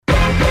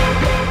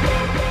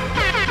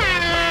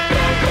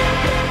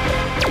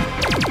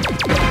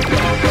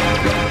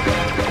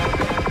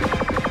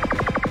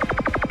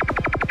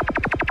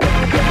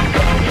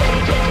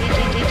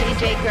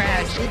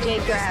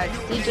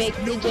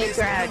DJ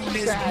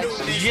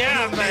Grouch.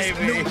 Yeah, baby.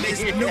 Newness,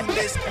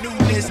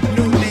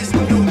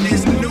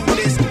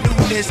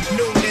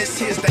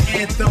 here's the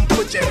anthem,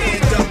 put your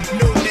hand up.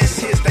 Newness,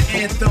 here's the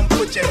anthem,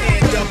 put your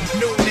hand up.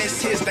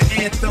 Newness, here's the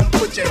anthem,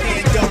 put your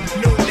hand up.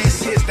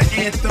 Newness, here's the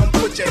anthem,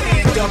 put your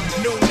hand up.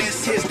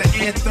 Newness, here's the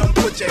anthem,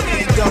 put your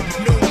hand up.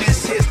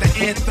 Newness, here's the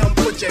anthem,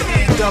 put your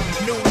hand up.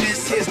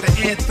 Newness, here's the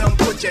anthem,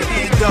 put your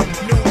hand up.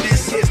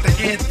 Newness, here's the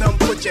anthem,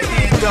 put your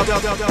hand up.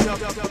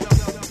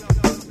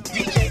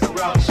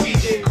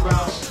 DJ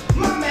Grouch,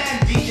 my man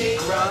DJ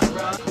Grouch.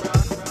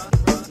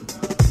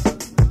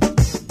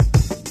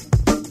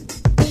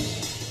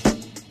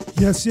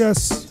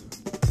 Yes.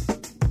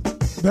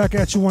 Back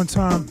at you one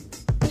time.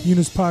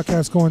 Newness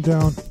podcast going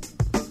down.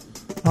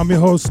 I'm your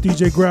host,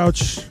 DJ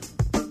Grouch.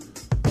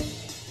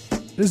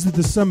 This is the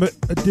December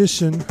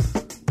edition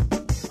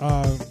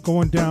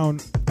going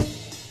down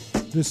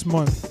this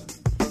month.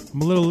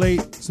 I'm a little late.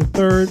 It's the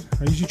 3rd.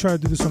 I usually try to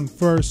do this on the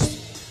 1st.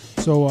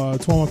 So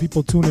to all my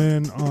people tuning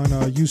in on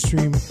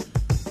ustream.tv/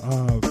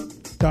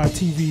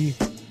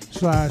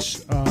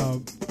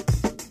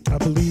 I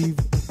believe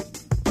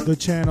the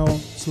channel /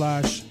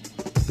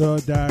 the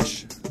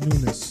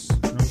Newness. You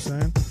know what I'm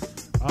saying?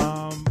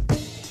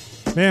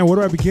 Man, where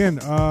do I begin?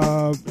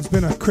 It's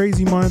been a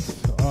crazy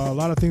month. A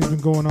lot of things have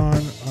been going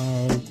on.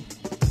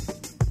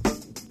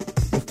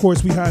 Of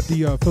course, we had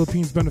the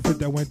Philippines benefit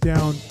that went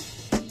down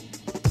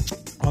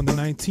on the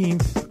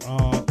 19th.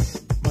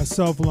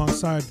 Myself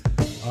alongside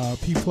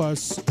P+,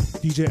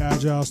 DJ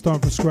Agile,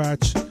 starting from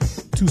scratch,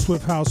 Too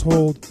Swift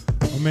Household,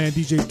 my man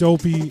DJ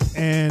Dopey,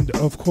 and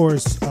of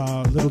course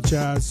Little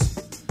Jazz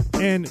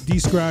and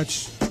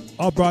D-Scratch.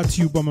 All brought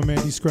to you by my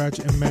man D-Scratch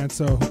and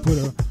Mansa, who put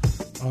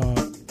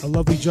a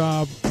lovely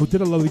job, who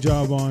did a lovely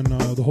job on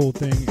the whole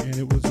thing, and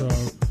it was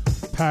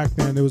packed,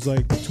 man. There was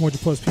like 200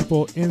 plus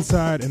people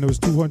inside, and there was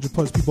 200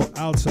 plus people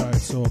outside,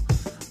 so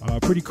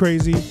pretty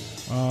crazy.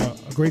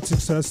 A great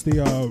success. They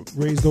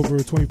raised over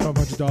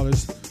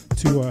 $2,500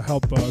 to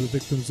help the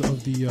victims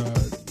of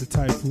the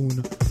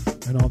typhoon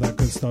and all that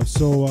good stuff.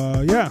 So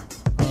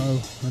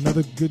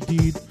another good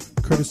deed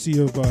courtesy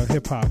of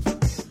hip-hop.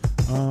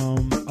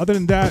 Other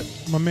than that,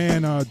 my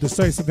man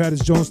Decisive had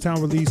his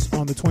Jonestown release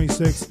on the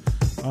 26th.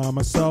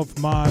 Myself,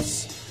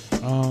 Moss,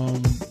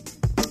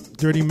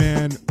 Dirty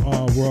Man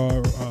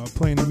were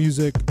playing the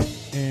music,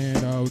 and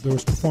there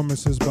was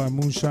performances by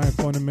Moonshine,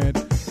 Fundament,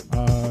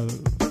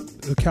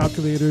 the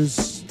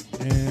Calculators,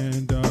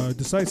 and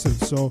Decisive.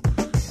 So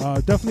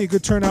definitely a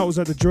good turnout. Was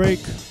at the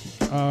Drake.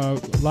 A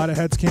lot of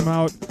heads came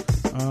out,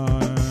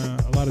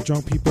 a lot of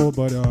drunk people,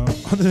 but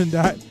other than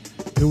that,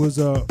 it was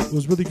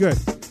really good.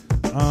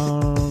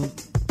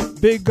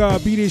 Big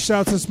B-Day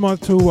shouts this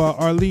month to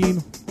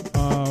Arlene,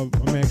 my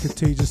man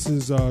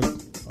Contagious's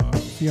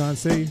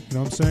fiance, you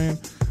know what I'm saying?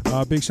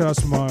 Big shout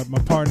outs to my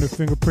partner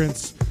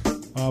Fingerprints,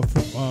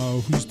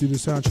 who used to do the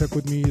sound check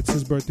with me. It's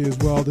his birthday as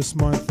well this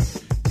month.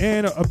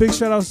 And a big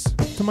shout outs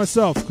to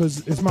myself,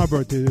 because it's my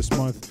birthday this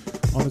month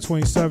on the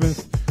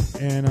 27th.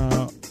 And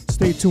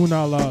stay tuned,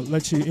 I'll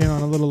let you in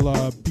on a little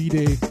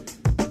B-Day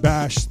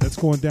bash that's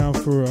going down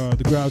for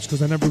the Grouch,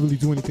 because I never really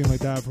do anything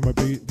like that for my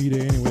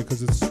B-Day anyway,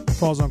 because it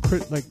falls on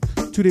like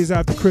 2 days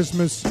after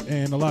Christmas,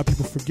 and a lot of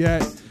people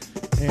forget,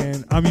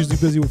 and I'm usually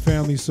busy with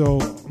family, so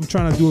I'm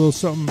trying to do a little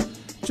something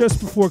just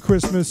before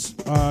Christmas,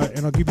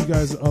 and I'll give you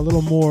guys a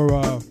little more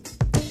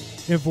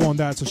info on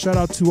that. So shout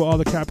out to all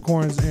the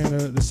Capricorns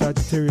and the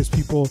Sagittarius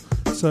people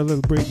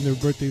celebrating their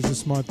birthdays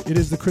this month. It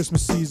is the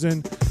Christmas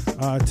season.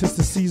 Tis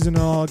the season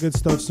and all good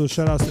stuff, so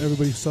shout out to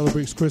everybody who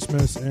celebrates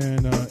Christmas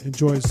and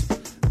enjoys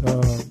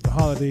the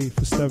holiday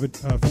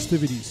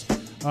festivities.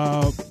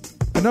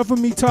 Enough of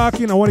me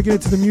talking. I want to get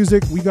into the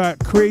music. We got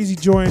crazy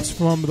joints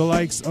from the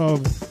likes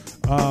of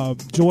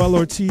Joel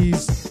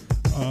Ortiz,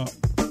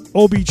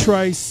 Obi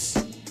Trice,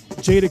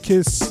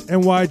 Jadakiss,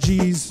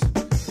 NYGs,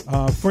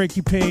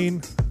 Frankie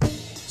Payne,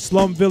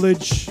 Slum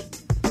Village,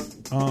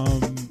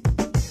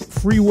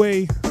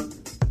 Freeway,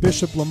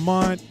 Bishop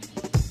Lamont,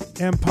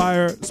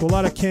 Empire. So a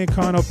lot of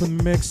CanCon up in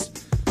the mix.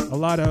 A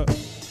lot of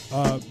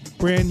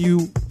brand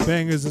new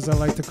bangers, as I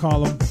like to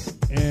call them,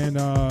 and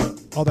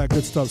all that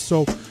good stuff.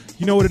 So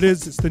you know what it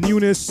is. It's the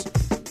Newness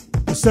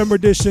December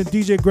edition.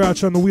 DJ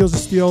Grouch on the Wheels of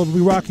Steel. We'll be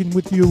rocking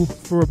with you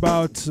for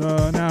about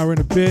an hour and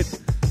a bit.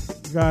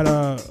 Got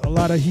a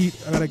lot of heat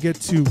I got to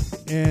get to.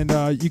 And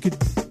you could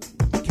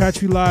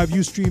catch me live,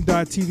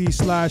 ustream.tv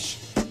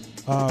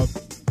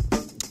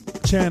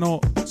 / channel /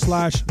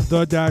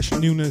 the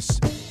Newness.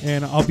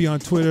 And I'll be on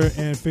Twitter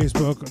and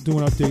Facebook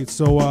doing updates.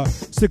 So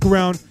stick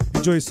around.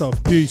 Enjoy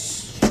yourself.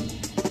 Peace.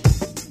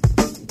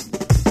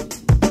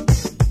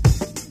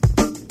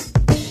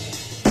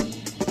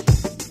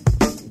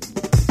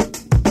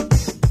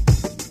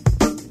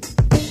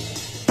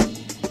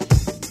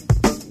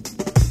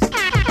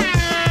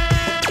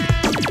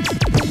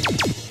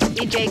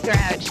 DJ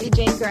Grouch.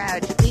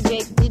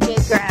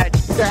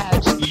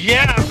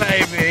 Yeah,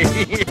 baby.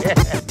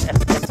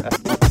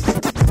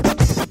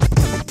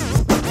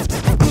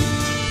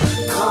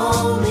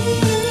 Call me.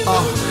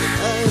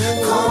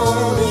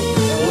 Call me.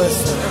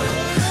 Listen.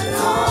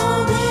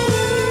 Call me.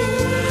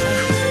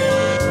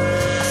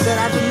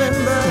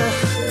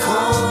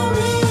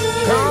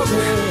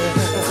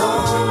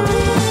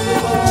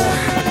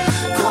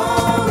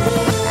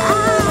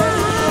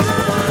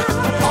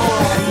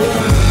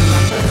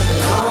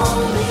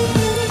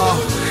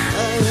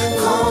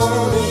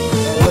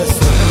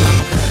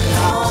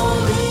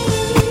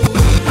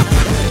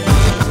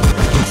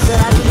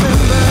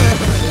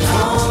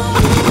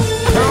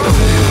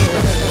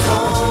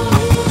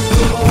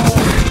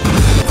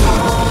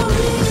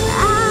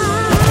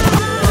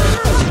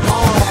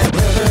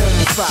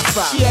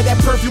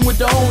 perfume with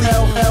the only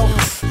L.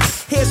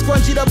 Hair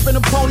scrunchied up in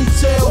a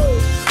ponytail.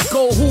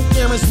 Gold hoop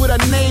earrings with her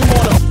name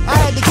on them. I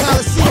had the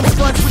Coliseum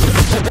front with the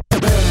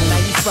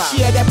 95. She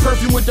had that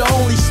perfume with the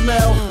only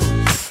smell.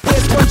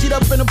 Hair scrunchied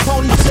up in a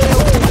ponytail.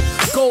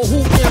 Gold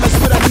hoop earrings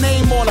with her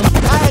name on them.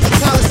 I had the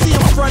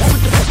Coliseum front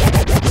with the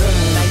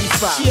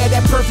 95. She had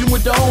that perfume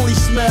with the only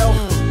smell.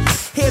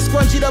 Hair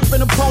scrunchied up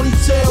in a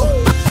ponytail.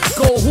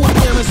 Gold hoop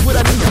earrings with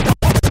her 95.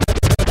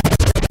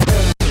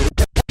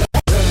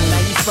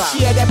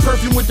 She had that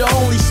perfume with the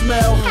only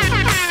smell.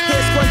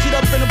 Hair scrunchied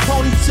up in a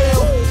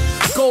ponytail.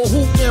 Gold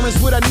hoop earrings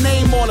with her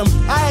name on them.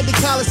 I had the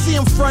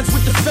Coliseum fronts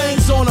with the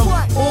fangs on them.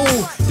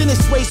 Ooh, then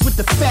it's waist with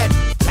the fat.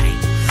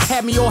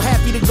 Had me all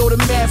happy to go to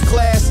math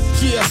class.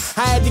 Yeah,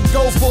 I had to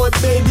go for it,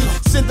 baby.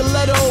 Sent the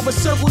letter over,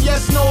 circle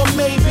yes, no, or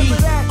maybe.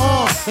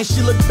 And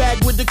she looked back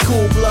with the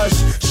cool blush,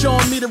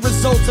 showing me the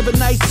results of a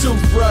nice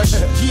toothbrush.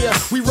 Yeah,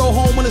 we rode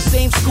home on the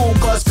same school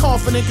bus,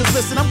 confident, cause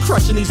listen, I'm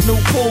crushing these new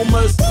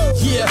Pumas.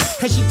 Yeah,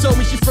 and she told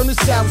me she from the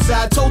south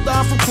side. Told her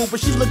I'm from Cooper,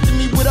 she looked at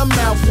me with her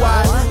mouth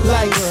wide.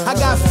 Like, I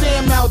got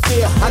fam out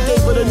there. I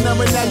gave her the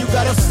number, now you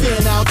got a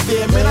fan out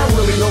there. Man, I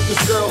really hope this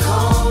girl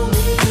call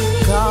me,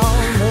 call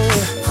me,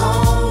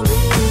 call me,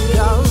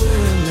 call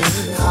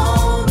me,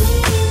 call me.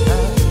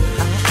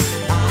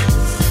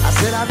 I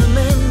said I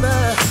remember.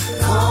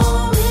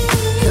 Call me,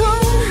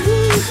 call me,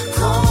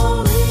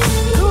 call me,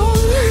 call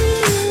me,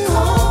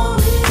 call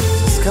me.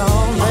 Just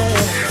call me.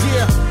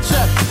 Yeah,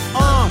 check.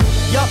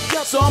 Yup.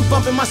 So I'm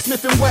bumping my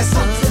Smith &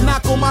 Wesson.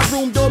 Knock on my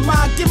room door,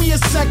 ma, give me a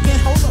second.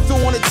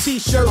 Throw on a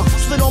t-shirt,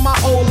 slid on my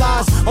old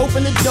eyes.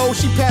 Open the door,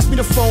 she passed me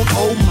the phone,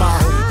 oh my.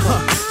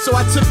 So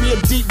I took me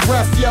a deep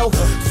breath, yo.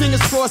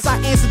 Fingers crossed, I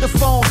answered the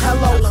phone,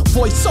 hello.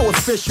 Voice so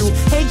official.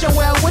 Hey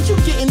Joelle, what you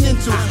getting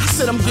into? I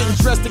said I'm getting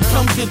dressed to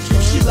come get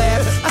you. She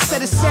laughed. I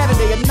said it's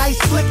Saturday, a nice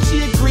flick.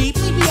 She agreed.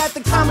 Meet me at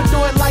the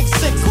Commodore at like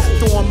 6.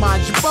 Throw on my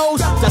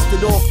jabos,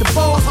 dusted off the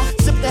bowl.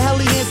 Sip the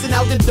Helly Hansen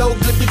out the door,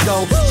 good to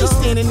go. She's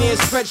standing there,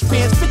 stretch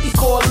pants,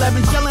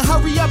 5411. Yelling,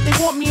 hurry up, they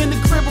want me in the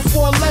crib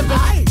before 11.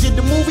 Did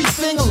the movie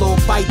thing, a little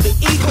bite to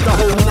eat. The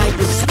whole night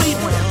was sweet.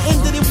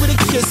 Ended it with a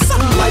kiss,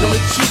 something light on the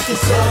cheek and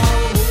said,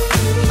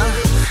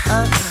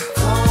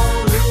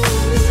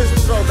 this is a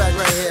throwback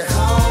right here.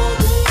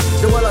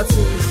 Joel Ortiz.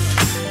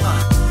 I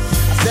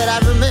said I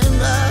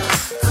remember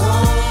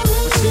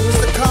when she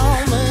used to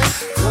call me.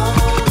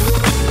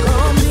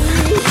 Call me.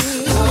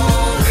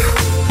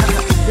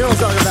 You know what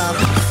I'm talking about?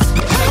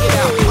 Check it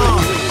out.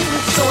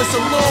 So it's a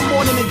little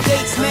more than the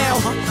dates now.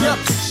 Yup,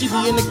 she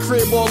be in the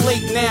crib all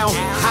late now.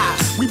 Ha.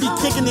 We be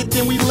kicking it,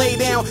 then we lay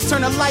down.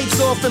 Turn the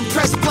lights off and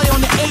press play on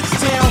the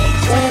H-Town.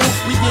 Ooh,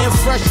 we getting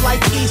fresh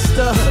like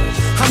Easter.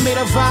 I made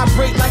her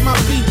vibrate like my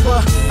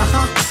beeper.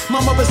 My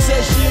mother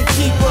said she a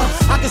keeper.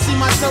 I can see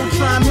myself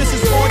trying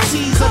Mrs.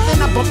 Ortiz.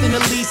 Then I bumped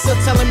into Lisa,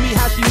 telling me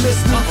how she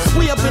missed me.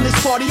 We up in this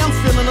party, I'm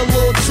feeling a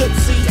little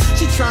tipsy.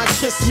 She trying to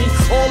kiss me,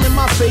 all in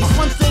my face.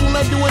 One thing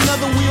led to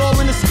another, we all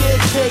in a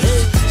scared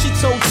case. She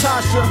told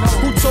Tasha,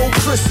 who told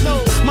Christy.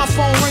 My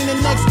phone rang the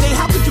next day,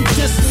 how could you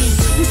kiss me?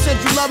 You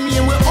said you love me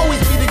and we'll always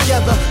be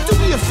together. Do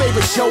me a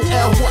favor, Joel.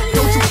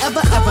 Don't you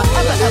ever, ever,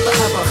 ever, ever,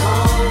 ever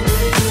call me,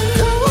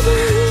 call me,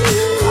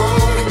 call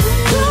me,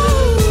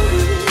 call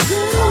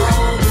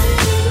me.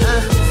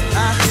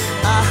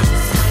 I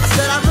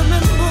said I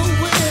remember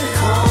when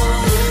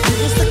you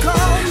used to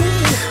call me,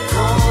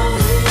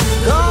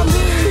 call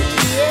me,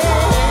 yeah.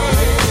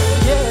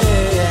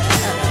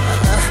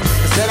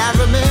 I said I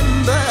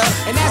remember,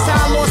 and that's how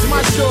I lost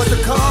my short to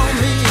call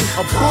me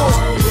a bull,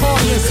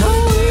 party and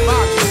some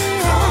vodka.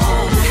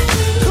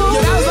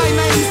 Yeah, that was like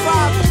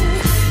 95.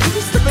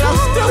 Man, I'm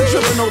still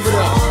tripping over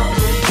there.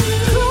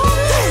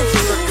 Damn, she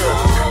look good.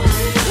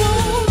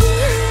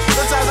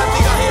 Sometimes I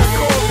think I hear a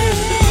cold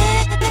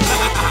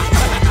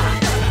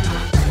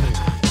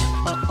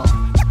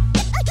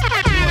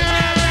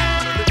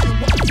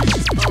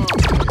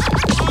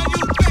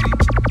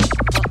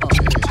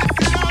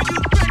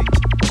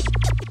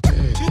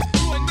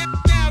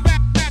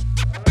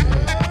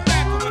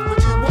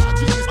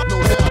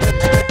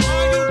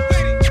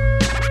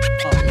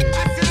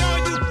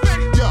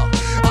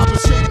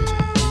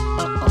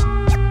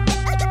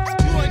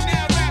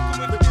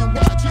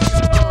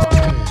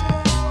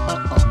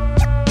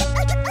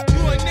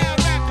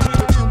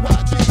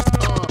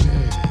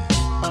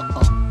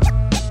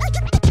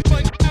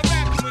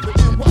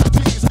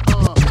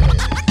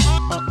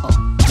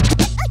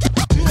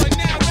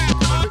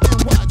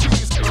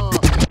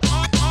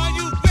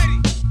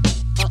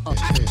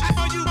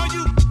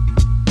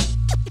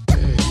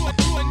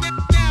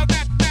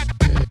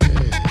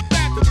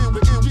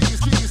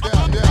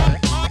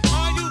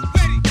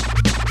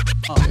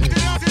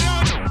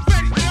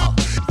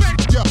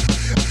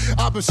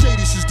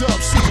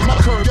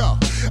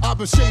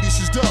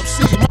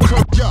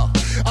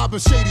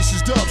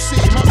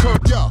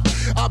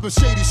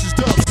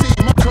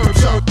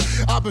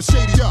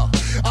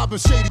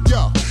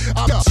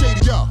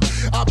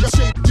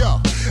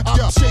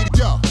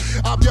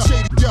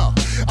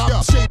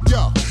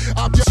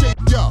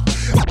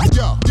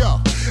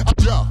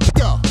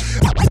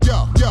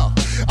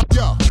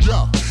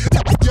Yo.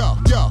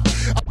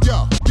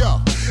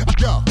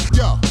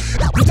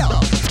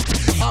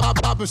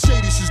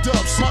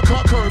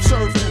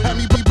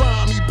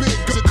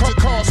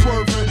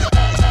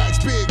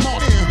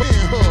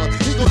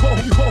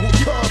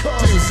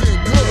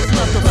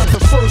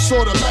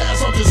 or the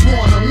last, I'm just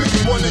one of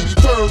many.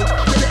 183rd,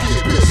 they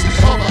get busy.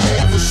 Other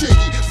half was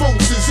shaky.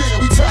 Folks is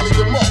in, we tally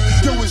them up.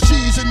 There was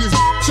G's in this,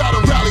 try to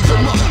rally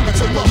them up.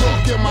 Until I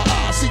look in my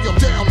eyes, see I'm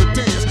down to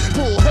dance.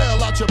 Pull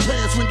hell out your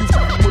pants when you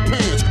with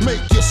pants.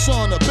 Make your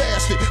son a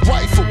bastard,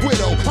 wife a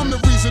widow. I'm the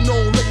reason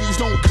old ladies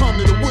don't come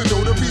to the window.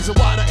 The reason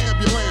why the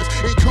ambulance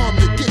ain't come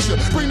to get you.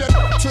 Bring that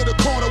to the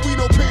corner, we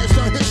know pants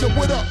done hit you.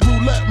 What up,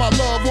 roulette, my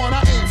loved one,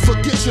 I ain't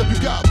forget you. You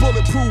got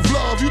bulletproof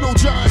love, you know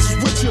Giants is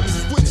with you.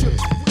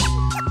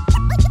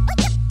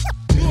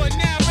 You are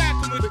now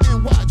rocking with The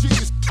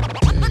NYGs.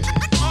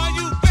 Are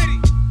you ready?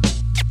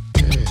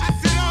 I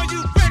said, are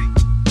you ready?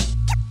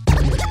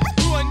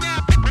 You are now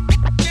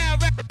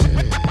rocking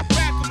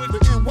with The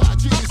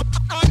NYGs.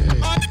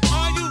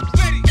 Are you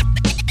ready?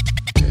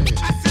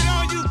 I said,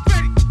 are you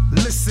ready?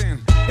 Listen,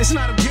 it's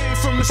not a game,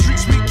 from the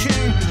streets we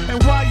came.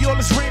 And while all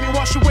is raining,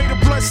 wash away the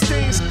blood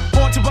stains.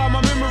 Haunted by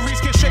my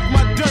memories, can't shake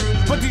my dirt.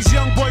 But these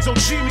young boys don't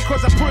cheat me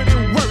cause I put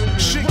in work.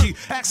 Shiggy,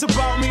 ask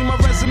about me, my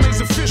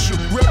resume's official.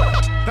 Rip.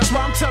 That's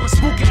why I'm telling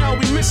Spooky how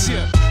we miss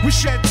ya. We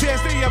shed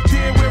tears, they up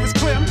there where it's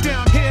clear. I'm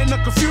down here in the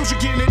confusion,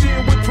 getting it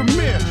in with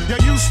Premier.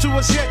 Y'all used to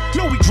us yet?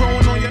 No, we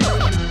growing on ya.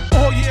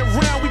 All year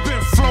round, we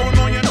been flowing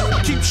on ya.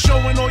 Keep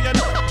showing all ya.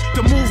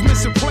 The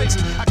movement's in place.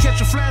 I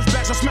catch your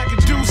flashbacks, I'm smacking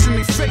dudes in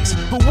their face.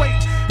 But wait,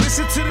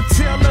 listen to the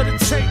tail of the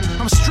tape.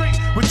 I'm straight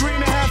with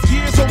 3.5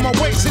 years on my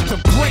waist. Hit the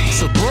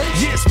brakes.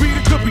 Yeah, speed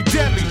it could be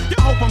deadly.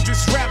 Y'all hope I'm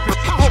just rapping.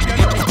 I hope y'all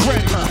know I'm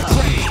ready.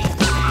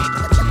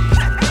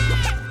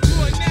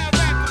 You are now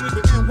rocking with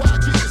The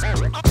NYGs.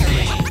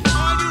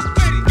 Are you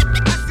ready?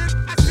 I said,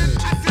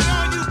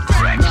 are you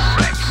ready?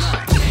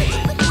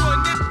 You are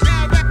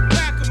now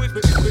rocking with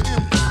The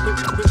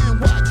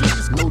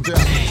NYGs. No doubt.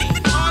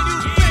 Are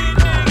you ready,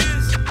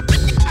 niggas?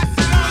 I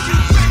said, are you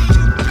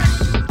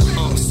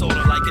ready?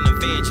 Sorta like an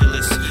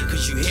evangelist,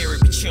 cause you hear it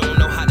but you don't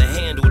know how to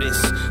handle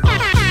this. The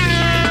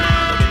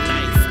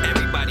knife,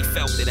 everybody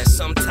felt it at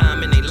some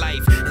time in their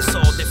life. It's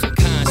all different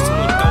kinds to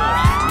endure.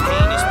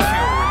 Pain is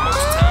pure, and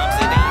most times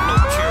it ain't no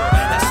cure.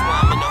 That's why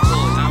I'm in the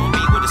hood, I don't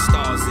be where the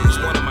stars is.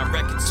 One of my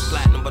records is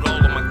platinum, but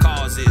all of my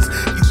cars is.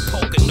 You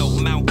Pocono,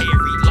 Mount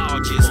Airy,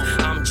 Lodges.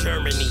 I'm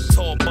Germany,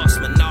 tall bus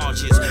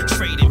menages,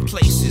 trading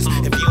places.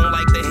 If you don't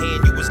like the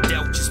hand you was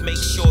dealt, just make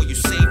sure you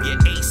save your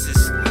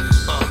aces.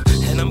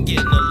 And I'm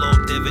getting a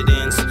little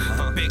dividends.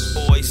 The big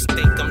boys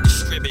think I'm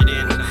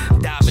distributing,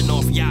 diving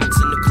off yachts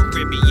in the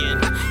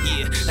Caribbean.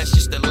 Yeah, that's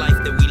just the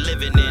life that we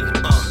living in.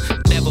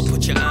 Never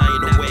put your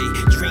iron away.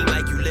 Dream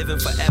like you living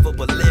forever,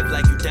 but live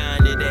like you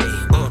dying today.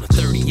 The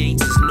 38s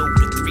is new,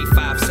 the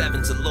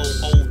 357's a little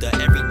older.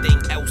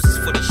 Everything else is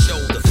for the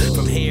shoulder.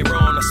 From here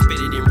on, I spit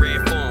it in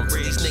rare form.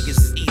 These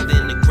niggas is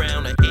either in the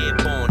ground or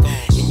airborne,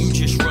 and you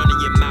just running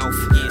your mouth.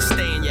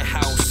 Stay in your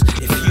house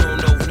if you don't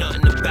know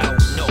nothing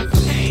about no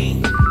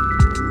pain.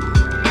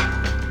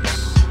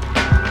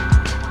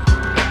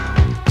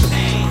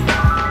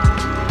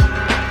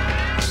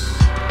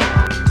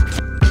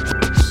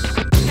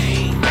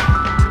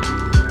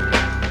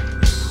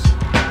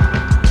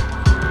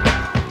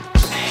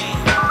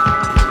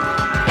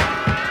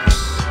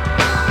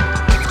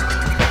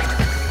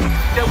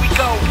 There we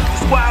go,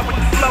 squad with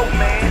the flow,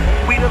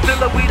 man. We the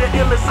villa, we the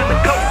illest in the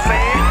coast,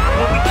 man.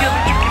 When we kill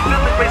it, you can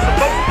feel it, raise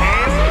both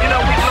hands. You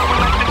know we blowing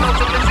like the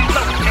nose of Lizzie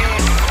Lohan.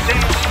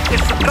 Damn,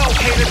 it's a go,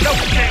 hater, no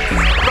chance.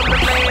 From the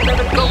land of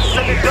the ghosts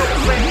and the dope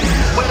lands.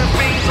 Where the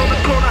fiends on the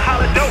corner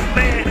holler dope,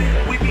 man.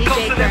 We be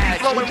coasting and be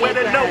flowing where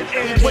the note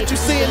ends. What you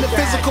see in the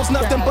physical's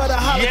nothing but a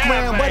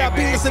hologram. What I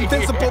be is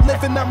invincible,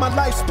 living out my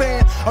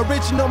lifespan.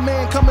 Original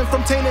man coming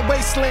from tainted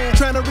wasteland.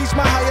 Trying to reach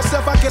my higher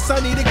self, I guess I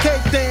need a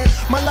cake then.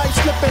 My life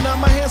slipping out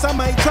my hands, I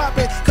might drop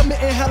it.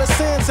 Committing hella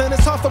sins and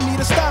it's hard for me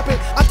to stop it.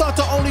 I thought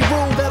the only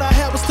rule that I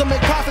had was to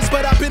make profits,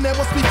 but I've been there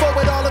once before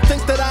with all the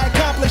things that I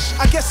accomplished.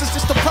 I guess it's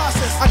just a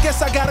process, I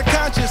guess I got a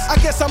conscience. I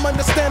guess I'm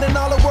understanding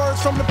all the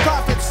words from the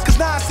prophets. Cause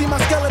now I see my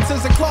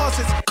skeletons in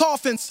closets,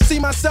 coffins. See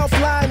myself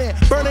lying in,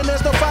 burning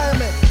as no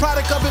fireman.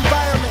 Product of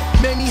environment,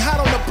 made me hot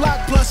on the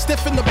block, plus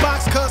stiff in the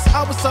box, cause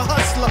I was a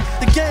hustler.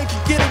 The game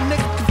can get a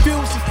nigga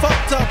confused and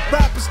fucked up.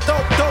 Rap is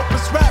dope, dope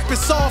is rap,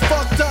 it's all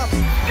fucked up.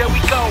 There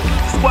we go,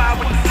 squad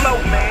with the flow,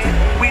 man.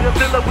 We the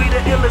villa, we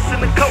the illest in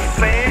the coast,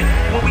 man.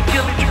 When we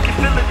kill it, you can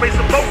feel it, raise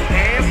both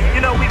hands.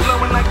 You know we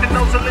blowing like the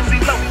nose of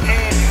Lizzie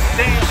Lohan.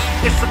 Damn,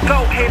 it's a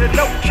go, hater,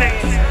 no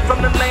chance.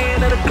 From the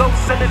land of the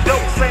ghosts and the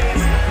dope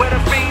sands. Where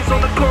the fiends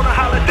on the corner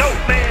holler dope,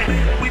 man.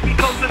 We be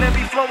coasting and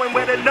be flowing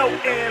where the note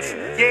ends.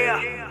 Yeah.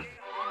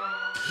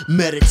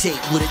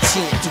 Meditate with a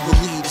chant to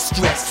relieve the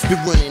stress.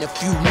 Been running a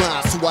few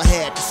miles, so I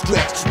had to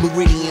stretch.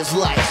 Meridian's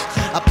life,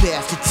 I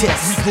passed the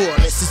test.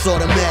 Regardless, it's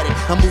automatic.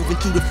 I'm moving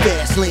through the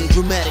fast lane,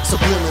 dramatic,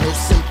 subliminal,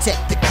 Simtech,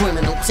 the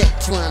criminal tech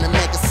trying to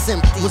make us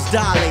empty. Was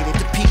dilated,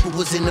 the people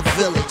was in the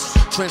village.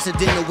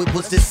 Transcendental, it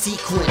was the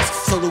sequence.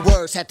 So the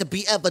words had to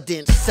be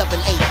evidence.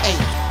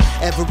 788.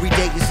 Every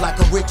day is like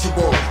a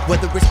ritual.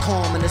 Whether it's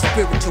calm and the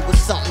spiritual,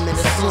 it's something in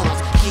the slums.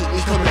 Keep me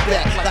coming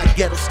back like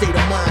ghetto state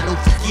of mind. Don't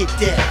forget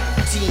that.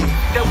 Team.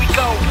 There we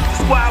go,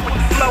 squad with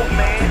the flow,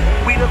 man.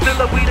 We the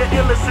villa, we the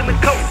illest in the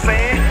coast,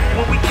 man.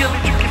 When we kill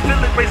it, you can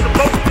feel it, raise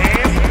both hands.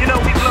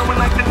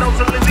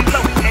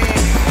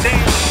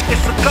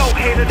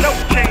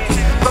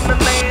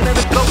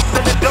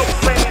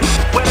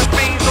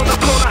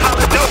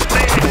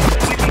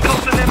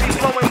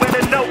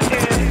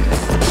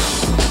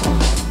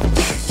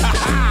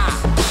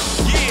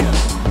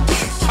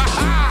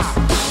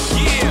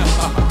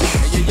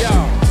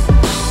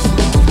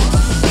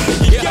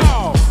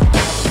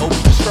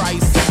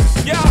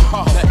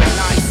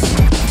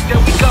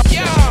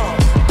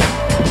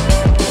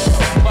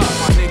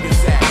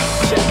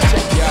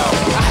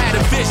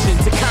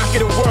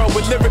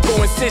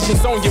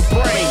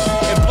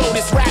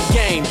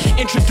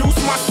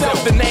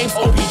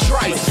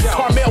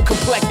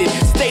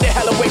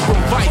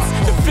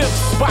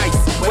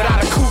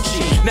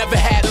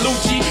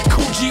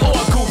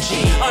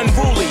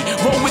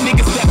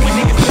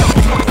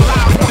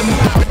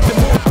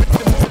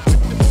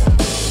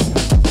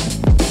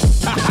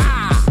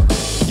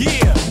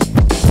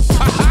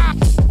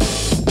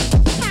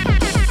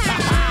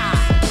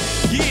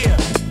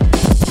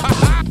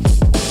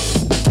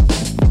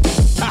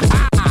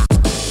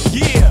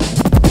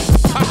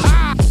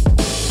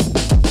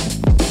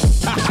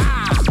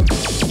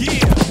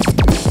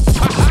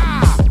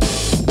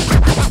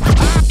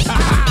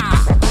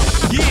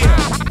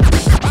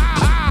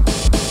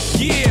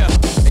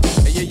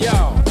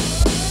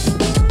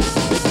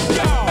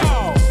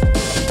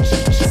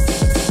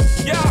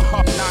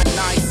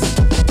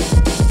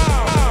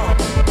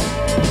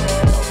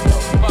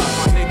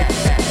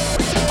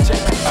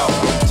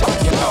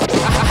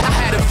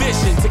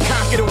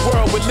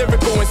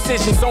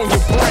 incisions on your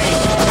brain.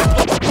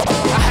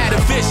 I had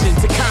a vision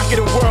to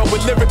conquer the world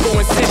with lyrical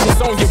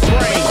incisions on your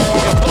brain.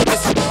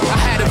 I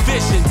had a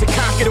vision to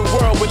conquer the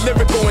world with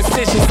lyrical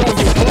incisions on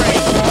your brain.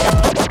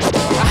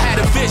 I had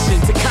a vision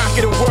to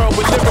conquer the world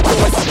with lyrical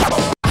incisions.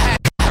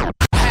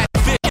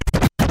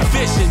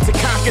 To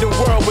conquer the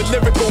world with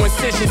lyrical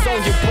incisions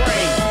on your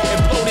brain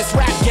and blow this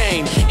rap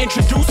game.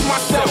 Introduce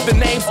myself, the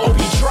name's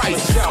Obi Trice.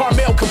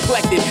 Caramel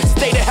complected,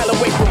 stay the hell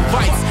away from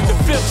vice. The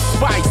fifth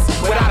spice,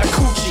 without a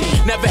coochie.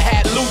 Never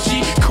had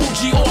Lucci,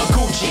 Coochie or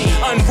Gucci.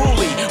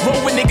 Unruly,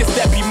 roll with niggas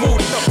that be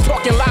moody.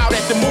 Talking loud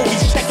at the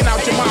movies, checking out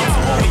your mom's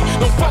booty.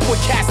 Don't fuck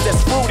with cats that's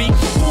fruity.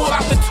 Pull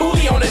out the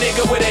toolie on a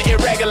nigga with an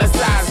irregular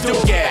size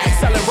dookie.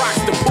 Selling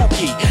rocks to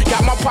Pookie.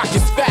 Got my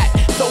pockets fat,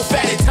 so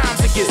fat at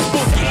times it gets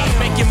spooky.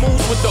 Making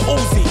moves with the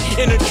Uzi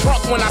in the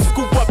trunk when I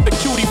scoop up the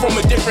cutie from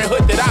a different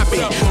hood that I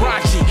be.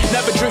 Raunchy,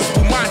 never drink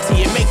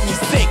Spumante, it make me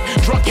sick.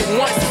 Drunk it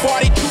once,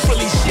 party,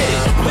 truthfully shit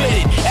it, split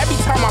it. Every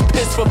time I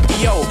piss for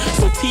PO,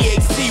 so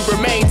THC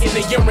remains in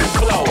the urine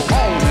flow.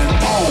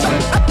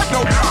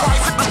 No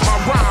price, my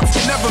rhymes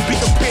can never be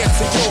compared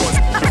to yours.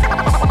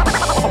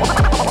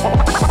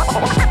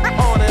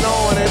 On and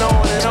on and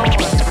on and on.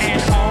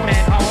 And on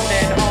and on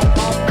and on.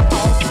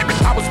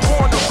 I was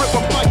born to rip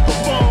a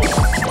microphone.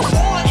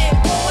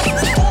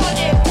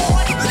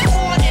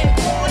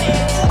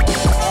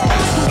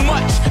 Too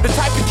much, the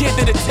type of kid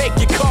that'll take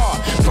your car,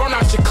 burn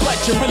out your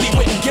clutch and really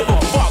wouldn't give a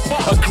fuck.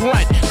 A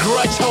grunt,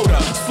 grudge holder,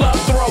 slug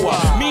thrower,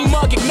 mean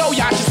mug, ignore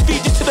ya, I just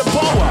feed you to the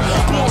boa.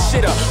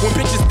 Bullshitter, when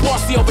bitches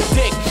bossy over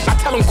dick, I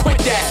tell them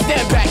quit that,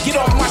 stand back, get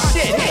off my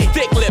shit.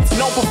 Thick lips,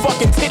 known for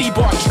fucking titty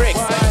bar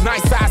tricks.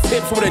 Nice size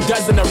hips with a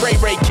dozen of Ray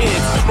Ray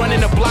kids. Running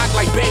the block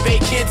like Bebe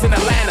kids in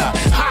Atlanta.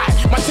 Hot,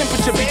 my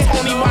temperature be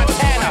Tony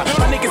Montana.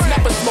 My niggas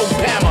never smoke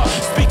Bama,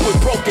 speak with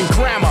broken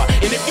grammar.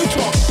 And if you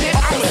talk shit,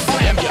 I'ma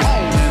slam you.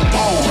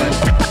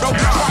 No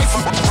price,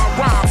 my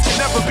rhymes can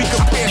never be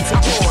compared to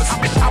yours.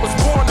 I was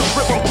born to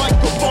rip a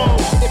microphone.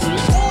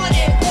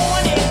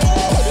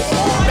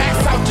 Max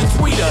out your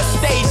tweeter,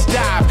 stage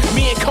dive.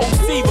 Me and Coach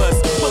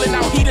Severs, pulling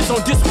out heaters on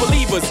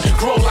disbelievers.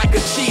 Grow like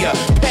a chia,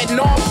 petting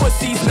all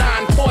pussies,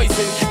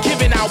 non-poison.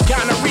 Giving out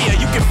gonorrhea,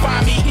 you can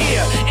find me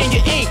here in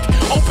your ink.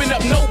 Open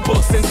up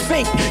notebooks and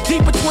sink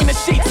deep between the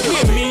sheets.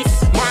 Hear me,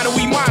 mono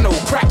we mono.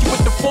 Crack you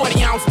with the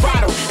 40-ounce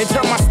bottle and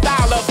turn my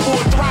style up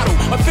full throttle.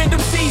 Offend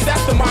them C's,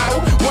 that's the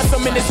motto. Once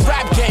I'm in this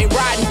rap game,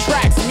 riding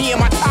tracks, me and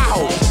my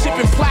Tahoe.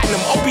 Shipping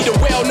platinum, Obi the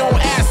well-known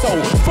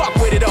asshole. Fuck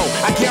with it though,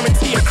 I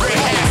guarantee a great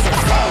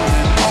asshole.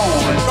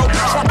 No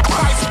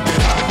price,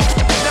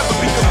 never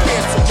be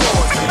compared to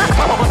yours.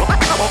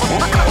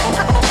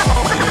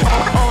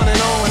 On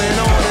and on and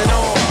on and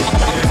on.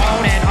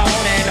 On and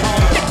on and on.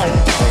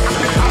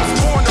 I was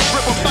born to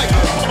rip a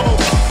microphone.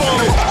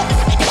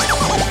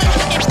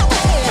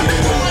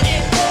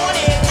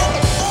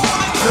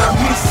 Drop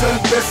me son,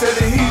 best of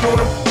the heat on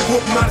them.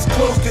 Whoop them out his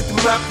clothes, get them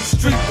out the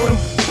street with them.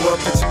 Boy,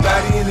 put your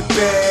body in the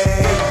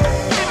bag.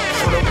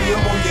 Hold on,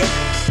 I'm on ya.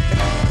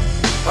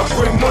 I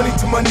bring money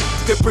to my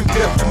niggas, they bring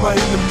death to my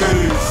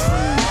enemies.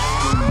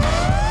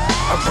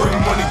 I bring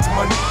money to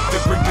my niggas, they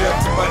bring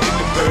death to my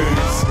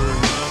enemies.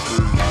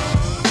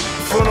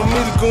 Front on me,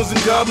 the goons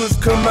and goblins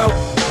come out.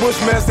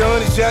 Bushmaster,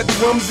 100 shot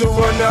drums will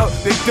run out.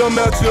 They dumb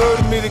out, you heard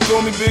of me, they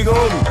call me Big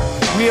Homie.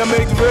 Me, I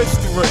make the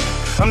register ring.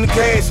 I'm the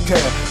cash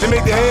cow, they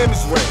make the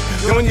hammers ring.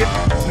 You're on your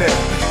now.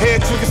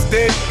 Head trigger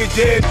stand,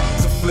 yeah,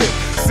 it's a flip.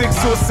 6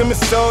 or 7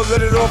 stars,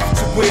 let it off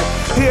with your whip.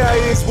 Here I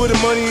is, where the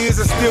money is,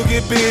 I still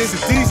get biz.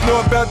 If these know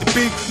about the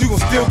beef, you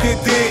gon' still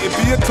get dead. If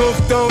you're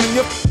tombstone in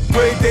your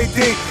grave, they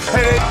dig.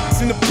 Had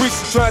that in the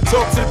preacher try to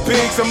talk to the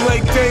pigs. I'm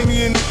like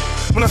Damien.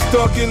 When I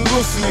start getting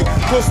loose in you,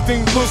 close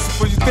thing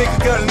Lucifer, you think I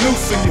got a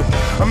noose in you.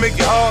 I make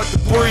it hard to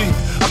breathe.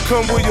 I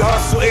come with your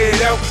hustle, air it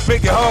out,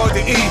 make it hard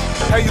to eat.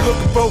 How you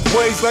looking both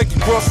ways like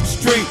you cross the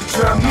street.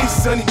 Try me,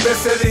 sonny,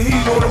 best of the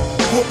heat on them.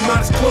 Whoop them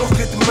out his clothes,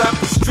 get them out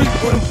the street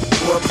with them.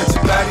 Boy, put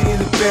your body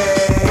in the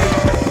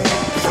bag.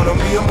 Front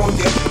on me, I'm on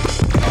ya.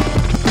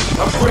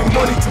 I bring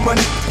money to my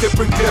niggas, they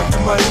bring death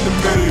to my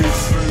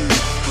enemies.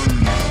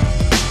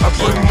 I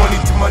bring money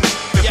to my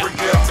niggas, they bring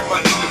death to my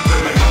enemies.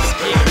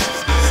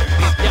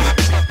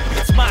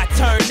 My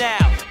turn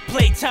now,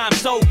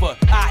 playtime's over.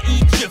 I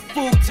eat your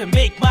food to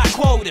make my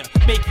quota.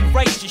 Make you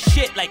write your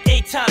shit like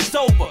 8 times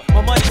over.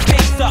 My money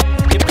stays up,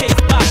 it pays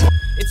my.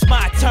 It's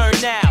my turn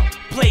now,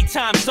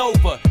 playtime's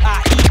over.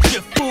 I eat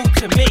your food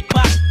to make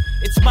my.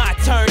 It's my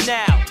turn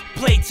now,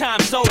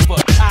 playtime's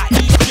over. I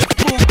eat your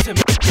food to.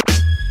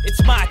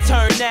 It's my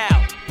turn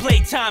now,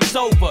 playtime's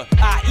over.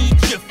 I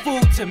eat your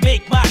food to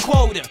make my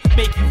quota.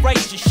 Make you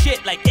write your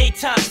shit like 8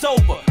 times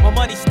over. My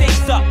money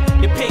stays up,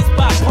 it pays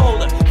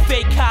bipolar.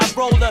 Fake high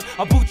roller,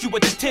 I'll boot you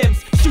with the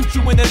Timbs. Shoot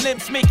you in the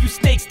limbs, make you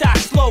snake stock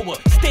slower.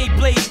 Stay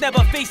blazed,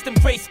 never face them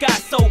gray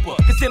skies sober.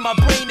 Cause in my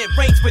brain it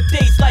rains for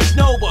days like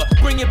Noah.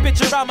 Bring your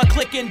bitch around my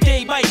click and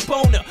day Mike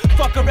Boner.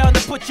 Fuck around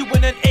and put you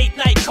in an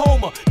 8-night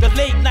coma. The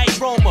late night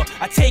roamer,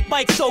 I take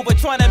mics over,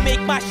 trying to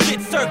make my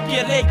shit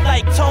circulate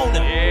like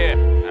toner. Yeah,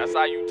 that's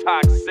how you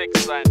toxic,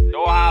 son.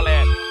 Don't holler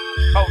at me.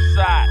 Coast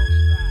side.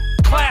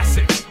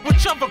 classics.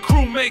 Whichever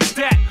crew makes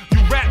that,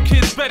 you rap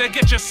kids better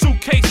get your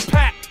suitcase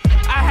packed.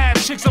 I had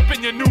chicks up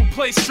in your new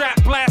place,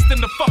 strap blasting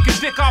the fucking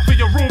dick off of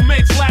your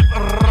roommate's lap.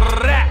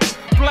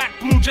 Black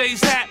Blue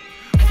Jays hat,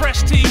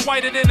 fresh tea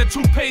whiter than a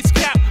toothpaste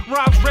cap.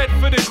 Rob's red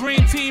for the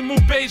green tea,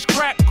 move beige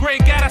crack. Gray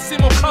gat, I see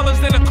more colors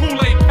than a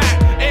Kool-Aid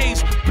pack.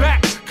 A's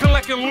back,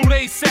 collecting loot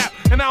ASAP,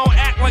 and I don't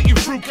act like you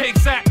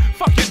fruitcakes act.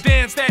 Fuck your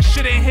dance, that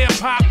shit ain't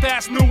hip-hop,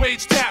 that's new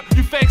age tap.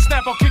 You fake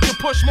snap, I'll kick and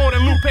push more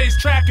than Lupe's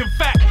track. In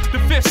fact, the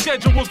fifth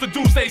schedule was the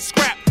Tuesday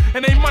scrap,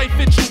 and they might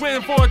fit you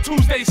in for a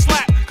Tuesday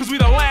slap, cause we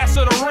the last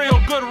of the real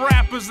good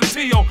rappers, the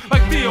T.O.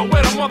 Like Theo,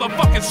 where the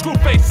motherfucking screw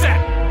face at?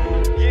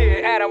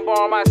 Yeah, Adam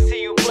Barm, I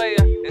see you, player.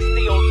 It's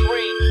Theo3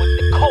 with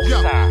the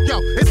cosign. Yo,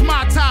 it's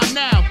my time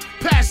now.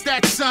 Pass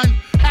that, son.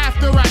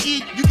 After I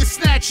eat, you can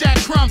snatch at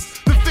crumbs.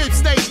 The fifth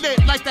stay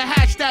lit like the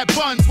hash that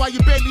buns. While you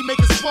barely make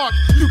a spark,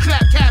 you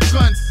clap cap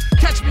guns.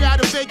 Catch me out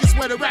of Vegas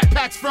where the rat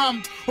pack's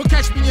from, or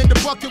catch me in the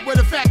bucket where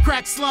the fat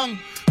crack slung.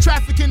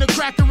 Trafficking a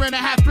cracker and a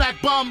half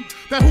black bum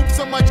that hoops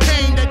so much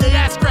cane that they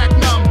ass crack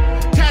numb.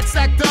 Cats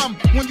act dumb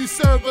when you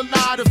serve a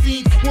lot of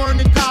fiends. Weren't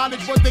in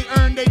college, but they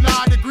earned a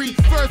law degree.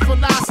 First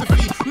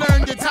philosophy,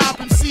 learned the top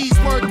MCs,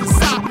 word to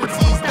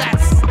Socrates.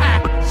 That's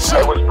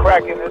I was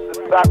cracking this is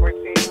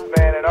Socrates,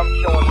 man, and I'm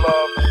showing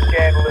love to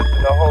Scandalous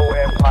and the whole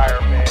empire,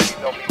 man. You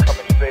know me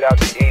coming straight out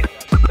the east.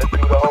 Let's do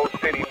the whole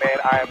city, man.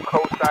 I am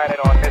co-signing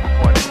on this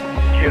one.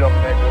 Get 'em,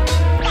 nigga.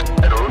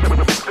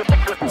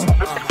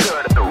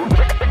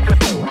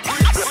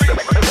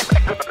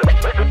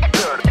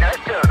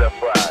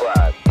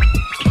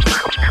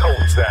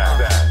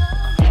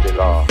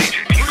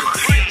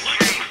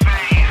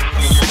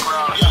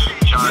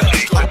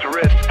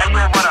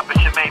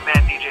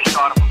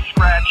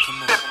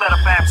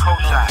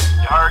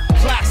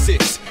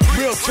 Classics,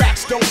 real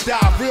tracks don't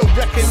die, real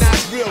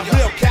recognize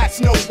real cats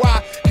know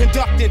why.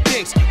 Conducting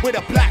things with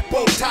a black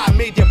bow tie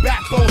made your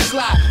backbone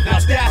slide. Now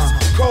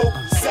that's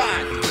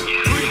co-sign.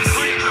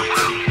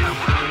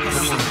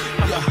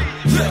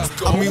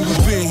 I mean,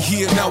 we've been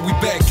here, now we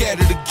back at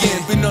it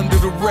again. Been under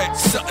the rack,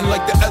 something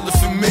like the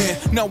Elephant Man.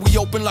 Now we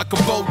open like a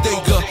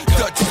bodega,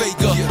 Dutch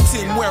Vega,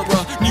 Tin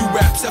Wearer, new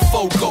raps,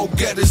 FO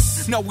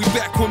go-getters. Now we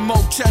back with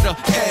more cheddar,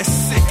 ass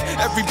sick.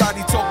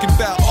 Everybody talking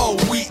about, oh,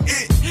 we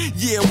it.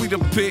 Yeah, we the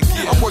pick.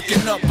 I'm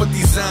working up a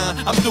design.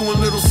 I'm doing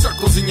little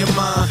circles in your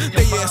mind.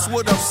 They ask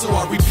what up, so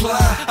I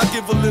reply. I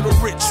give a little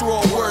rich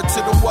raw word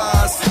to the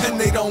wise, and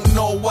they don't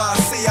know why. I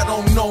say I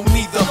don't know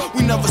neither.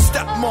 We never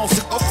step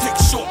monster or take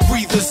short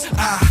breathers.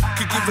 I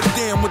could give a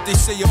damn what they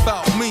say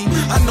about me.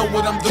 I know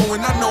what I'm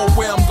doing. I know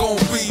where I'm gonna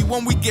be.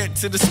 When we get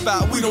to the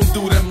spot, we don't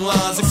do them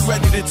lines. If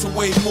credited to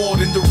way more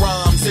than the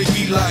rhymes, they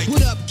be like,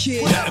 what up,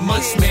 kid? Nothing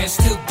much, man.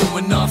 Still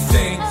doing our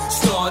thing.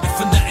 Started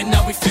for nothing,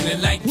 now we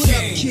feeling like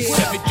kings.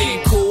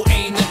 Everything cool,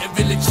 ain't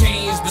nothing really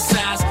changed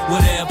besides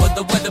whatever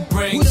the weather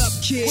brings.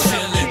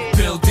 Chillin',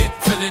 building,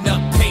 filling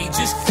up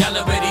pages. Y'all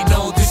already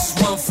know this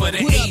is one for the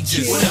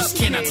ages. What else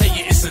can I tell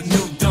you? It's a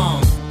new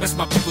dawn. That's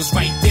my people's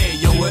right there.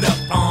 Yo, what up,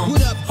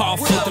 Hard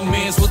for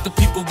demands what the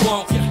people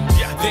want.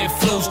 Their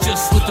flows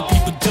just what the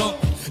people don't.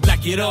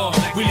 Like it all,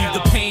 relieve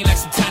the pain like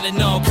some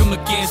Tylenol. Come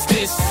against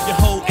this, your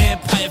whole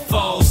empire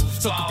falls.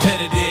 So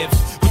competitive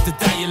with the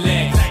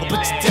dialect, but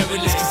you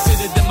derelicts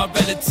consider them my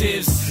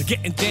relatives.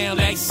 Getting down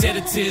like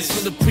sedatives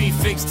from the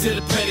prefix to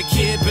the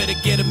predicate. Better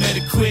get them at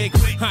it quick.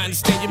 I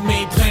understand your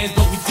main plans,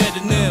 but we dead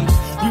in them.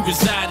 We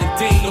reside in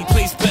Dayton, no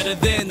place better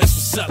than. That's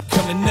what's up,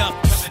 coming up.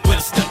 But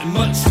it's nothing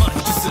much,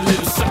 just a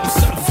little something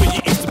for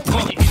your Insta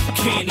punk.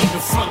 Can't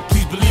even front,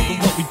 please believe in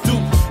what we do.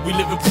 We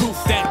live in proof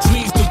that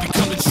dreams don't be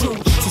coming true.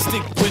 So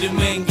stick with it,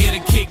 man, get a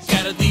kick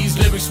out of these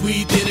lyrics.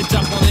 We did it,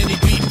 drop on any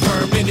beat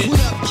per minute.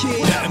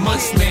 Nothing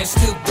much, man,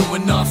 still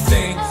doing our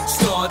thing.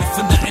 Started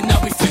for nothing, now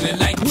we feeling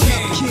like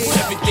kings.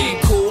 Everything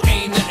cool,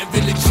 ain't nothing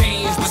really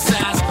changed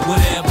besides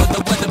whatever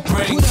the weather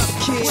brings.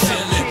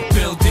 Chillin',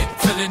 building,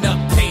 filling up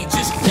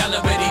pages. Y'all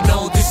already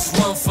know this is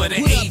one for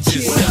the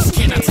ages. What else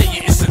can I tell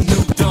you? It's a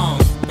new dawn.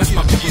 That's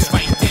my people's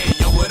right there.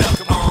 Yo, what up?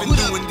 Been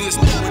doing this.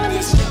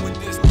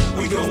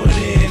 We going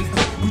in,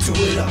 we do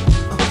it up.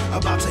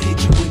 About to hit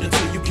you with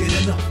until you get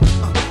enough.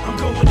 I'm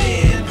going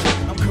in,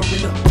 I'm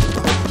coming up.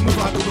 Move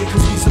out the way,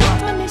 cause we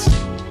survive.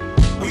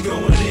 We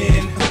going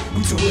in,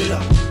 we do it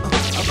up.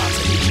 About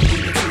to hit you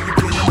with until you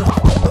get enough.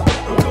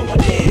 I'm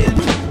going in,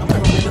 I'm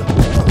coming up.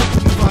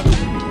 Move out the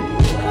way.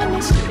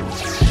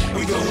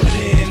 We going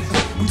in,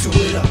 we do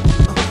it up.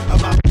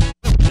 About to hit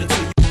you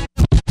until you.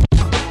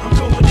 I'm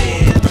going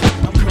in,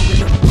 I'm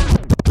coming up.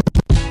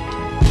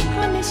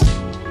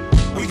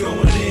 We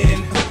going in,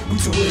 we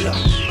do it up.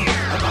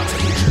 About to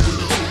hit you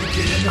until you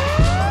get enough.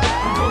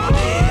 I'm going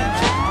in,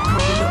 I'm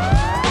coming up.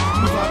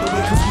 Move out the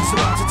way, cause we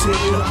about to tear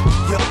it up.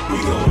 Yup, we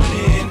going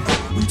in,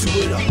 we do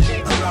it up.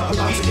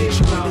 About to hit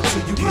you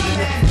until you get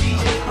enough.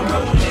 I'm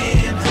going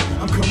in,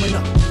 I'm coming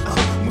up.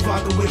 Move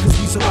out the way, cause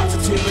we about to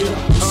tear it up.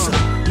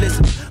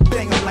 Listen,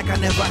 bang 'em like I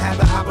never had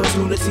the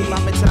opportunity. My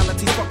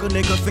mentality, fuck a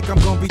nigga, think I'm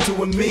gonna be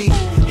doing me.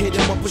 Hit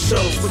him up with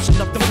shows, switching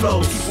up them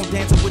flows. Keep on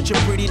dancing with your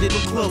pretty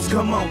little clothes.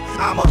 Come on,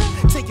 I'ma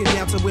take it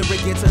down to where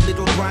it gets a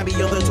little grimy.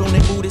 Other tone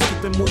and mood is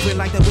keeping moving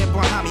like the wind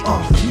behind me.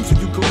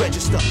 Music you can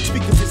register,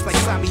 speakers it's like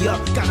sign me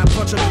up. Got a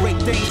bunch of great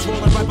things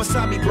rolling right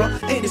beside me, bro.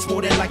 And it's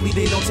more than likely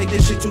they don't take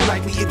this shit too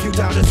lightly. If you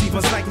doubt us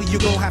even slightly, you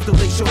gon' have to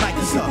lace your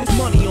Nikes up.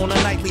 Money on a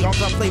nightly, all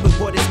I play with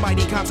what is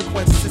mighty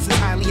consequences. This is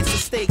highly, it's a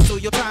stake, so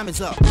your time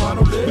is up.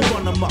 We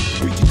run them up,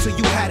 preach it till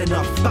you had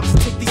enough. About to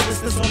take these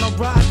listeners on a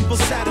ride, people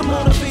sat them.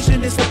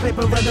 Motivation is the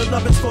paper and the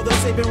love is for the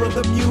savior of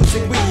the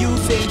music. We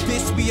using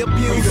this, we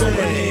abuse it. I'm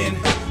going in,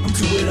 I'm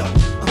do it up.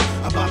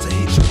 About to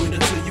hit you with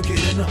until you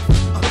get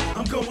enough.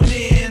 I'm going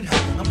in,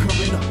 I'm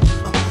coming up.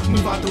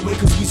 Move out the way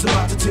cause we's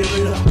about to tear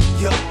it up.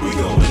 Yup, we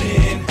going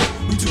in,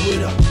 we do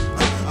it up.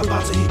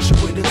 About to hit you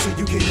with until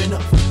you get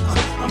enough.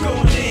 I'm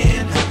going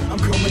in, I'm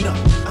coming up.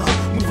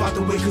 Move out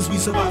the way cause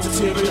we's about to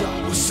tear it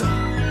up. What's up?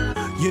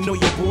 You know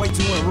your boy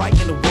doing right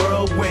in the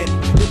whirlwind.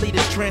 The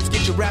latest trends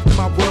get you wrapped in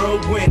my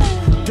whirlwind.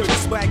 Dirty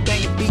swag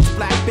banging beats,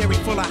 Blackberry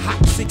full of hot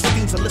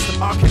 16s. A list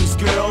of R. Kelly's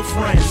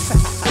girlfriends.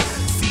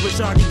 See what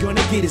Johnny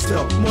gonna get his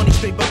dough. Money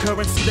straight but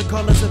currency, the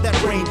colors of that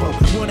rainbow.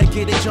 Wanna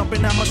get it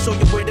jumping, I'ma show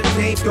you where the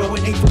names go.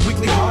 It ain't for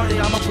weekly holiday,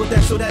 I'ma put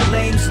that so that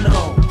lames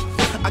know.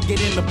 I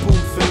get in the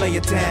booth and lay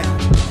it down.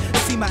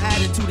 See my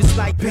attitude is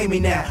like pay me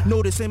now.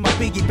 Notice in my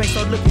biggie bank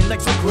start looking like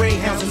some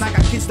greyhounds. And I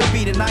got kids to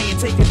beat and I ain't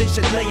taking this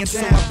shit laying down.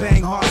 So I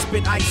bang hard,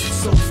 spit ice,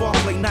 so far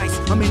play nice.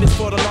 I mean it's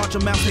for the large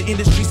amounts, the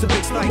industry's a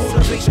big slice.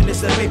 Motivation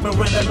is the paper and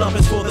the love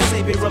is for the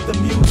savior of the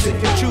music.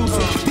 And choose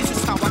it, this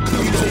is how I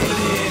cruise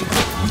it.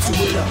 We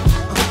do it up.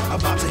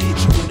 About to hit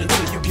you with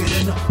until you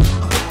get enough.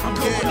 I'm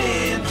going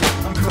in,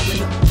 I'm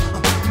coming up.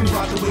 Move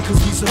out the way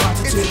cause we's about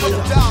to tear it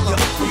up. Yeah,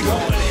 we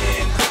going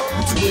in,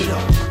 we do it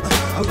up.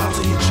 About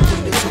to hit you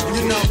with until you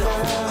get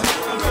enough.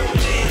 I'm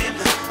going in,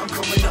 I'm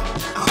coming up.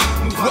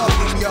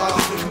 Welcome y'all.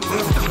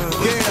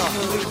 Yeah.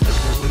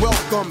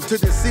 Welcome to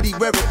the city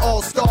where it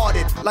all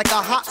started. Like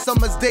a hot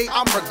summer's day,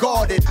 I'm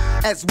regarded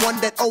as one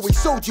that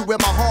always showed you where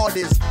my heart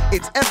is.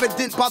 It's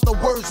evident by the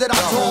words that I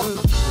talk.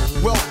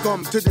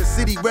 Welcome to the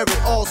city where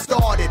it all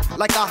started.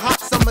 Like a hot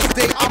summer's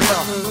day,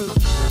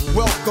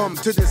 Welcome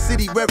to the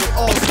city where it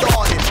all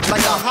started.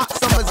 Like a hot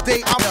summer's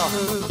day,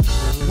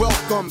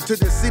 Welcome to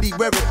the city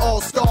where it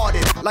all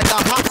started. Like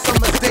a hot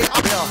summer's day,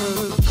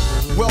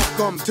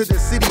 Welcome to the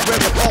city where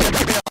it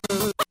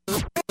all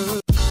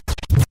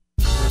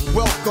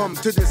Welcome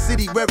to the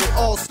city where it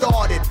all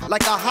started.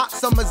 Like a hot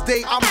summer's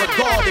day, I'm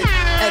regarded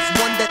as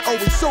one that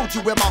always showed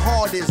you where my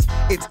heart is.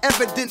 It's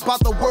evident by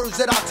the words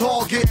that I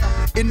target.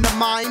 In the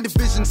mind,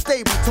 vision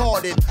stay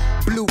retarded.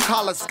 Blue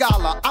collar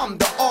scholar, I'm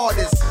the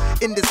artist.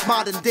 In this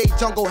modern day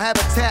jungle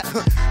habitat,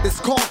 this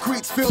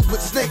concrete's filled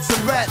with snakes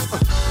and rats.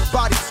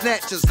 Body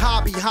snatchers,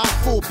 high behind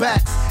full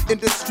backs. In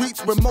the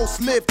streets where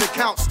most live to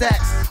count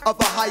stacks of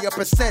a higher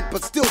percent,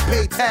 but still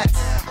pay tax.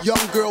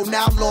 Young girl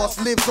now lost,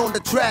 lives on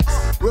the tracks.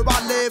 Where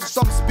I live,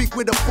 some speak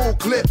with a full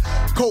clip.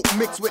 Coke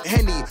mixed with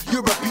Henny,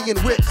 European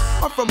whips.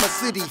 I'm from a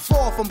city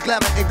far from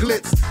glamour and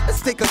glitz.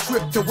 Let's take a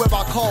trip to where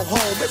I call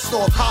home. It's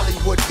North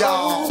Hollywood,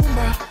 y'all. Oh,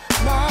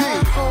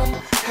 my home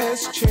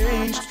has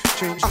changed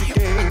the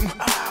game.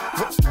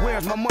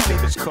 Where's my money?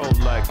 It's cold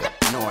like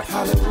North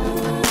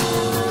Hollywood.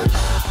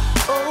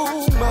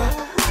 Oh, my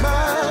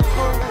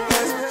home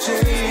has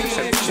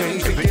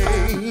changed the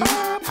game.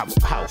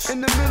 House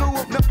in the middle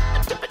of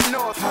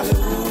North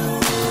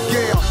Hollywood.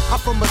 Yeah, I'm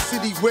from a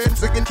city where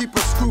they can keep a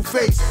screw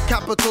face.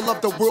 Capital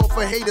of the world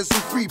for haters who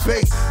free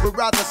base. Would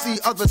rather see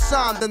others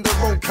shine than their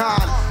own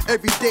kind.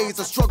 Every day is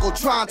a struggle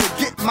trying to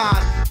get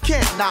mine.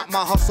 Can't knock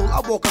my hustle, I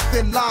walk a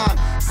thin line.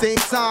 Same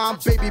time,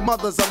 baby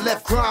mothers are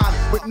left crying.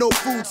 With no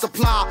food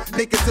supply,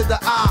 naked to the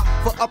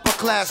eye. For upper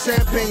class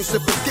champagne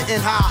sippers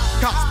getting high.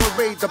 Cops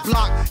parade the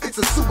block, it's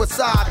a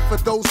suicide. For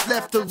those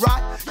left to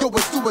rot, yo,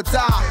 it's do or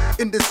die.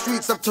 In the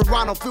streets of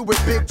Toronto filled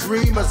with big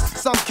dreamers.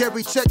 Some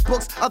carry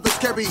checkbooks, others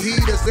carry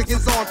heaters.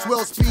 Niggas on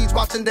 12 speeds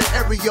watching the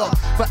area.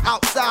 For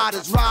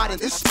outsiders riding,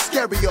 it's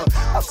scarier.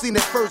 I've seen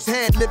it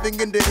firsthand living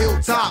in the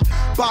hilltop.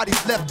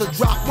 Bodies left to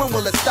drop, when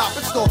will it stop?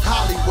 It's North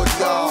Hollywood,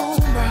 y'all.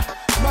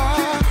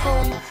 My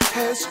home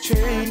has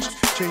changed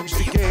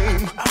the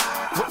game.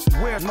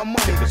 Where's my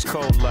money? It's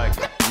cold like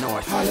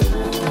North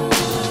Hollywood.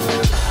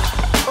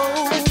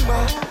 Oh,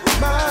 my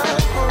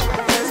home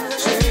has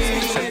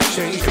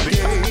changed the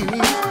game.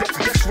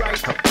 That's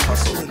right.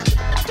 Hustling.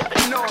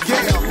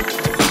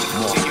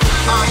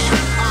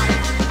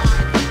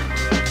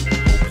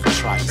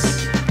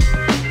 Trice.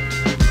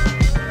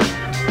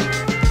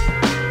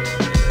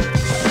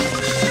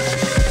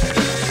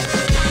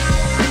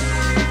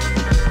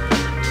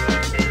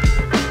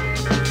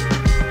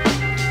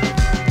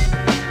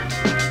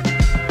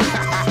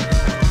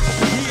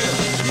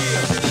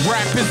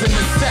 Rap is a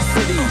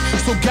necessity,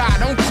 so God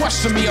don't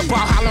question me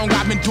about how long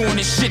I've been doing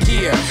this shit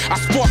here. I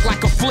spark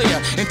like a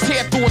flare and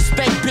tear through a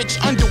stank bitch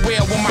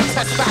underwear when my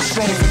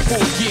testosterone's in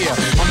full gear.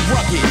 I'm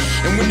rugged,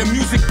 and when the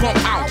music bump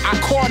out, I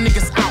call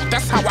niggas out,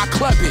 that's how I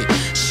club it.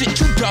 shit,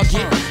 you dug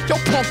it.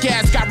 Your punk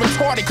ass got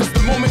retarded, cause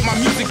the moment my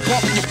music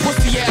bumped, your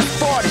pussy ass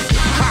farted.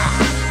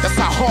 Ha! That's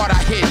how hard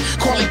I hit.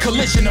 Call it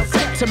collision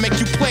effect to make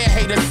you player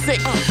haters sick.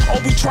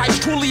 Obi Trice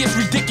truly is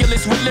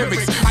ridiculous with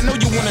lyrics. I know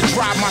you wanna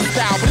drive my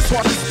style, but it's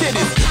hard to sit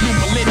this. New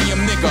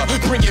millennium nigga,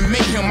 bringing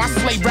mayhem. I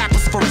slay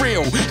rappers for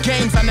real.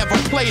 Games I never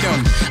played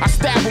them. I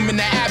stab them in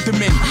the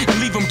abdomen and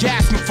leave them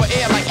gasping for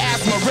air like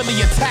asthma really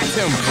attacked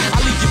him.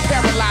 I leave you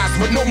paralyzed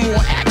with no more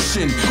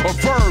action or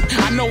verb.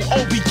 I know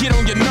Obi get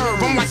on your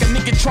nerve. I'm like a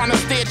nigga trying to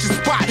stay at your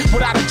spot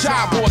without a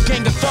job, or a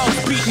gang of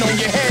thugs beating on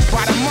your head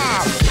by the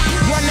mob.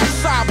 Run that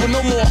side with no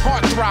more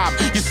heart throb.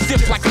 You're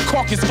stiff like a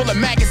carcass full of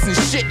maggots and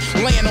shit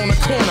laying on the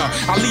corner.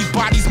 I leave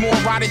bodies more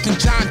rotted than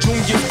John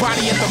Jr.'s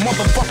body at the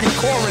motherfucking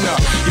coroner.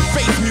 Your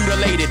face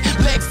mutilated,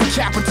 legs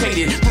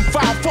decapitated. From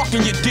foul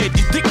fucking you did,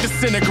 your dick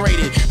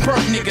disintegrated.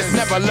 Burnt niggas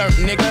never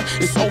learned, nigga.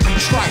 It's Obi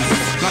Trice.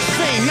 Now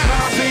say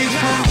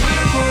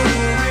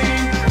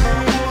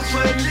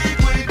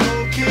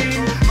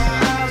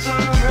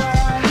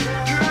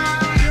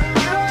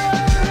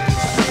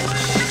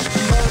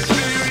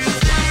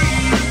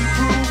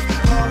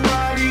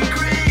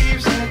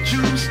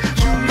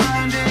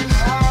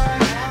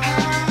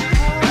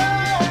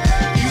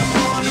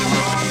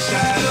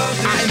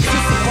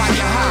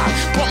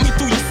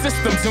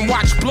and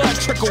watch blood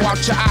trickle out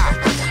your eye.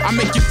 I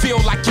make you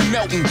feel like you're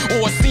melting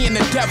or seeing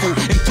the devil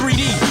in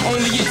 3D.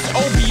 Only it's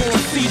Obi on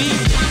CD.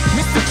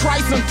 Mr.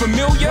 Trice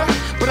unfamiliar,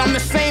 but I'm the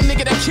same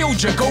nigga that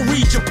killed you. Go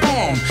read your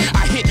poem.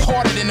 I hit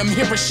harder than them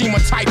Hiroshima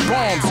type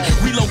bombs.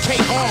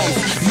 Relocate arms,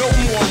 no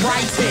more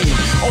writing.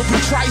 Obi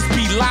Trice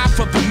be live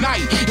for the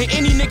night, and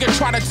any nigga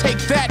try to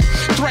take that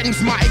threatens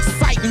my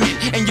excitement.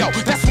 And yo,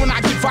 that's when I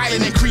get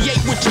violent and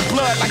create with your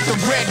blood like the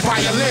red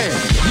violin.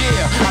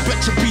 Yeah, I bet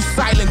you be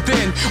silent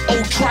then.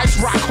 Old Trice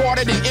rock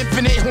harder than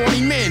infinite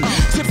horny men.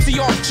 Tipsy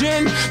off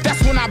gin,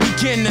 that's when I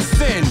begin to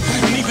sin.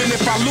 And even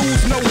if I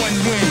lose, no one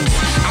wins.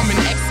 I'm an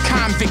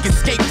ex-convict,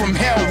 escape from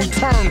hell,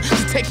 return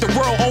to take the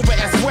world over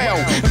as well.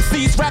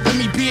 MCs rather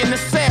me be in the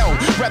cell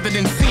rather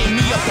than seeing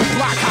me up the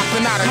block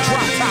hopping out of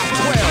drop top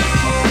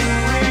 12.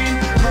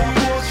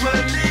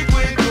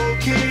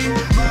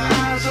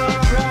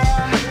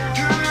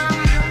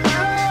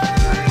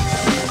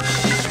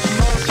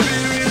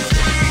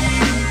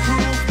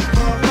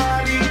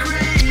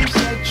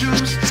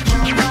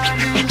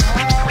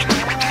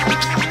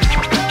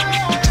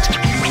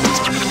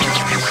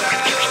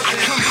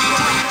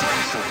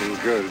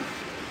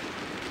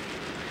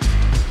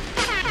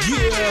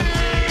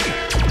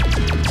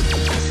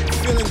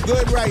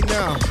 Good right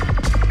now.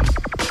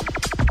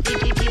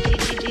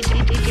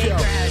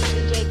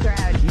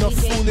 No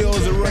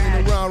folios are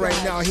running around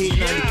right now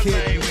hating on the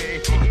kid.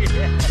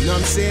 You know what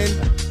I'm saying?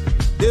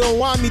 They don't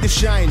want me to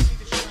shine.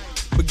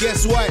 But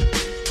guess what?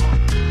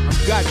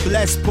 I'm God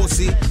blessed,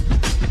 pussy.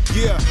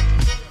 Yeah.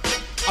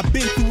 I've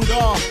been through it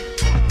all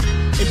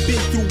and been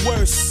through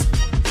worse.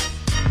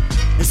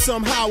 And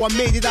somehow I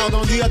made it out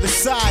on the other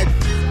side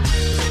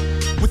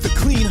with a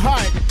clean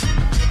heart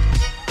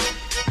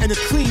and a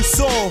clean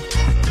soul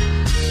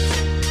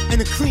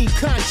and a clean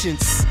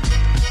conscience.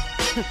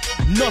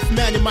 Enough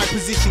man in my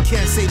position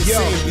can't say the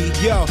same, B.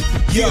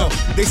 Yo,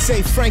 they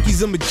say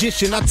Frankie's a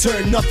magician. I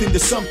turn nothing to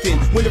something.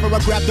 Whenever I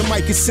grab the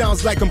mic, it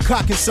sounds like I'm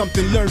cocking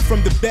something. Learn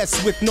from the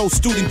best with no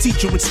student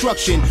teacher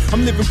instruction.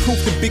 I'm living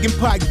proof the Big and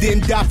Pac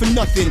didn't die for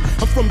nothing.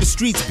 I'm from the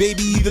streets,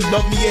 baby. Either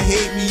love me or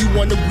hate me. You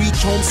wanna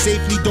reach home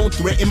safely, don't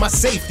threaten my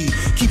safety.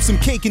 Keep some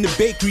cake in the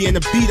bakery and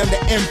a beat on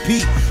the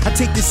MP. I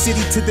take this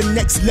city to the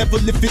next level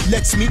if it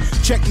lets me.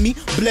 Check me,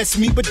 bless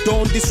me, but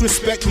don't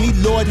disrespect me.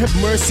 Lord have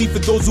mercy for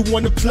those who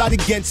wanna plot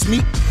against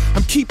me.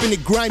 I'm keeping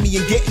it grimy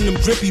and getting them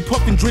drippy.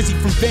 Puffin' Drizzy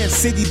from Van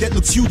City that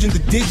looks huge in the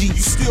digi.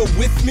 You still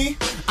with me?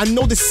 I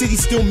know the city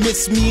still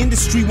miss me.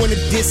 Industry wanna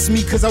diss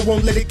me cause I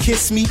won't let it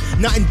kiss me.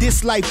 Not in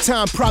this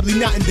lifetime, probably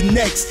not in the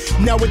next.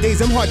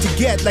 Nowadays I'm hard to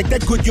get like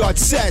that good yard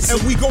says.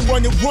 And we gon'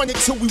 run it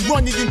till we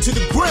run it into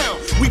the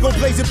ground. We gon'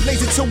 blaze it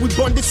till we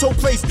burn this whole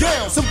place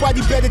down.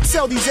 Somebody better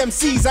tell these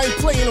MCs I ain't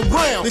playing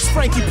around. It's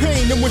Frankie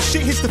Payne and when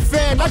shit hits the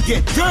fan I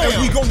get down.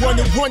 And we gon' run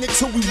it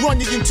till we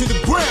run it into the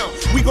ground.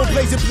 We gon'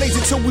 blaze it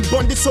till we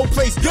burn this whole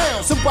place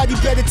down. Somebody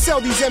better tell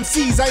these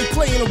MCs I ain't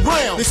playing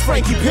around. It's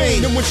Frankie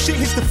Payne and when shit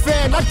hits the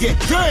fan I get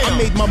down. I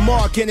made my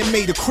mark and it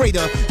made a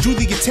crater. Drew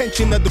the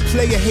attention of the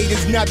player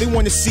haters. Now they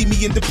wanna see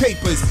me in the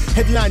papers.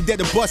 Headline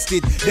dead or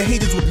busted. The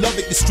haters would love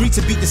it. The streets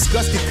would be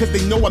disgusted cause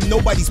they know I'm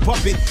nobody's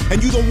puppet.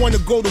 And you don't wanna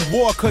go to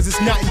war cause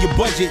it's not in your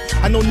budget.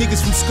 I know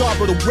niggas from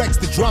Scarborough, the Rex,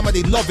 the drama,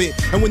 they love it.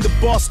 And when the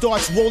ball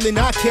starts rolling,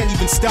 I can't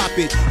even stop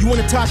it. You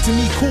wanna talk to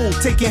me? Cool,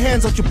 take your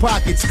hands out your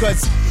pockets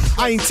cause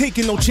I ain't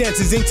taking no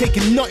chances, ain't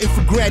taking nothing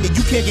for granted.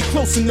 You can't get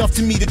close enough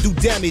to me to do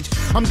damage.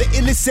 I'm the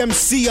illest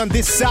MC on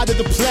this side of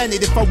the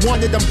planet. If I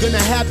want it, I'm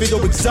gonna have it or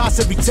exhaust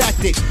every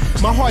tactic.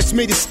 My heart's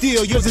made of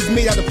steel, yours is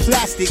made out of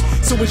plastic.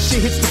 So when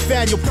shit hits the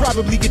fan, you'll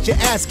probably get your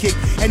ass kicked.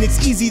 And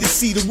it's easy to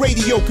see, the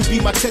radio could be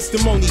my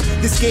testimony.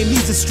 This game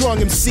needs a strong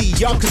MC,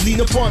 y'all could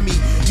lean up on me.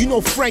 You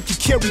know Frank can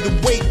carry the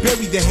weight,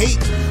 bury the hate,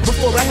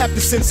 before I have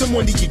to send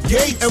someone to your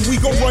gate. And we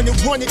gon' run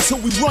it till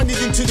we run it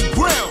into the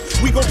ground.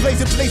 We gon' blaze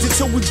it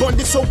till we burn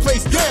this whole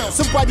place down.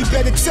 Somebody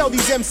better tell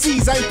these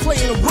MCs I ain't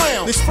playing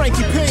around. It's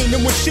Frankie Payne,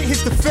 and when shit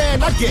hits the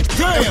fan, I get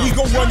down. And we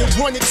gon' run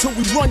it till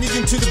we run it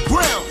into the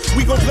ground.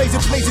 We gon' blaze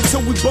it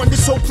till we burn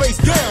this whole place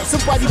down.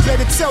 Somebody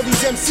better tell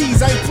these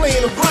MCs I ain't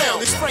playing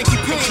around. It's Frankie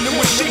Payne, and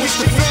when shit hits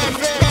the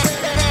fan.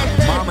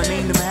 Mama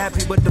named him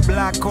Happy, but the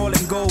block call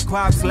him Gold.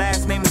 Pop's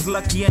last name is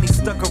Lucky, and he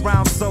stuck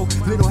around, so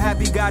Little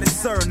Happy got his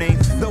surname.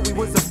 Though he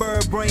was a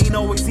bird brain,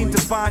 always seemed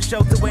to find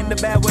shelter when the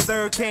bad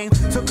weather came.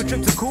 Took a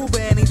trip to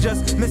Cuba and he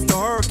just missed the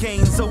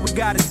hurricane, so we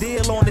got a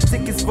deal on the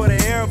tickets for the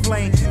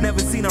airplane. Never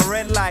seen a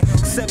red light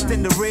except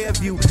in the rear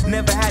view.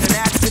 Never had an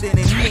accident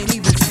and he ain't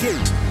even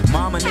scared.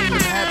 Mama named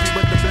him Happy,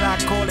 but the block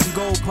call him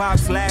Gold.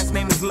 Pop's last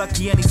name is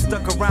Lucky, and he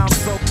stuck around,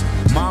 so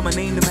Mama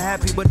named him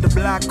Happy, but the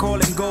block call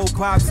him Gold.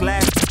 Pop's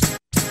last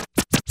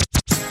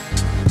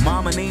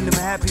Mama named him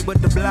Happy,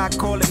 but the block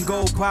call him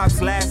Gold.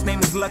 Pop's last name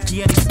is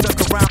Lucky, and he stuck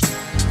around.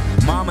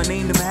 Mama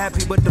named him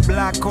Happy, but the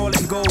block call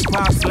him Gold.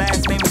 Pop's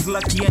last name is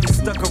Lucky, and he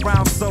stuck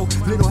around, so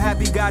Little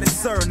Happy got his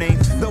surname.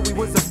 Though he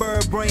was a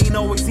bird brain,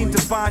 always seemed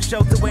to find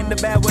shelter when the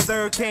bad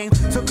weather came.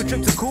 Took a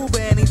trip to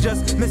Cuba and he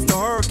just missed the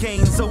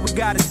hurricane, so we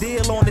got a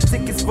deal on the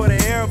tickets for the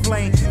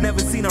airplane. Never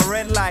seen a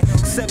red light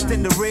except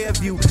in the rear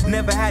view.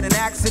 Never had an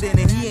accident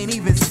and he ain't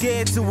even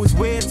scared to. Was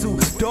weird too.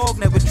 Dog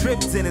never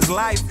tripped in his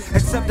life,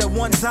 except that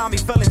one time he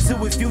fell into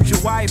his future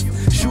wife.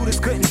 Shooters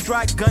couldn't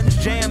strike, guns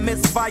jam,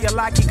 misfire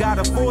like he got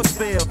a force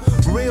field.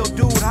 Real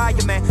dude, higher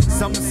man.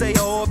 Some say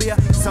Orbia,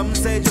 some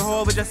say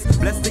Jehovah. Just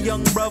bless the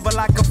young brother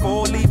like a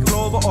four-leaf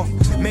clover. Or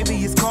maybe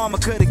his karma,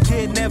 could a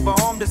kid never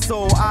harmed a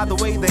soul. Either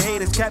way, the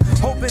haters kept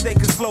hoping they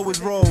could slow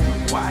his roll.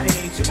 Why they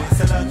hate you,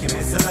 Mr. Lucky,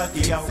 Mr.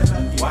 Lucky, yo?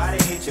 Why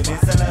they hate you,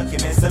 Mr. Lucky,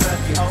 Mr.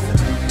 Lucky, oh?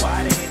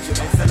 Why they hate you,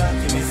 Mr.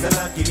 Lucky, Mr.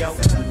 Lucky, yo?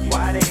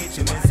 Why they hate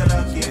you, Mr.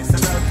 Lucky,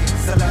 Mr. Lucky,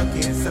 Mr.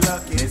 Lucky, Mr.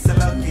 Lucky, Mr.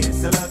 Lucky,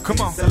 Mr. Lucky, come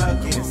on, Mr.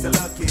 Lucky, Mr.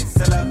 Lucky,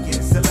 Mr. Lucky,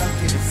 Mr.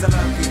 Lucky, Mr.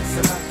 Lucky,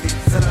 Mr. Lucky,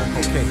 Mr.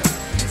 Lucky, okay.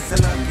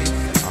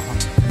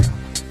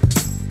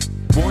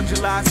 Born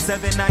July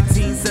 7,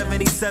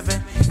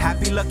 1977.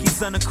 Happy lucky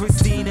son of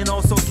Christine and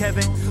also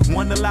Kevin.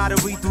 Won the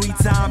lottery 3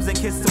 times and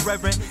kissed the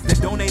reverend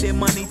that donated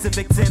money to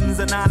victims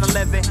of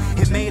 9/11.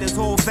 It made his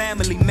whole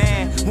family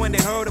mad when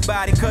they heard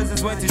about it.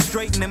 Cousins went to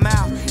straighten him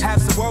out.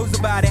 Have some words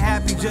about it.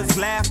 Happy just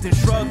laughed and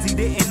shrugged. He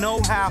didn't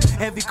know how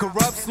heavy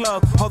corrupts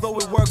love. Although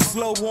it worked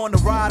slow on the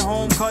ride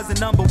home. Cousin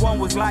number 1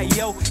 was like,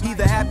 yo,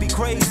 either Happy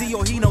crazy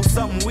or he knows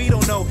something we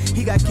don't know.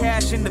 He got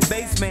cash in the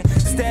basement,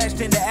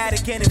 stashed in the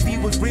attic, and if he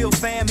was real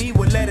fam, he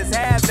would let us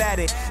have at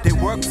it. They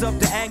worked up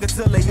the anger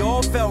till they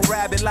all felt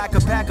rabid like a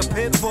pack of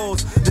pit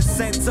bulls. The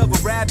scent of a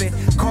rabbit.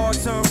 Car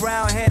turned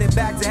round, headed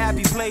back to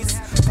Happy Place.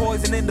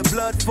 Poison in the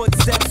blood,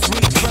 footsteps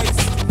retrace.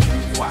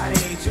 Why they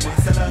hate you,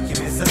 Mr. Lucky,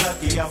 Mr.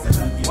 Lucky, yo?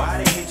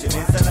 Why they hate you,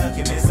 Mr.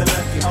 Lucky, Mr.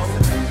 Lucky, oh?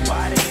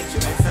 Why they hate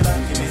you, Mr.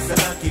 Lucky, Mr.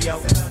 Lucky, yo?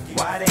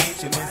 Why they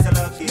hate you, Mr.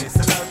 Lucky,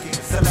 Mr. Lucky,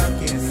 Mr.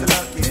 Lucky, Mr.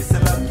 Lucky, Mr.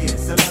 Lucky,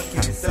 Mr. Lucky,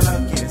 Mr.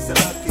 Lucky, Mr.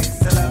 Lucky,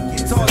 Mr. Lucky.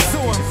 Talk to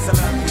him.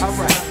 All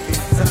right.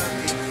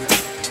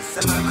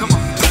 Come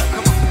on.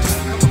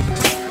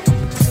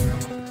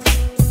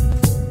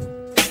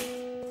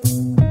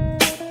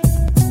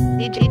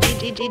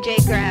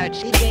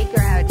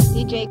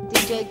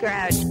 DJ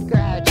Grouch.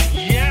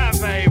 Yeah,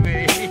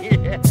 baby.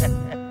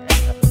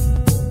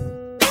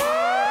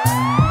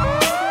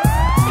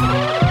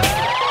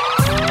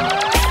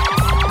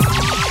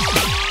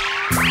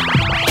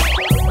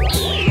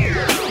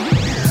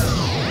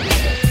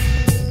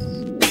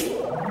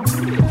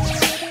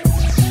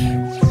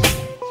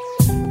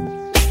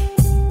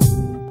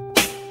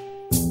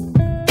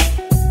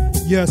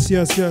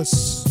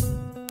 Yes.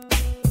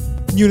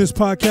 Newness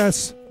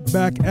podcast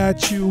back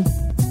at you.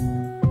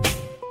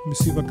 Let me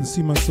see if I can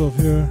see myself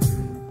here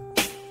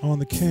on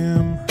the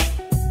cam.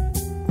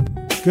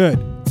 Good.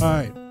 All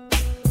right.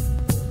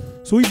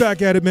 So we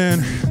back at it,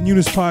 man.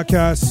 Newness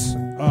podcast,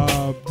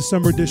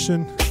 December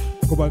edition.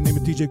 Go by the name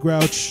of DJ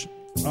Grouch.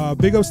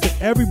 Big ups to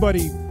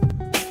everybody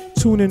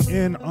tuning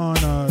in on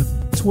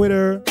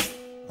Twitter.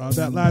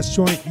 That last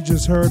joint you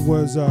just heard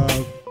was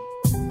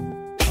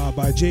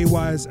by Jay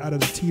Wise out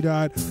of the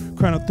T-Dot,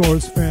 Crown of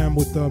Thorns fam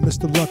with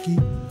Mr. Lucky.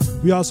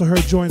 We also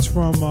heard joints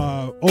from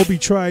Obi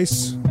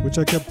Trice, which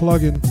I kept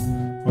plugging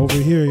over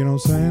here, you know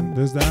what I'm saying?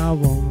 There's the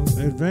album,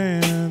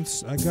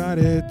 Advance, I got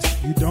it,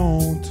 you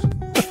don't.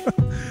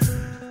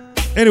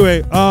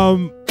 Anyway,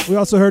 we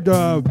also heard,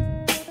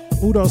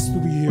 who else do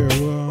we hear?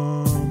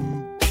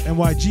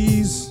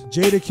 NYG's,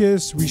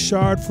 Jadakiss,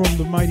 Richard from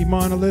the Mighty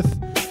Monolith,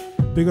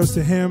 big ups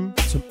to him,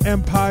 some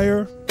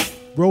Empire,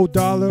 Road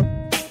Dollar,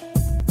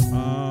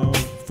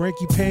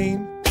 Frankie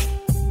Payne,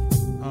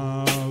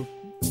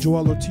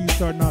 Joel Ortiz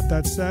starting out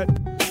that set.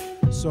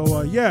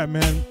 So yeah,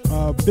 man,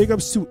 big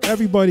ups to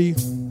everybody.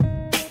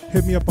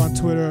 Hit me up on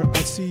Twitter. I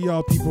see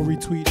y'all people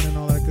retweeting and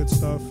all that good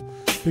stuff.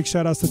 Big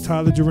shout outs to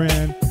Tyler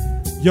Duran,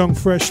 Young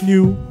Fresh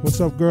New,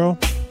 what's up, girl?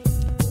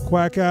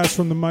 Quack Ass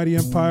from the Mighty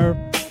Empire,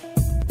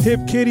 Hip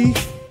Kitty,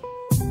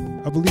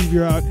 I believe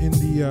you're out in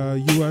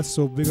the U.S.,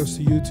 so big ups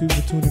to you too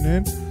for tuning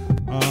in.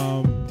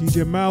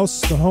 DJ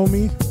Mouse, the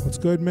homie, what's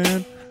good,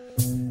 man?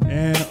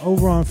 And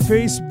over on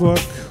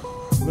Facebook,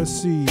 let's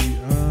see,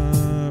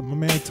 my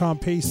man Tom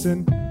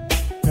Payson,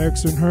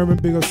 Erickson Herman,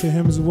 big ups to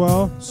him as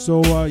well.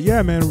 So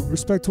yeah, man,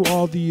 respect to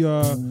all the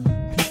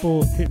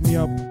people hitting me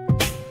up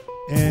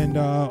and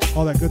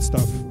all that good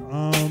stuff.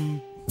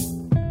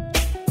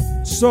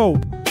 So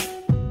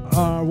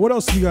what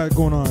else we got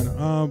going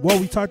on? Well,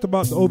 we talked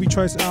about the Obi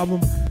Trice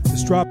album.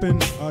 It's dropping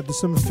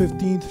December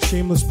 15th.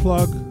 Shameless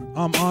plug.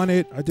 I'm on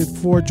it. I did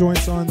 4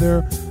 joints on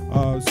there,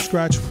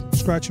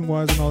 scratching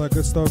wise and all that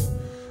good stuff.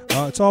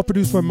 It's all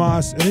produced by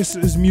Moss, and this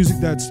is music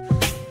that's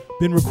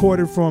been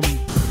recorded from,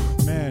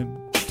 man,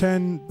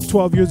 10,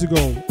 12 years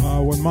ago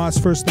when Moss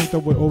first linked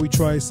up with Obi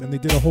Trice, and they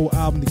did a whole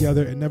album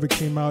together. It never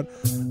came out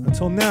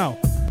until now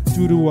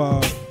due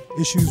to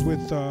issues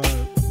with,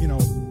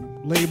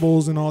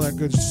 labels and all that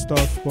good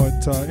stuff.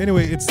 But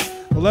anyway, it's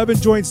 11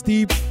 joints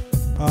deep,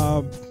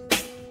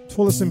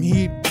 full of some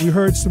heat. We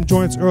heard some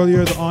joints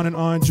earlier, the On and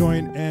On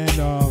joint, and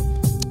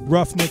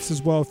Roughnecks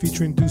as well,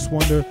 featuring Deuce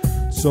Wonder.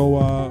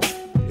 So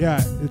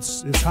yeah,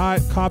 it's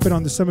hot. Cop it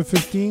on December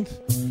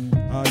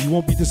 15th. You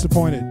won't be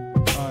disappointed.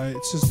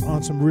 It's just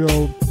on some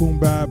real boom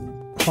bap,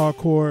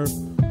 hardcore,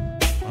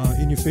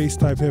 in your face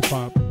type hip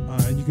hop,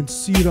 and you can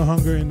see the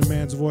hunger in the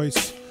man's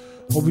voice.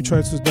 Obi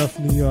Trice was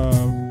definitely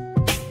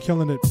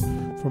killing it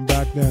from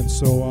back then.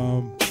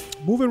 So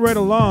moving right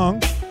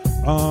along,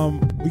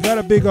 we got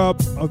to big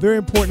up a very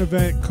important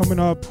event coming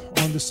up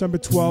on December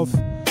 12th,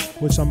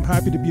 which I'm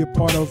happy to be a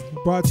part of,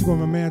 brought to you by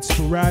my man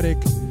Sporadic.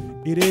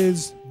 It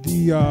is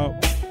the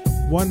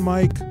One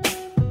Mic,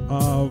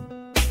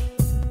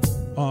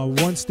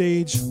 One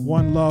Stage,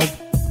 One Love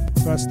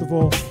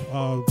Festival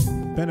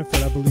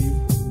benefit, I believe.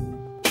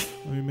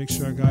 Let me make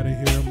sure I got it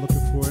here. I'm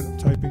looking for it. I'm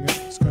typing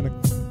it. It's kind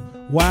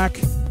of whack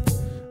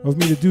of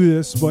me to do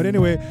this, but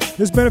anyway,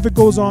 this benefit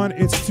goes on.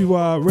 It's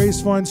to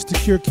raise funds to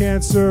cure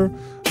cancer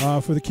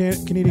for the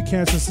Canadian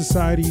Cancer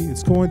Society.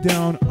 It's going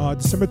down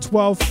December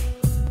 12th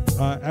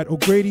at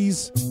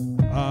O'Grady's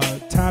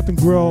Tap and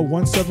Grill,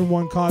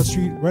 171 College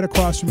Street, right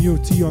across from U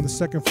of T on the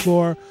second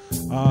floor.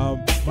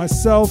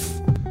 Myself,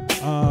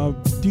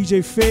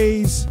 DJ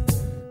FaZe,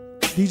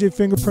 DJ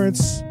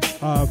Fingerprints,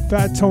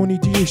 Fat Tony,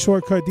 DJ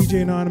Shortcut,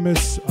 DJ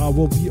Anonymous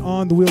will be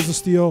on the Wheels of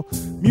Steel.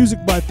 Music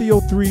by Theo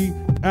 3,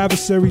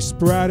 Adversary,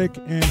 Sporadic,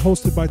 and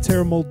hosted by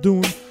Tara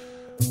Muldoon.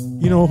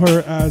 You know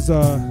her as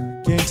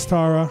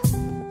Gangstara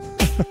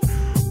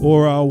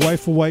or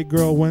Wife of White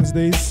Girl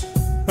Wednesdays,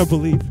 I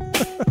believe.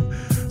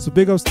 So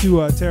big ups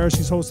to Tara.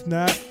 She's hosting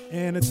that.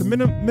 And it's a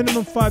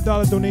minimum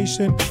 $5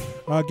 donation.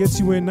 Gets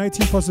you in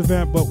 19 plus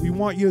event, but we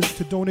want you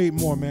to donate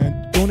more,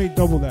 man. Donate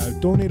double that.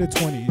 Donate a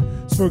 20.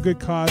 It's for a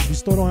good cause. We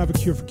still don't have a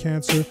cure for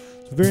cancer.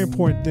 It's a very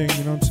important thing,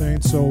 you know what I'm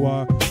saying?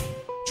 So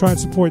try and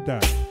support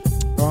that.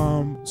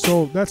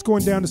 So that's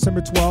going down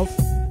December 12th.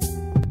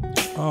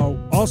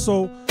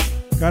 Also,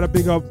 got a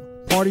big up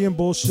Party and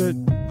Bullshit,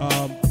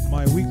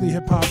 my weekly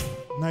hip hop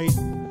night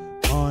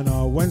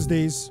on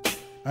Wednesdays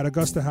at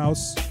Augusta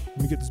House.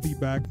 Let me get this beat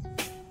back.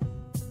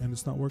 And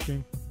it's not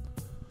working.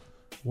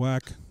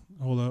 Whack.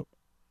 Hold up.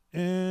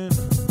 And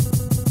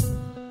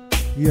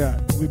yeah,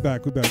 we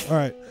back. All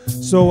right.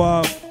 So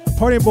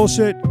Party and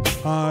Bullshit,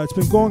 it's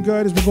been going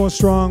good. It's been going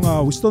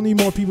strong. We still need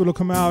more people to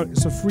come out.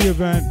 It's a free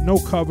event, no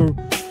cover.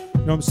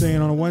 You know what I'm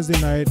saying? On a Wednesday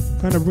night,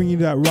 kind of bringing you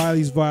that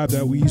Riley's vibe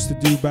that we used to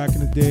do back in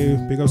the day.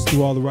 Big ups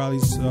to all the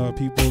Riley's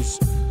peoples.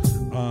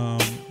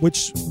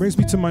 Which brings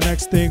me to my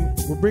next thing.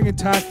 We're bringing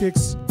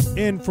Tactics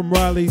in from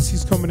Riley's.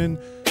 He's coming in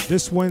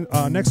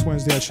next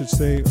Wednesday, I should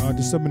say,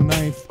 December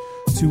 9th,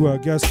 to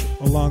guest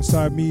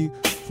alongside me.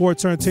 4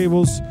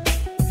 turntables,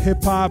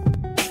 hip hop.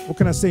 What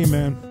can I say,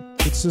 man?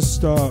 It's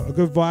just a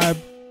good vibe.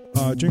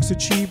 Drinks are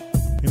cheap.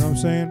 You know what I'm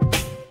saying?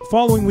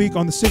 Following week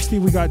on the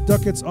 16th, we got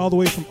Ducats all the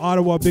way from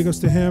Ottawa. Big ups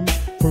to him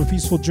from a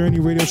Peaceful Journey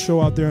radio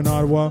show out there in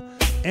Ottawa.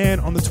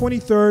 And on the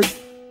 23rd,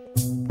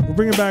 we're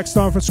bringing back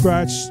Starting from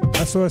Scratch.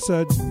 That's what I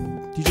said.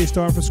 DJ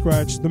Starting from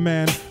Scratch, the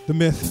man, the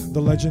myth,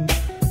 the legend.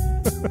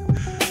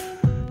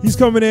 He's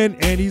coming in,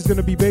 and he's going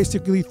to be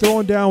basically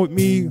throwing down with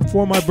me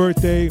for my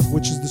birthday,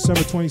 which is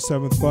December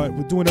 27th. But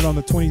we're doing it on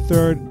the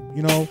 23rd,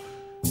 you know,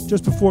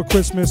 just before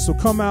Christmas. So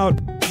come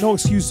out, no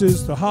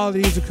excuses. The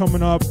holidays are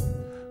coming up.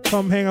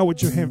 Come hang out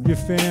with your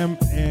fam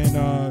and,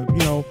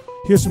 you know,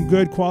 hear some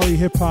good quality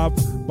hip-hop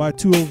by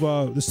 2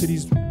 of the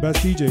city's best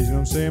DJs, you know what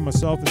I'm saying?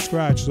 Myself and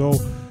Scratch. So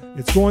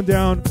it's going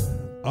down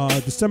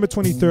December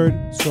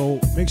 23rd, so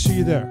make sure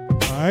you're there,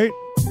 all right?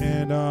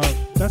 And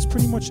that's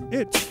pretty much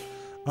it.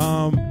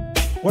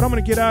 What I'm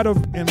going to get out of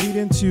and lead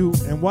into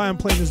and why I'm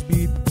playing this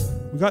beat,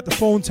 we got the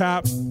phone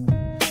tap.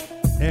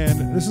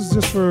 and this is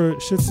just for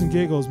shits and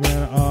giggles,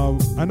 man.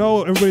 I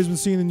know everybody's been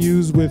seeing the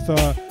news with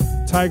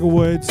Tiger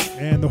Woods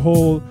and the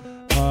whole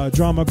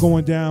drama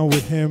going down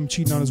with him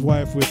cheating on his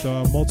wife with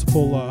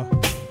multiple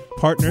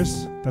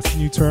partners. That's the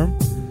new term.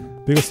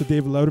 Big ups to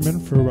David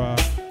Letterman for,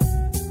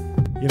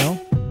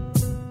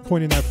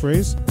 coining that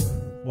phrase.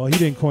 Well, he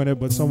didn't coin it,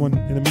 but someone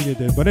in the media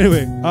did. But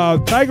anyway,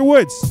 Tiger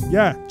Woods,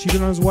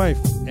 cheated on his wife,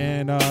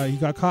 and he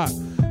got caught.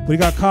 But he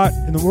got caught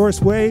in the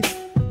worst way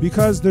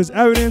because there's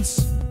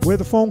evidence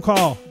with a phone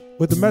call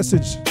with the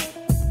message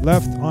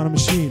left on a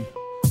machine.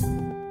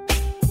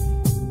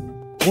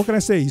 What can I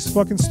say? He's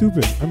fucking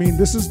stupid. I mean,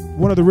 this is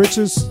one of the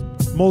richest,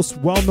 most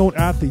well-known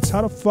athletes.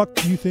 How the fuck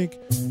do you think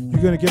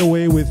you're going to get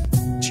away with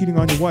cheating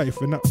on your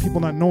wife and people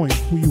not knowing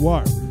who you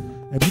are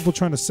and people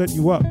trying to set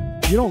you up?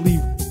 You don't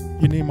leave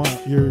your name on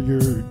your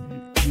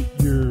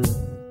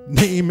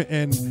name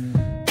and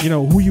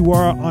who you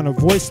are on a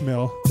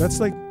voicemail. That's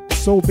like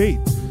so bait.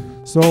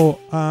 So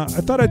I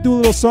thought I'd do a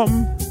little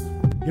something.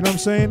 You know what I'm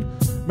saying?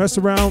 Mess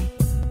around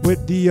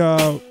with the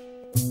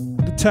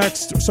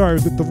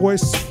with the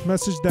voice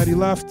message that he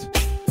left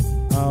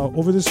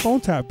over this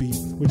phone tap beat,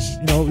 which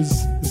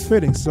is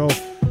fitting. So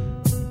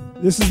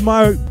this is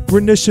my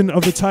rendition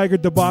of the Tiger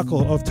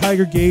debacle of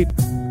Tiger Gate,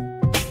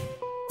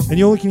 and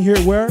you only can hear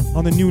it where?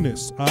 On the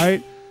Newness. All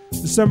right,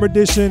 December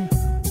edition.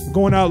 We're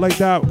going out like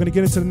that. We're gonna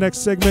get into the next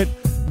segment,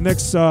 the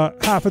next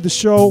half of the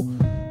show.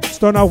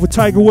 Starting off with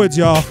Tiger Woods,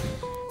 y'all.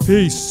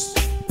 Peace.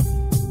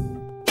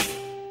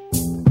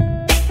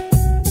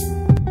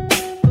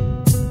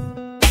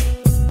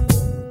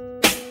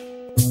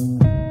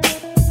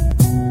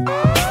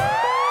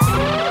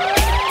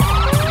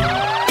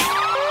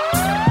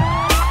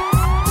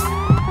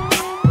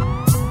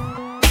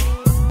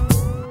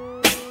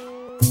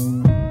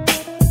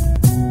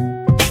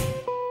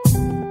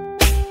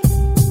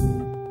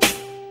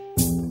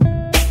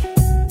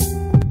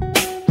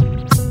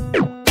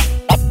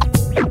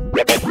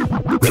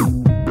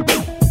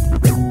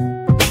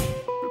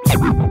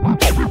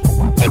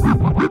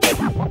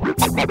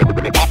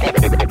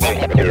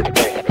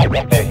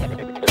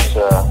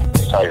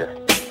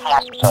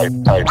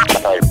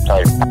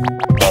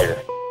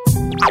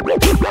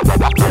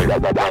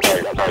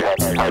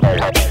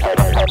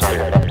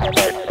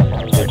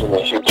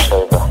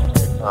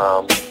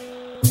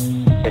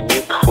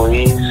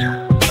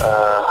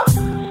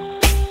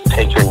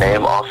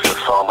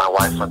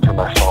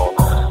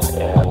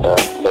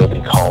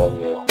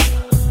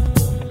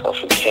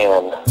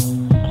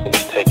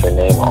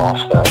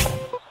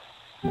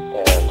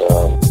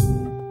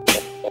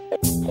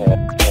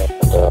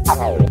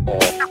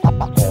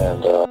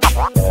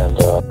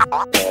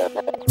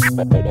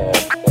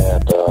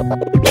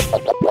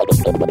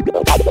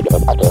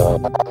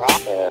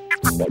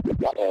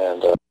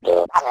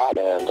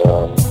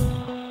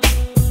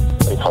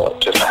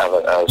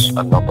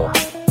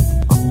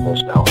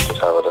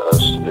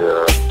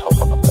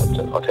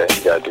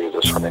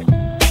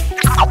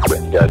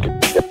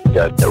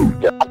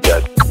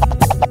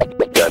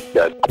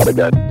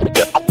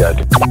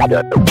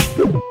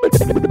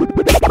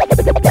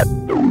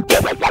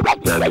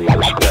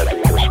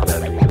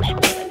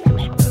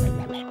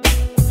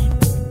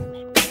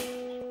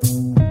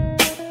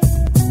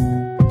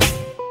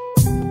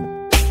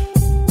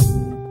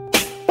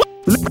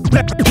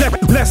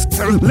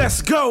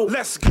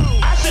 Let's go.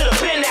 I should have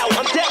been out.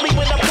 I'm deadly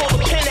when I pull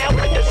the pin out.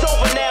 It's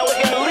over now.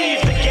 We're gonna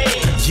leave the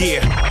game.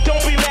 Yeah.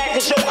 Don't be mad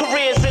 'cause your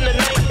career's in the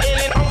night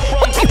and I'm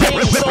from the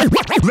danger zone.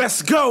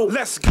 Let's go.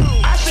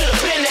 I should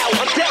have been out.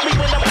 I'm deadly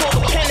when I pull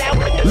the pin out.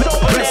 It's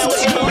over now.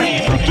 We're gonna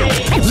leave the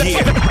game.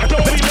 Yeah.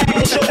 Don't be mad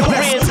 'cause your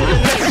career's in the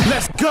night.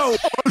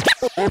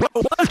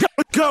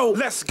 Let's go.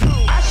 Let's go.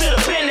 I should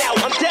have been out.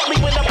 I'm deadly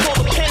when I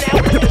pull the pin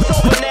out. It's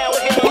over now.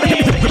 We're gonna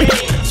leave the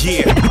game.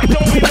 Yeah.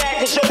 Don't be mad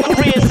 'cause your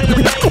career's in the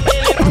night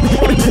and I'm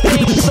from the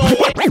danger zone.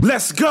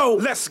 Let's go.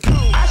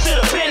 I should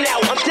have been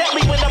out. I'm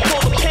deadly when I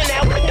pull the pin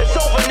out. It's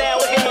over now.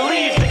 We're gonna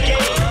leave the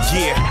game.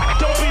 Yeah.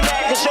 Don't be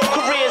mad 'cause your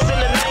career's in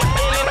the night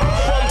and I'm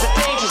from the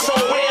danger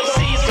zone where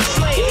MCs can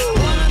slay.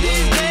 One of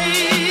these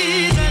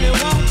days and it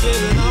won't be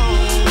long.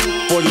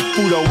 40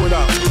 Fudo, what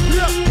up?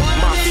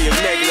 Mafia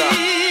Negative.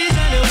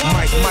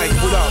 Mike,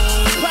 what up?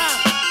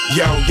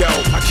 Yo,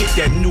 I kick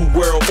that new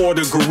world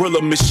order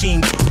gorilla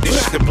machine.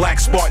 This the black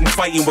Spartan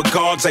fighting with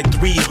guards like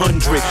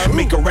 300.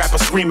 Make a rapper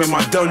scream in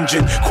my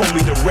dungeon. Call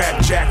me the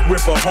rap Jack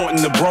Ripper,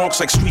 haunting the Bronx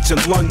like streets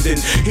in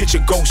London. Hit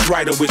your Ghost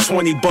Rider with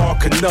 20 bar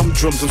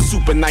conundrums. I'm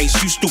super nice,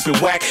 you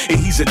stupid whack, and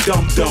he's a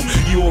dum-dum.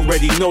 You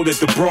already know that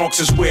the Bronx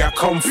is where I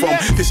come from.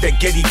 This that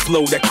Getty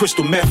flow, that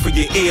crystal meth for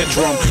your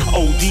eardrum.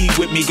 OD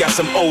with me, got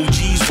some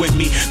OGs with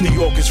me. New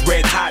York is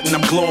red hot and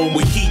I'm glowing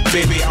with heat,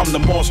 baby. I'm the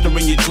monster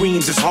in your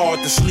dreams, it's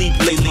hard to sleep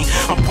lately.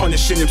 I'm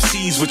punishing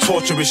MCs with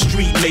torturous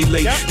street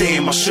melee.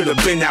 Damn, I should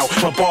have been out.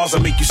 My bars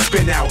will make you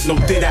spin out, no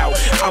did out.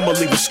 I'ma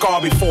leave a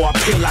scar before I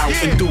pill out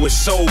and do it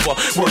sober.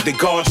 Word to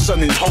God,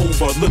 son, and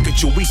Hover. Look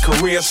at your weak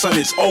career, son,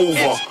 it's over.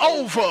 One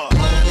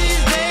of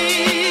these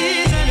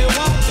days and it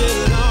won't be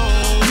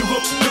long. You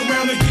look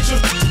around and get your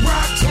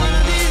rock. One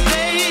of these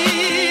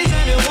days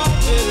and it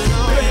won't be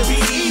long.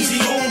 Baby,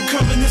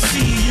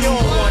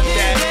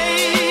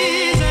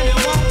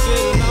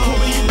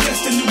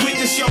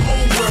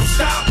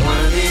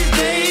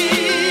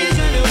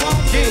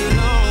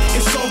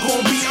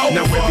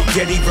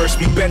 verse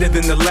be better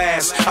than the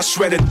last. I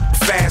shred it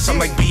fast. I'm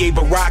like B.A.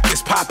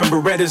 Baracus, popping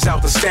Berettas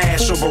out the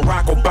stash. Or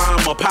Barack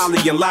Obama,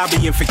 Polly and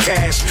lobbying for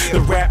cash.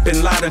 The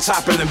rapping, loud and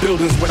topping the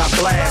buildings when I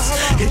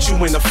blast. Hit you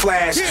in the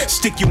flash,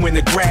 stick you in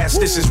the grass.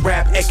 This is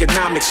rap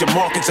economics, your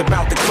market's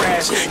about to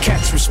crash.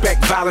 Cats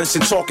respect violence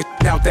and talking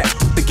out that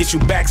to get you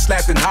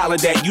backslapped and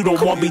hollered at. You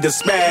don't want me to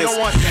spaz.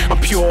 I'm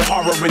pure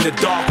horror in the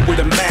dark with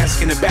a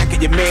mask in the back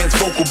of your man's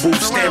vocal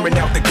booth, staring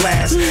out the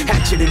glass.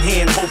 Hatchet in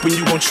hand, hoping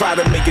you gon' try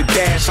to make a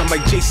dash. I'm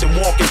like Jason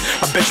walking,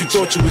 I bet you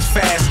thought you was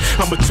fast.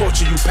 I'ma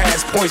torture you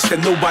past points that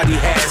nobody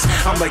has.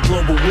 I'm like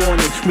global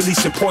warning,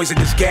 releasing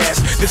poisonous gas.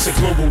 This a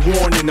global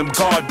warning, I'm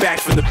guard back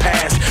from the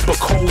past, but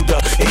colder,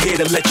 and here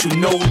to let you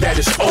know that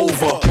it's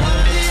over.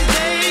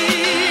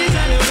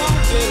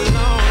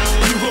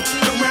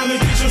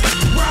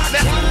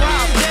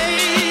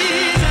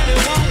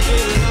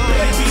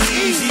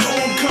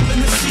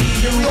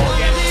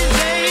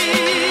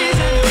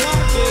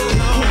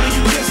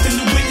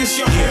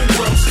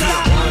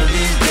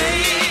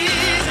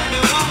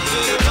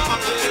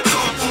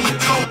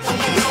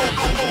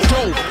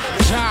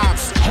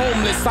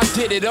 I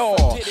did it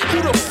all.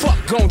 Who the fuck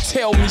gon'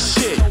 tell me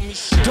shit?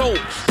 Dope,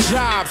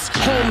 jobs,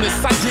 homeless,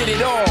 I did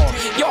it all.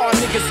 Y'all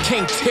niggas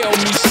can't tell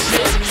me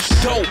shit.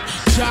 Dope,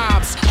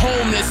 jobs,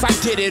 homeless, I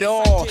did it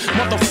all.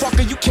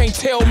 Motherfucker, you can't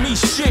tell me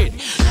shit.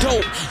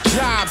 Dope,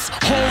 jobs,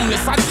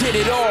 homeless, I did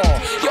it all.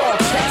 Y'all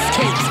cats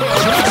can't tell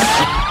me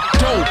shit.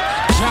 Dope,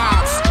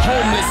 jobs,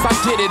 homeless, I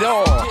did it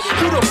all.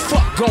 Who the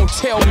fuck gon'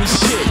 tell me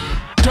shit?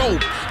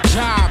 Dope,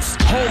 jobs,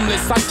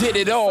 homeless, I did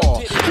it all.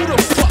 Who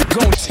the fuck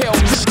gon' tell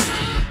me shit?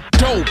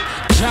 Dope,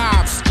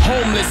 jobs,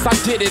 homeless, I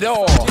did it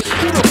all.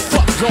 Who the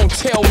fuck gon'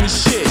 tell me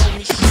shit?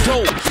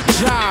 Dope,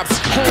 jobs,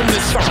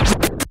 homeless,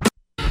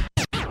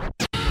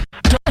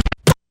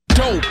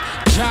 dope,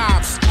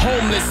 jobs,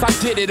 homeless, I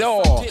did it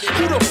all.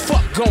 Who the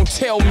fuck gon'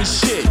 tell me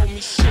shit?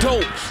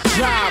 Dope,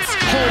 jobs,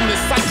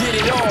 homeless, I did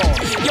it all.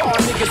 Y'all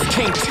niggas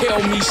can't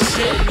tell me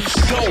shit.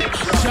 Dope,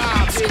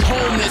 jobs,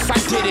 homeless, I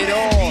did it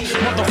all.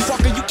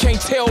 Motherfucker, you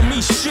can't tell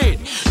me shit.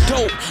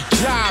 Dope,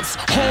 jobs,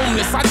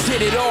 homeless, I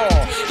did it all.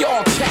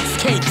 Y'all cats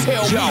can't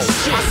tell me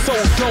shit. I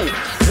sold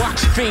dope, watch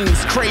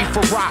fiends crave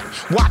for rock.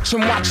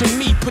 Watching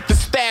me put the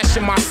stash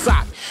in my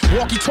sock.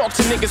 Walkie-talk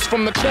to niggas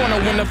from the corner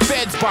when the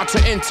feds bout to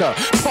enter.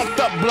 Pumped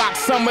up block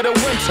summer to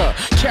winter.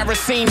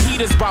 Kerosene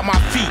heaters by my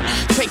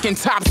feet. Taking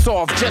tops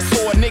off just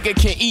so a nigga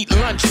can eat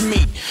lunch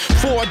meat.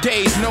 4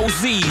 days, no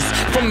Z's.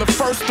 From the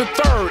 1st to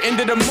 3rd, end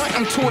of the month,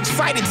 I'm too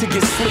excited to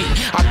get sleep.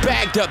 I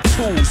bagged up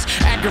tools,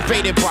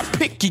 aggravated by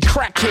picky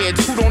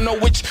crackheads who don't know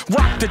which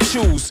rock to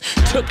choose.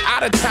 Took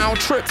out of town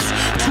trips,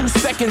 2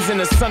 seconds and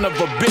the son of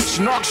a bitch.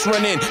 Narcs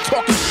run in,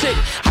 talking shit,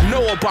 I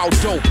know about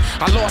dope.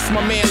 I lost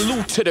my man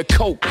Lou to the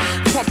coke.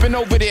 Pumping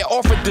over there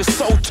off of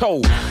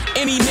DeSoto.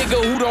 Any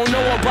nigga who don't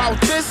know about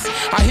this,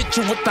 I hit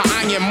you with the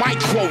Iron Mike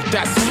quote.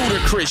 That's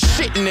ludicrous.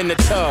 Shitting in the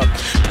tub,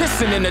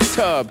 pissing in the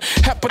tub.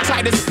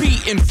 Hepatitis B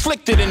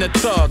inflicted in the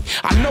thug.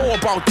 I know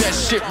about that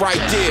shit right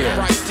there.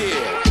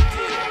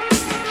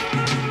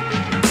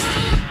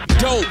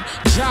 Dope,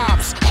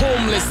 jobs,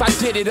 homeless, I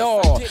did it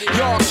all.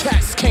 Y'all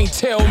cats can't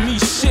tell me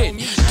shit.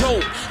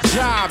 Dope,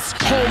 jobs,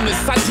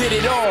 homeless, I did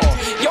it all.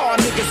 Y'all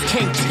niggas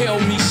can't tell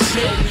me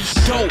shit.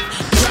 Dope,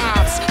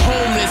 jobs,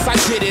 homeless, I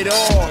did it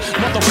all.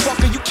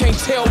 Motherfucker, you can't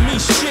tell me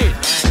shit.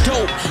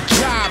 Dope,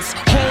 jobs,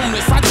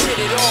 homeless, I did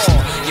it all.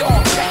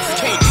 Y'all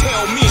cats can't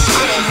tell me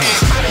shit.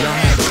 Y'all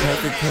had the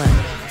perfect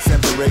plan.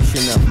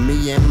 Separation of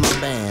me and my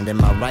band and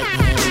my right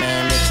hand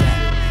man attack.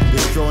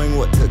 Destroying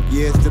what took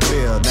years to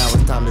build. Now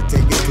it's time to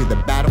take it to the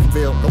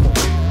battlefield. Come on.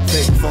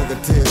 Fake for the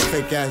tears,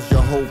 fake as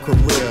your whole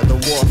career. The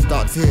war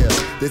starts here.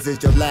 This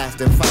is your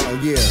last and final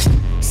year.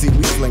 See,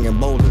 we slinging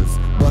boulders,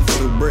 bust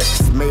through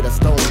bricks, made of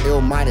stone,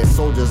 ill-minded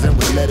soldiers, and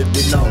we let it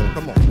be known.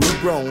 Come on,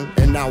 we've grown,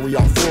 and now we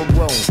are full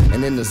grown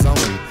and in the zone.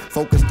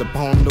 Focused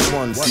upon the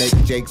one.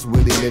 Snake Jakes,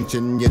 Willie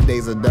lynching, your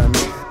days are done.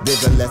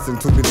 There's a lesson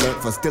to be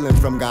learned for stealing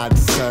from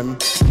God's son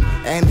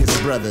and his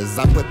brothers.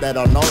 I put that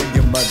on all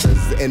your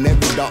mothers in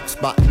every dark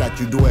spot that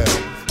you dwell.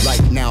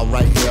 Right now,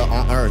 right here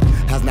on earth,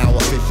 has now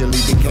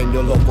officially became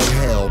your local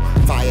hell.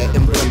 Fire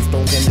and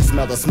brimstone, can you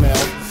smell the smell?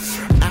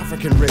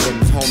 African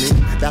rhythms,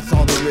 homie, that's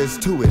all there is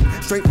to it.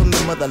 Straight from the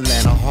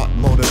motherland, a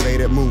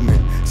heart-motivated movement,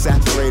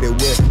 saturated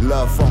with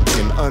love, funk,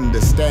 and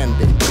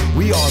understanding.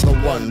 We are the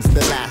ones,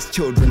 the last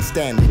children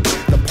standing.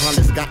 The pond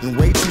has gotten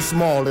way too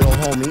small, little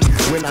homie.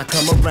 When I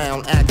come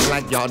around, act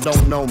like y'all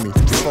don't know me.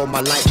 Before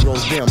my light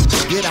grows dim,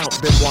 get out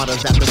the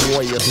waters that the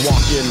warriors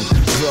walk in.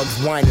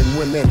 Drugs, wine, and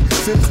women.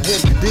 Since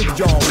when did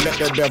y'all let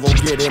the devil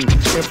get in?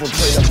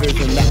 Infiltrate a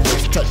vision that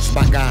was touched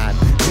by God.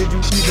 Did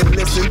you even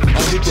listen,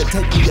 or did you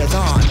take me as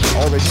odd?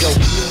 Or a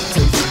joke,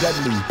 take you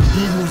deadly.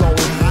 He who's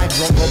always high,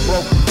 drunk, or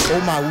broke.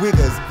 Oh my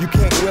wiggers, you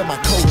can't wear my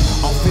coat.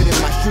 I'll fit in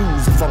my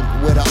shoes, funk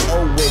with an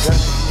old wigger.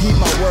 Heed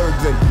my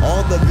words and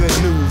all the good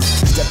news.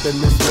 Step in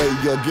this way,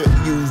 you'll get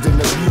used and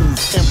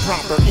abused.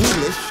 Improper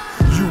English,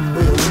 you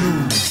will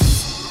lose.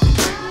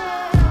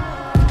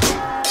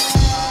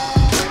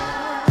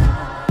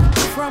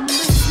 From the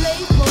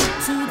slave boat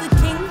to the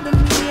kingdom,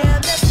 yeah,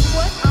 that's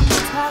what I'm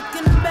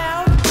talking about.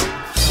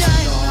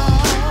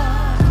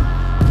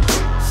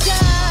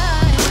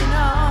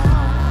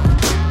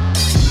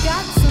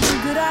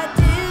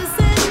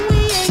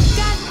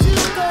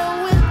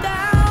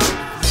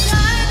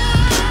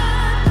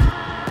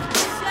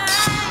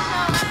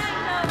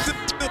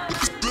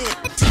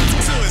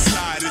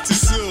 It's a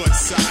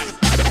suicide.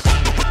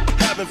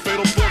 Having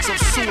fatal thoughts of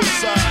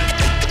suicide.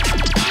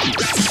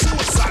 That's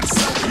suicide,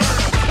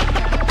 self-murder.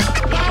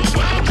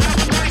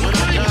 When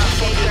I die,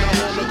 fuck it, I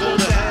wanna go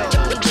to hell.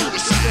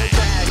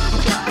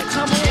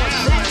 Come on,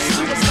 that's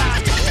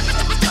suicide.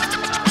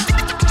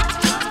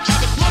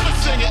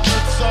 Sing it,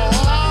 it's so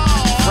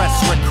hard. Press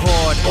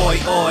record, oi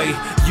oi.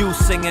 You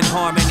sing in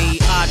harmony,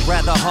 I'd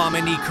rather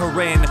harmony.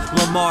 Corinne,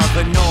 Lamar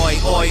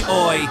Vinoy, oi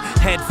oi.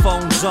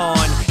 Headphones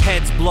on,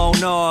 heads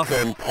blown off.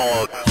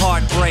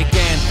 Heartbreak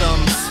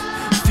anthems,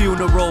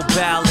 funeral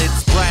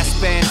ballads. Brass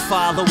band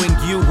following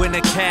you in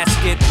a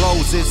casket.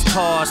 Roses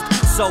tossed,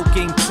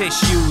 soaking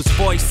tissues.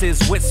 Voices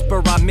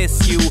whisper, I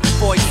miss you.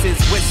 Voices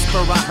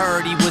whisper, I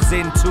heard he was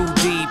in too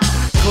deep.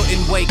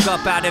 Couldn't wake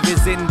up out of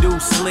his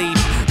induced sleep.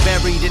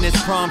 Buried in his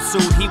prom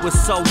suit, he was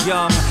so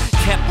young.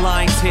 Kept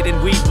lines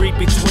hidden, we'd read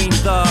between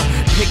the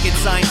picket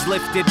signs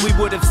lifted. We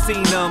would have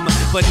seen them,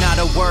 but not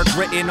a word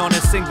written on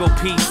a single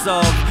piece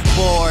of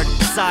board.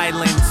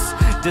 Silence,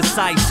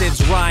 decisives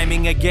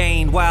rhyming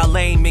again while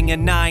aiming a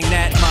 9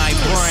 at my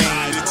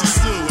brain. It's a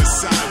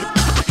suicide.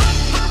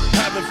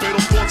 Having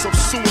fatal thoughts of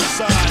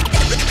suicide.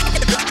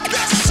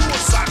 That's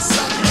suicide,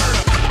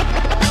 self-murder.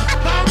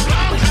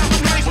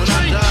 When I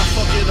die,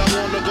 fuck it, I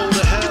wanna go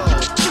to hell.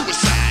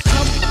 Suicide.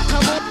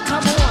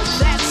 Come on,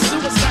 that's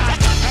suicide.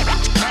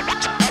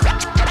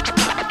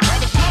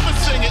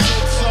 Sing it,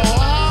 it's so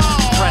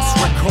hard. Press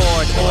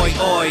record, oi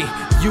oi.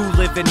 You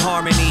live in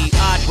harmony,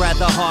 I'd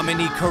rather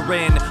harmony.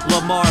 Corinne,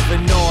 Lamar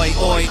Vinoy,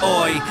 oi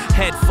oi.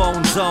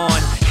 Headphones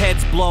on,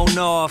 heads blown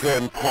off.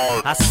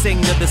 I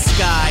sing to the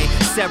sky,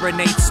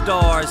 serenade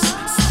stars.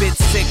 Spit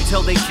sick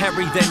till they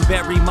carry then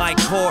bury my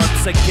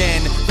corpse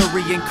again. The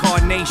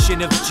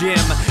reincarnation of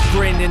Jim.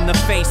 Grin in the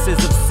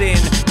faces of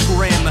sin,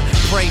 grim.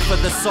 Pray for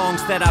the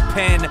songs that I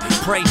pen.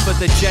 Pray for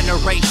the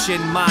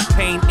generation my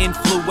pain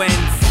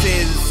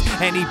influences.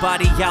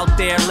 Anybody out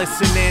there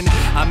listening?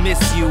 I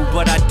miss you,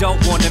 but I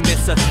don't wanna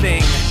miss a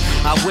thing.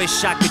 I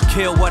wish I could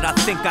kill what I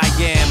think I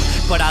am,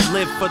 but I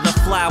live for the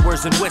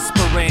flowers and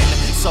whispering.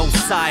 So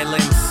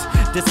silence,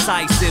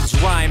 decisives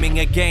rhyming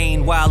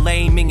again while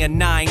aiming a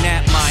 9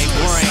 at my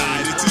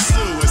brain. It's a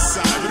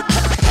suicide.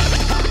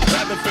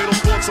 Having fatal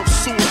thoughts of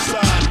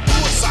suicide.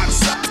 Suicide,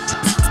 self-murder.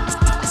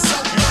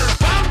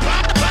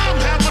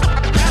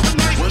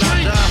 When I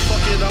die,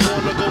 fuck it, I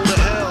wanna go to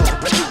hell.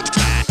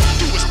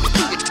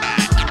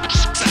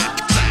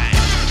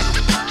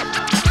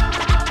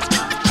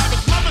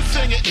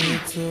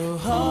 It's so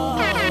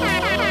hard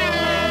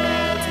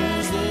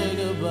to say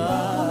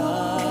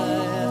goodbye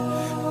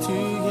to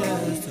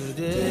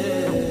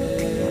yesterday.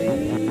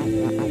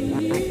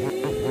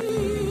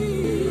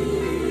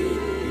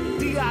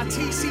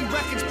 DITC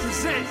Records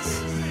presents.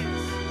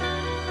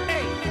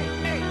 Hey,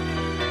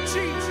 G.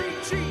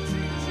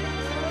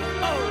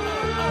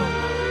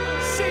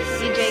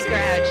 DJ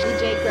Grouch,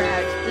 DJ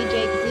Grouch, DJ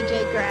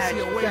Grouch.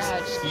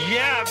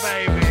 Yeah,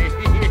 baby.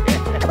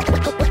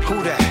 Who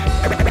that?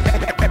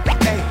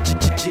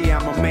 Hey,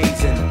 I'm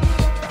amazing.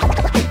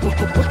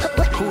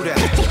 Who that?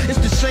 It's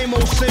the same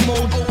old.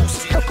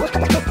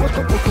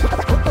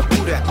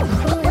 Who that?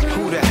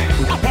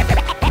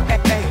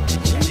 Hey,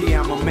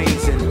 I'm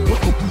amazing.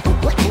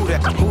 Who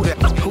that?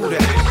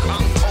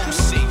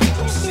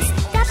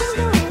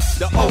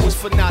 The O is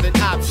for not an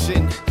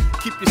option.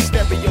 Keep your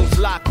stereos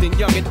locked and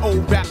young and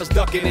old rappers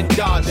ducking and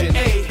dodging.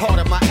 Part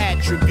of my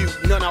attribute,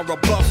 none are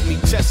above me.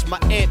 Just my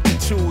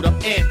amplitude, I'm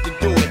amped to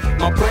do it.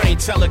 My brain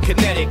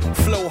telekinetic,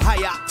 flow high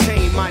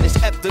octane minus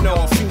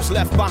ethanol. Fuse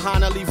left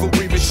behind, I leave a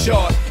reaver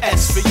short.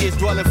 S for years,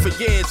 dwelling for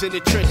years in the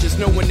trenches,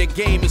 knowing the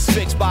game is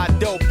fixed by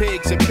dope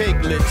pigs and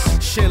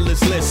piglets.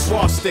 Schindler's List,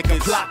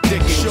 swastikas, plot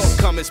diggers,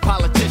 shortcomings,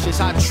 politicians,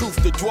 high truth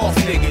to dwarf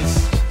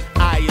niggas.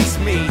 I is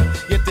me,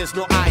 yet there's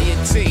no I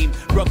in team.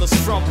 Brothers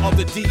from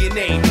other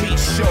DNA, me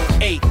show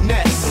 8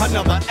 Ness,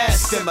 another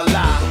S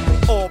stimuli.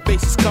 All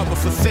bases covered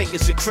for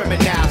thinkers and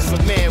criminals.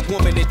 For man,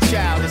 woman, and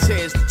child, this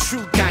here's the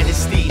true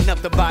dynasty.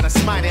 Nothing but a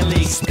smiling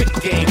league, spit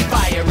game,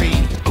 fiery.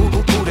 Who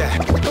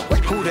that?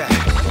 Who that?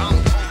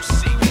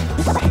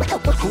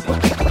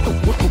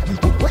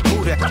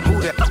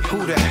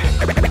 Who that?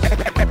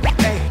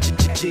 Hey,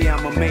 gee,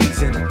 I'm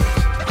amazing. Who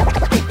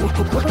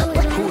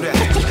that?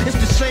 It's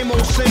the same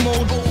old.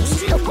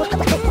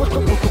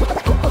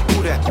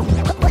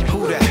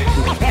 Who that?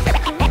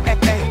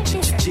 Hey,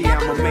 gee,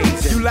 I'm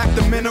amazing. You lack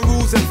the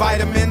minerals and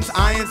vitamins,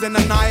 irons and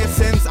the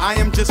niacins. I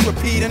am just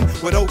repeating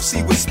what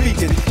OC was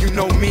speaking. You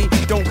know me,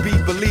 don't be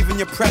believing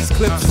your press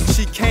clips.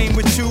 She came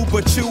with you,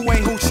 but you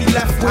ain't who she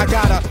left with. I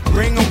got a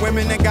ring of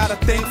women and got a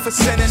thing for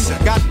sinning.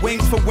 Got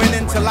wings for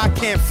winning till I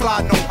can't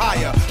fly no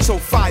higher. So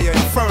fire,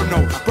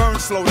 inferno, burn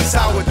slow, that's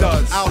how it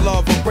does. Our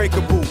love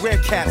unbreakable, rare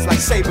cats like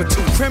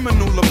Sabertooth.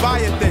 Criminal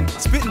Leviathan,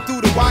 spitting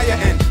through the wire.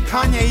 And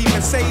Kanye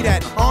even say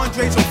that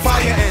Andre's on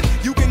fire. And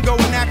you can go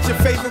and act your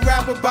favorite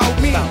rap about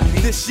me.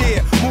 This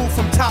year, move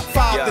from top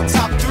 5 to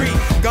top 3.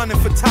 Gunning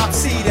for top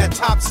seed at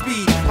top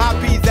speed. I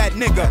be that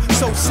nigga,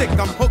 so sick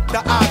I'm hooked to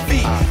IV.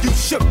 You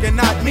shook and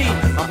not me.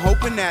 I'm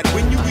hoping that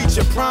when you reach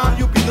your prime,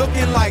 you'll be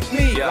looking like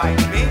me. Like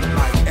me?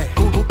 Like, hey.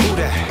 Who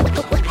that?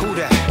 Who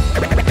that?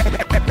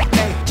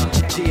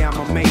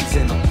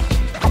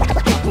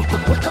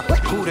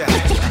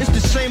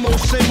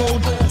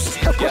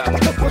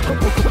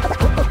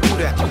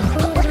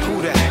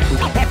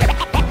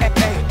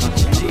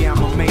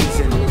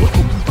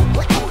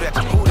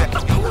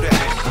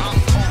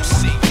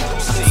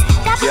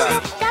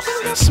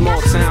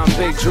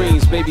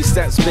 dreams, baby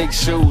steps, big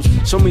shoes.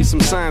 Show me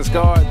some signs,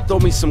 God, throw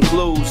me some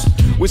clues.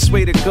 Which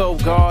way to go,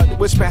 God,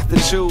 which path to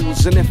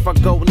choose? And if I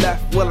go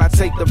left, will I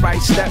take the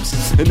right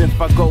steps? And if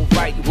I go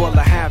right, will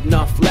I have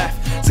enough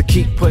left to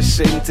keep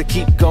pushing, to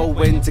keep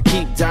going, to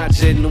keep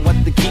dodging,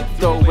 what to keep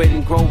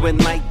throwing, growing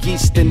like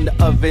yeast in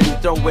the oven,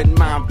 throwing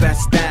my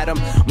best at 'em.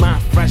 My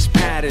fresh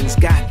patterns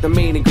got the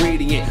main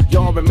ingredient.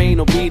 Y'all remain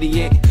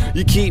obedient.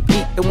 You keep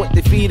eating what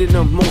they feeding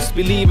them. Most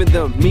believe in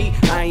them. Me,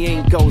 I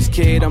ain't ghost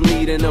kid. I'm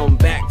leading them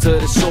back to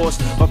the source.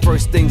 But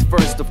first things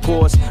first, of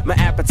course. My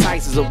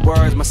appetizers are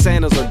words, my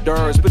sandals are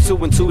dirts. Put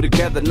 2 and 2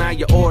 together, now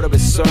your order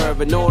is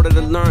served. In order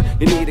to learn,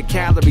 you need the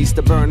calories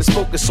to burn. Let's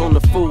focus on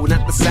the food,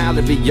 not the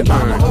salary you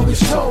earn. Mama always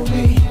told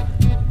me,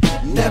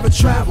 never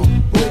travel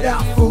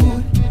without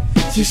food.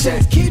 She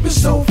said, keep it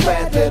so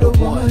fat, little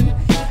one,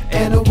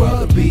 and the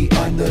world will be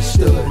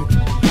understood.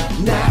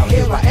 Now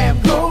here I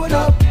am growing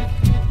up,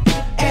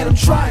 and I'm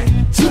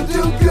trying to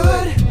do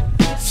good.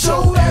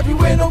 So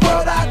everywhere in the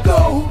world I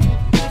go,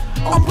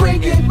 I'm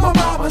bringing my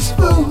mama's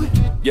food.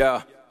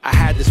 Yeah. I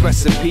had this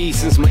recipe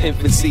since my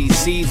infancy.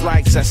 Seeds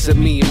like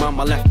sesame.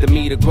 Mama left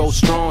me to grow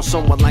strong.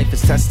 So my life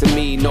is testing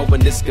me.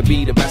 Knowing this could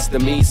be the best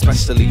of me.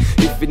 Especially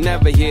if you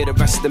never hear the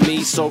rest of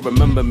me. So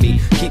remember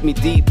me. Keep me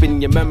deep in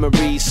your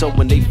memory. So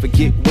when they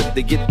forget what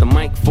they get the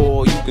mic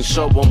for, you can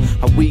show them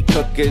how we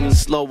cooking.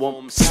 Slow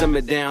them.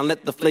 Simmer down.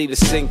 Let the flavor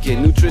sink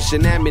in.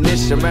 Nutrition,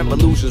 ammunition,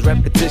 revolutions,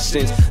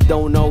 repetitions.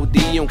 Don't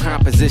OD on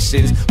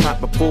compositions.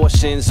 Proper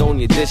portions on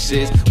your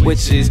dishes.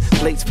 Witches,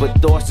 plates for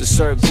thoughts to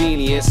serve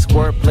genius.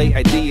 Wordplay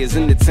ideas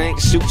in the tank,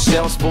 shoot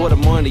shells for the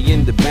money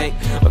in the bank.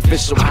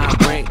 Official high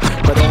rank,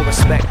 but all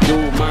respect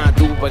due, mine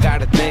do, but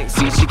gotta thank.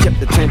 See, she kept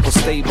the temple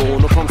stable,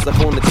 no crumbs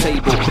left on the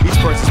table. Each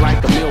person's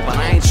like a meal, but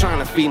I ain't trying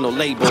to feed no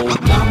label.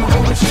 Mama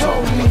always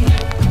told me,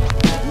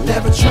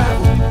 never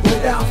travel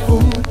without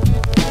food.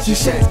 She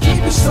said,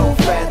 keep it so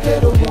fat,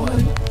 little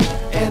one,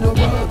 and the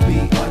world be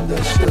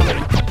understood.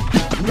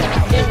 Now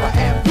here I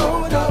am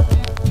growing up,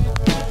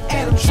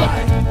 and I'm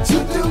trying to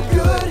do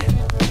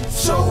good.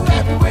 So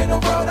everywhere in the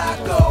world I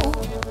go,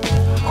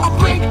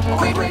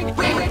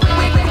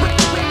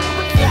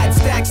 fat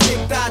stacks, thick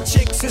thigh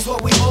chicks is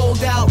what we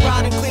hold out.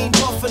 Riding clean,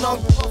 puffing on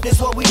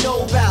is what we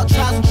know about.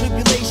 Trials and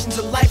tribulations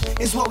of life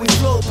is what we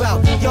flow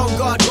about. Young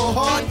God go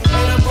hard,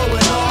 and I'm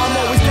going hard. I'm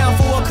always down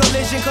for a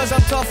collision, cause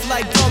I'm tough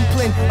like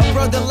dumpling. A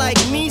brother like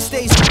me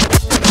stays.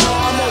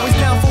 I'm always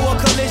down for a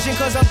collision,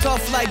 cause I'm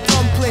tough like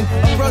dumpling.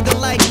 A brother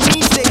like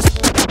me stays.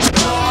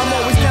 I'm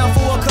always down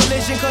for a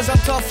collision, cause I'm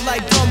tough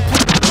like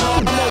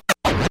dumpling.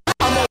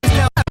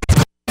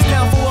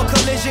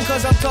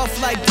 Cause I'm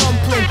tough like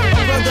dumpling.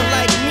 A brother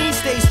like me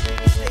stays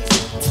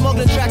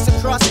smuggling tracks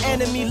across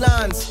enemy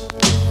lines.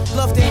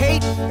 Love to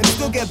hate and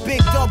still get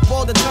bigged up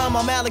all the time.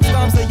 I'm Alex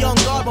Doms, the young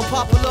god, but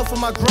popular for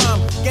my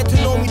grime. Get to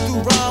know me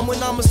through rhyme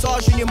when I'm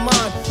massaging your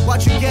mind.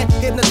 Watch you get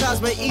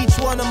hypnotized by each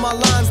one of my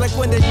lines. Like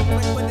when they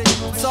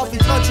softly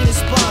touching his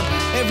spine.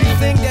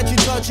 Everything that you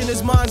touching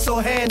is mine, so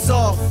hands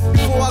off.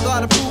 Before I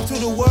gotta prove to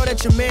the world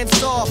that your man's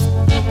soft.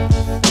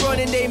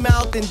 Running their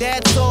mouth and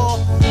that's all.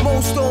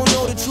 Most don't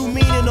know the true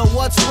meaning of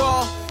what's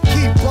raw.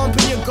 Keep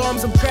bumping your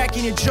gums, I'm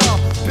cracking your jaw.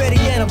 Better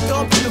yet, I'm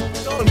dumping the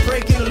and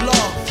breaking the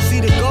law. See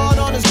the guard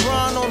on his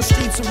grind on the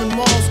streets or in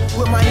malls.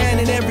 With my hand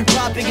in every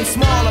pot, big and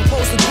small, I'm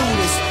supposed to do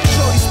this.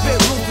 Shorty spit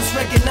ruthless,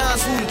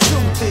 recognize who the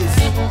truth is.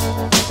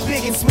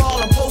 Big and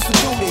small, I'm supposed to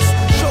do this.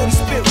 Shorty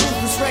spit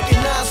ruthless,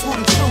 recognize who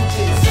the truth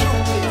is.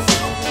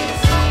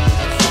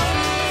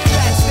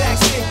 Fat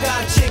stacks, thick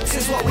thigh chicks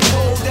is what we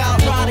hold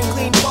out. Riding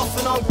clean,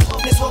 buffing on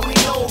is what we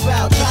know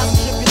about. Trials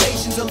and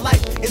tribulations of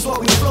life is what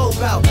we flow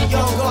about.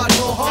 Young God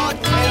go hard,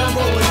 and I'm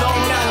rolling on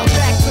now.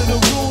 Back to the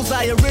rules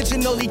I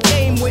originally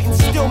came with, and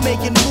still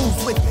making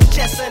moves with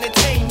Chess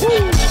Entertainment.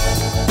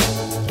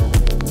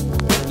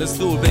 Let's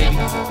do it, baby.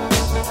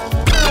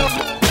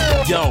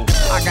 Yo,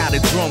 I got a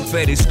drum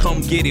fetish,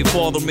 come get it.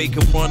 Father make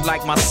him run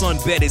like my son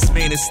Bettis.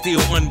 Man is still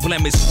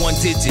unblemished, one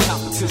digit.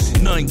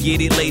 None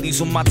get it,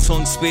 ladies on my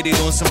tongue spit it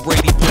on some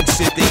Brady Bunch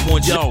shit they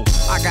want. Yo,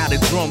 I got a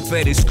drum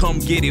fetish, come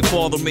get it.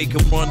 Father make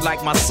him run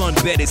like my son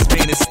Bettis.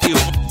 Man is still.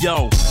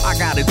 Yo, I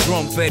got a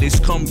drum fetish,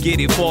 come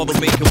get it. Father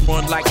make him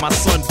run like my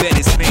son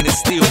Bettis. Man is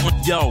still.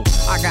 Yo,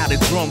 I got a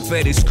drum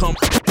fetish, come.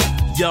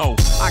 Yo,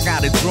 I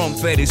got a drum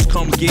fetish,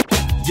 come get.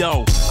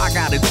 Yo, I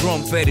got a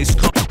drum fetish,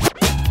 come.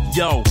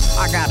 Yo,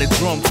 I got a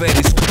drum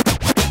fetish.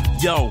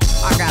 Yo,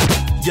 I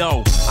got.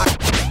 Yo,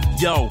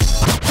 yo,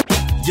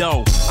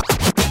 yo,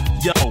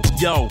 yo, yo,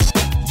 yo,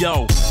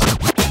 yo,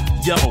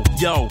 yo,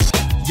 yo,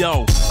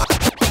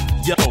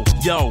 yo,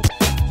 yo,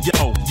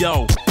 yo, yo,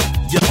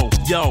 yo,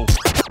 yo,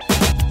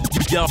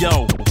 yo,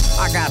 yo.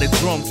 I got a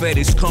drum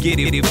fetish, come get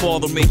it.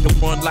 Father make them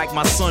run like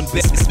my son.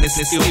 Business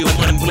is still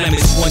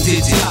unblemished, one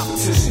digit.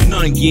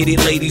 None get it,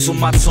 ladies on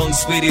my tongue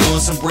spit it on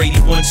some Brady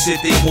one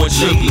shit they want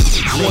sugar.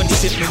 One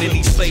shipment in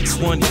these fakes,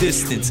 one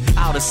distance.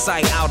 Out of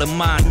sight, out of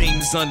mind,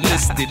 names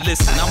unlisted.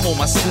 Listen, I'm on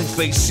my school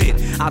face shit.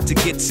 Out to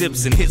get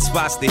tips and hit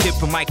spots to hit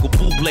from Michael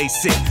Bublé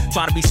sit.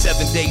 Trying to be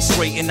 7 days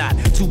straight and not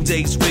 2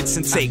 days rich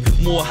and take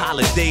more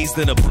holidays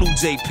than a Blue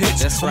Jay pitch.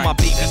 That's right. My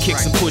baby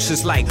kicks and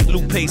pushes like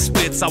Lupe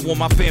spits. I want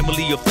my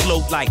family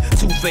afloat like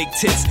 2 fake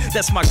tits.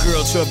 That's my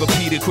girl Trevor,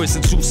 Peter, Chris,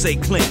 and Say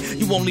Clint.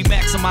 You only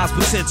maximize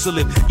potential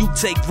if you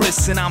take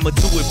risks, and I'ma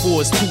do it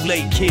for it's too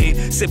late,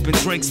 kid. Sipping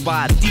drinks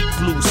by a deep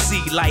blue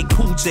sea like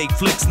Cool J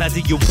flicks. Now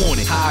do you want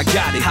it? How I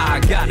got it? How I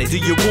got it? Do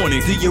you want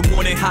it? Do you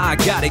want it? How I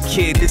got it,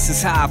 kid? This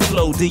is how I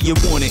flow. Do you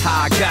want it?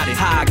 How I got it?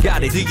 How I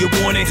got it? Do you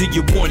want it? Do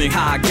you want it?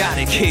 How I got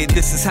it, kid?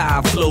 This is how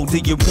I flow. Do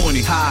you want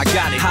it? How I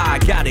got it? How I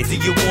got it? Do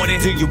you want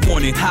it? Do you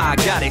want it? How I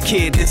got it,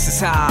 kid? This is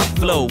how I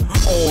flow.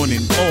 On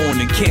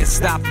and can't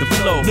stop the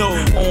flow. No,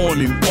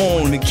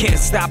 on and can't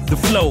stop the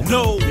flow.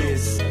 No,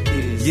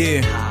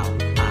 yeah.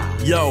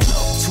 Yo,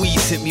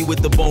 Tweez hit me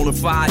with the bona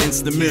fide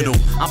instrumental.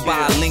 I'm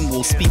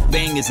bilingual, speak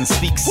bangers and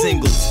speak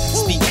singles.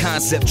 Speak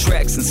concept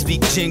tracks and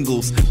speak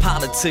jingles.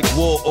 Politic,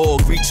 war, or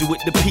greet you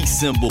with the peace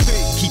symbol.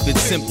 Keep it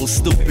simple,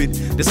 stupid.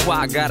 That's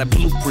why I got a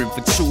blueprint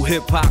for true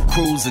hip-hop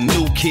crews and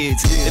new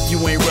kids. If you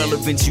ain't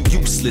relevant, you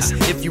useless.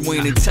 If you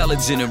ain't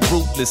intelligent and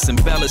ruthless,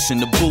 embellishing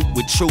the boot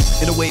with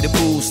truth. In a way to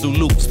booze through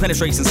loops,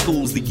 penetration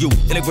schools the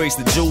youth. Integrates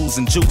the jewels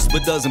and juice,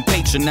 but doesn't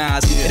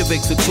patronize.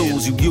 Innovates the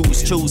tools you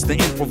use, choose to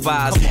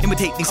improvise.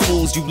 Imitate these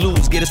fools you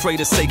lose, get us ready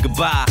to say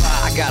goodbye.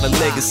 I got a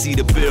legacy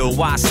to build,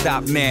 why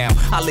stop now?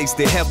 I laced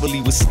it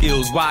heavily with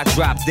skills, why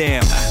drop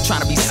down?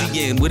 Trying to be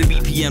CN with a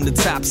BPM the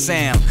top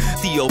sound.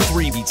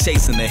 Theo3 be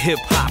chasing the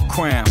hip-hop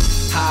crown.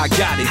 How I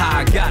got it, how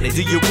I got it,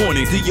 do you want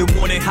it? Do you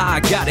want it? How I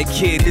got it,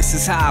 kid, this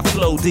is how I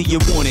flow. Do you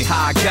want it?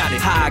 How I got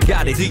it, how I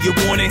got it, do you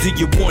want it? Do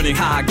you want it?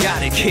 How I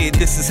got it, kid,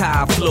 this is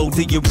how I flow.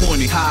 Do you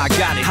want it? How I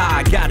got it, how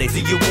I got it,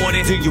 do you want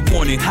it? Do you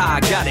want it? How I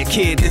got it,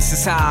 kid, this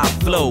is how I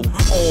flow.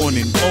 On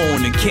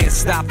and can't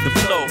stop the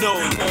flow. No,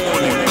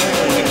 on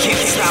and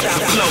can't stop the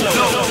flow.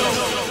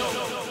 No.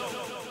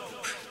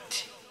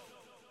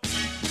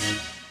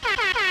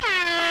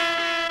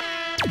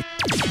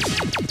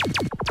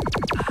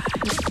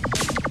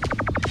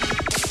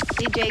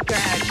 DJ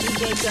Garage.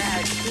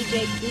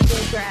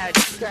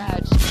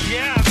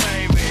 Yeah,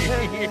 baby.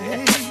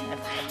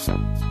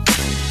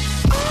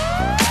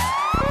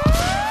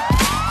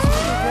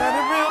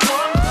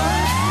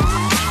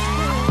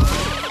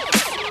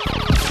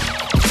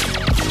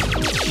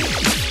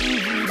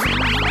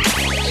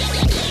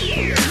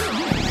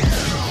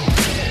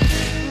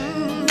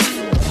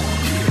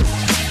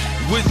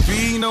 With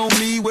being on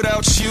me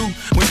without you.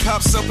 When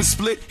pops up and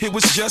split, it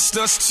was just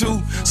us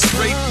two.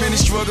 Scraping and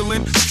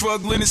struggling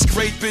and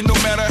scraping. No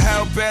matter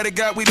how bad it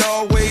got, we'd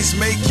always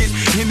make it.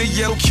 In the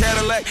yellow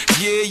Cadillac,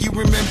 yeah, you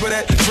remember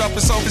that. Drop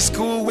us off at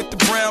school with the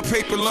brown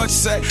paper lunch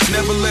sack.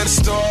 Never let us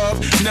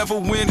starve, never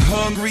went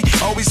hungry.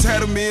 Always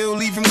had a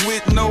meal, even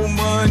with no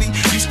money.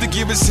 Used to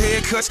give us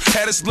haircuts,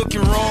 had us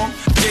looking wrong.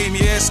 Gave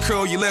me ass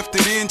curl, you left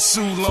it in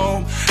too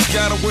long.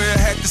 Gotta wear a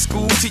hat to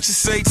school, teachers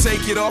say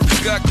take it off.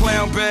 Got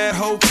clown bad,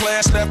 whole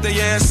class laughed their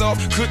ass off.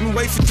 Couldn't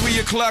wait for 3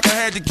 o'clock, I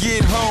had to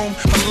get home.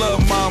 I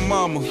love my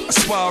mama,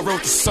 that's why I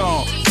wrote the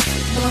song.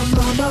 My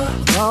mama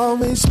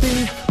always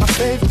be my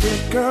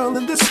favorite girl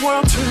in this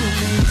world to me.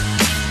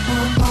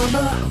 My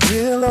mama,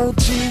 real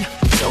OG.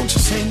 Don't you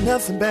say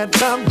nothing bad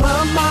about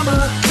my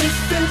mama.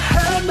 If it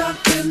had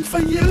not been for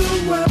you,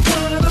 where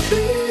would I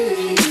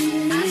be?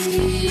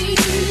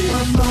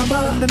 My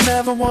mama, I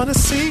never wanna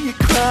see you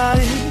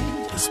crying.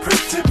 This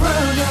pretty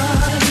brown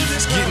eyes.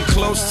 It's getting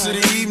close to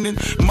the evening.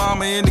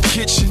 Mama in the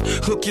kitchen,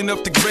 hooking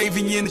up the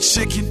gravy and the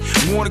chicken.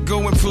 Wanna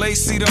go and play,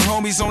 see the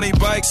homies on their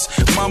bikes.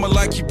 Mama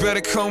like you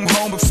better come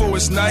home before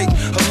it's night.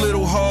 A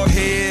little hard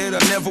head, I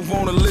never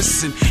wanna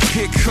listen.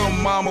 Here come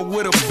mama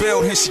with a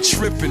belt and she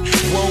tripping.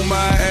 Roll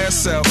my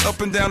ass out, up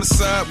and down the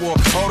sidewalk,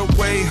 all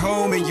the way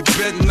home, and you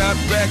better not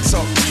back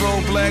talk.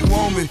 Strong black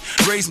woman,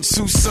 raising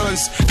 2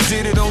 sons.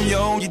 Did it on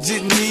your own, you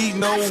didn't need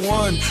no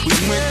one. We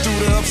went through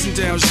the ups and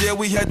downs, yeah,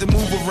 we had to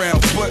move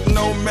around, but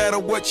no matter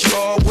what, you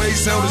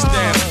always held us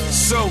down.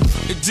 So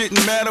it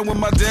didn't matter when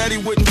my daddy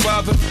wouldn't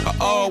bother. I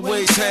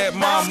always had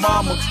my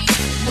mama.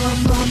 My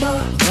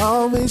mama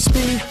always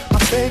be my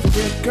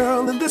favorite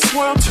girl in this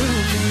world to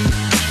me.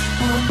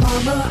 My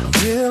mama,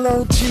 real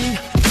OG.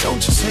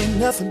 Don't you say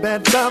nothing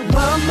bad about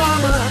my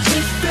mama.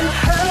 If it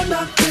had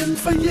not been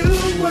for you,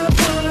 where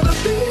would I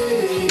be?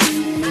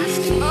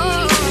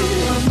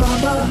 My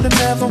mama, I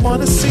never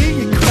wanna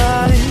see you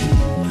crying.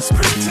 It's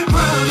pretty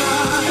brown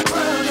eye,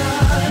 brown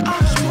eye. I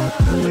smoke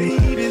the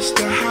latest,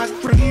 the hot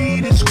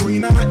greatest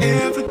green I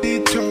ever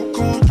did talk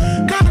on.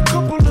 Got a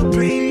couple of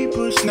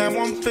papers, now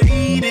I'm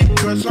faded,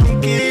 cause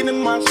I'm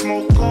getting my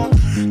smoke on.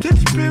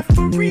 This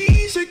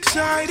periphery's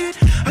excited,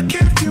 I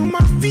can't feel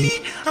my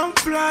feet, I'm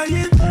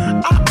flying.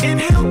 I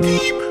inhale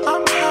deep,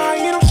 I'm high,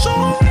 and I'm so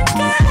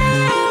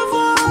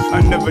forever.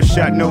 I never never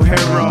shot no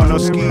heroin or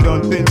skied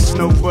on thin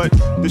snow, but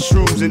the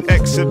shrooms and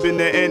X have been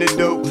the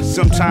antidote.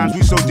 Sometimes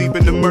we so deep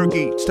in the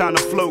murky, it's time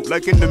to float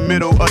like in the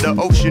middle of the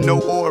ocean. No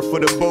oar for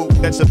the boat,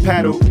 that's a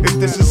paddle. If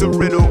this is a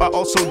riddle, I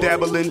also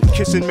dabble in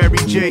kissing Mary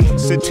J.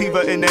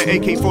 Sativa in that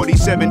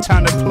AK-47,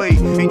 time to play.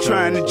 Ain't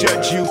trying to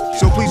judge you,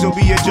 so please don't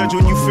be a judge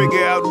when you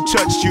figure out who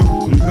touched you.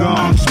 I'm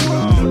gone.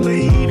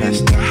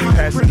 Latest, the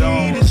hot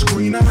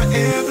green I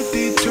ever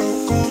did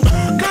talk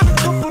on. Got a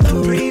couple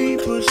of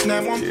papers, now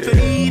I'm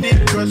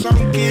faded, cause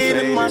I'm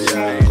getting my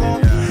smoke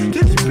on.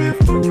 This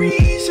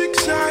periphery's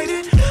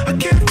excited, I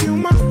can't feel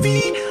my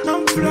feet,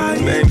 I'm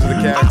flying. Names of the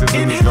characters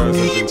in this verse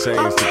have been changed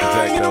to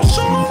protect those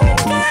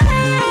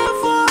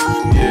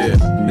Yeah,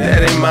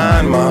 that ain't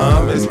mine,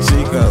 Mom, it's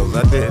Chico's.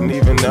 I didn't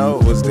even know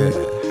it was there.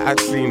 How'd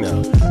she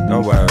know?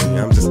 Don't worry,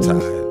 I'm just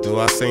tired. Do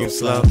I seem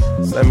slow?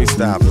 Let me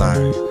stop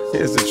lying.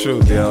 Here's the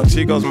truth, yo.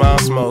 Chico's mom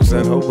smokes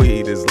and her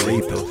weed is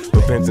lethal.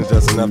 Repenting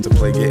just enough to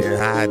play Getting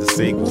High the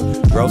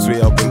sequel.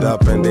 Grocery opened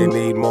up and they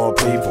need more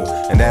people.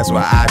 And that's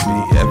where I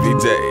be every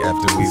day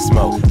after we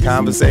smoke.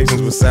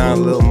 Conversations would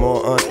sound a little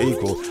more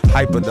unequal.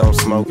 Hyper don't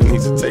smoke and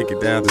needs to take it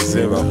down to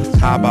zero.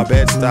 High by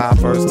Bed-Stuy,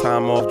 first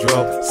time off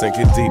dro. Sink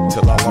it deep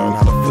till I learn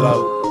how to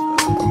float.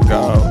 I'm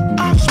gone.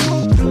 I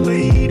smoke the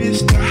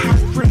latest, the hot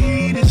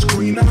greatest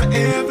green I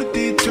ever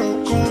did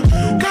talk on.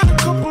 Got a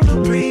couple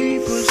of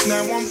papers,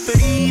 now I'm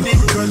faded,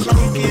 cause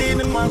I'm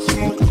getting my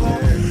smoke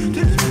on.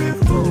 This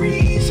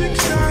periphery's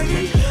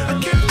exciting, I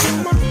can't feel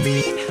my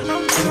feet,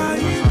 I'm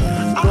flying.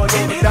 I'm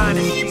getting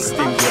Dynasty,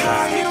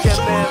 stimulated.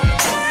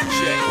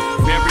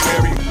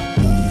 Very,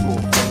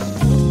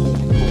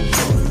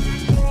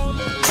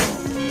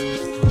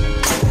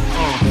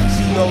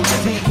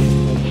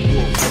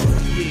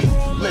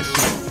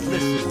 Listen.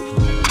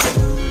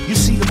 You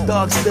see them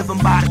thugs living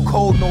by the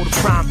code, know the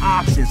prime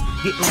options.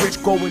 Getting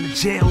rich, going to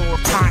jail or a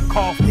pine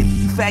coffin.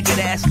 You faggot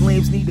ass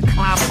lames need to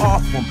climb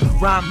off them.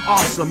 Rhyme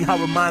awesome, y'all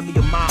remind me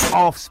of my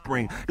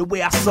offspring. The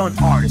way I son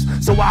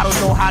artists. So I don't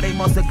know how they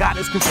must have got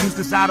us confused,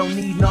 cause I don't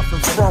need nothing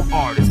from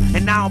artists.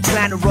 And now I'm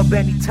planning to rub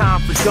any time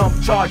for dumb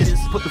charges.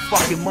 Put the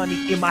fucking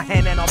money in my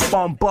hand and I'll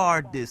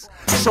bombard this.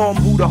 Show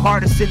them who the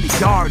hardest in the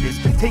yard is.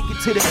 Take it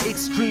to the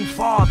extreme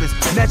farthest.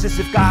 Measures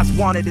if guys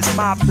want it, it's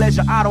my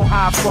pleasure, I don't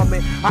hide from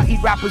it. I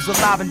eat rappers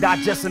alive and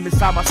digest them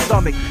inside my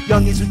stomach.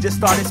 Youngins who just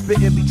started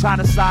spitting be trying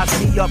to size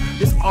me up.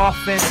 This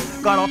offense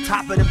got on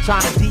top of them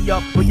trying to D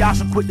up. But y'all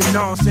should quit the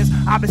nonsense.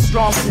 I've been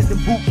strong since the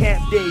boot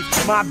camp days.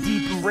 Mob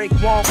deep and rake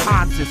wrong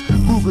conscience.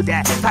 Google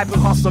that, type in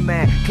hustle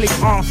man, click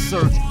on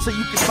search. So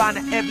you can find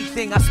that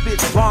everything I spit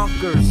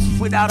bonkers.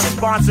 Without a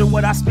sponsor,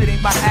 what I spit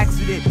ain't by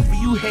accident. For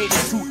you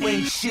haters who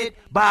ain't shit,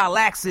 by a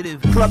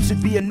laxative. Club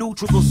should be a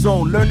neutral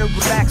zone, learn to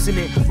relax in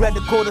it. Read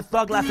the code of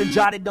thug life and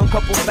jotted down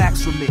couple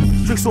facts from it.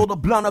 Tricks all the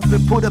blunt up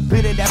and put a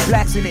bit of that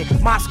blacks in it.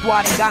 My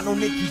squad ain't got no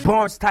Nicky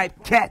Barnes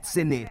type cats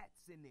in it.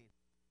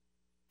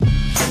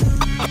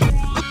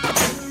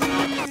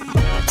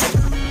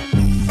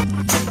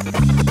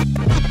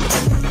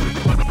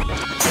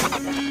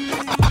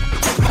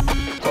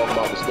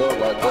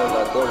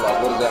 Like,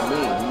 what does that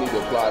mean? You need to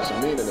apply some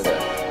meaning to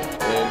that.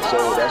 And so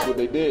that's what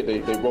they did. They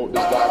wrote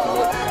this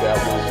document that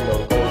was,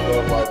 the code of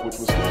thug life, which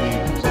was to be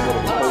somewhat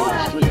of the code of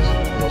the streets.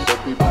 So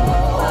people,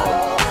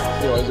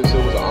 as they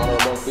said, was an honor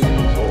among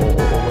thieves or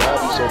what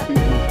have you. So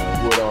people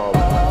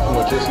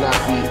would, just not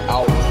be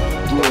out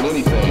doing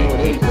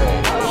anything.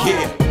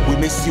 Yeah. We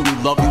miss you, we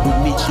love you, we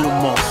need you the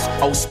most.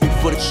 I will speak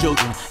for the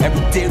children,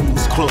 every day we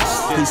was close.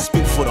 Couldn't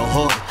speak for the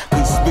hood,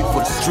 couldn't speak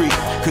for the street,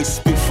 couldn't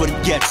speak for the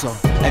ghetto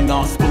and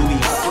all its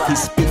beliefs. Couldn't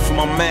speak for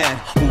my man,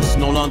 who's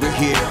no longer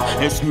here.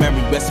 His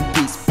memory, rest in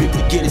peace, big to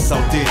get us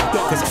out there.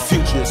 Cause the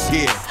future is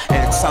here,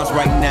 and it sounds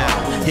right now.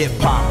 Hip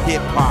hop,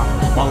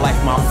 my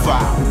life, my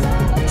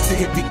vibe. So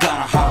hip, we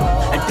gotta hop,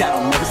 and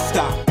that'll never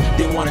stop.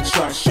 They wanna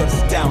try to shut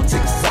us down,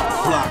 take us off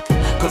the block.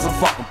 Cause I'm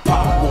fucking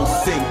pop, won't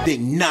say they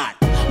not.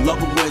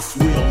 Love it when it's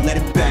real, let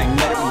it bang,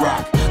 let it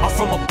rock. I'm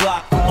from a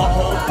block where my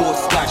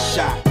homeboys got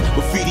shot.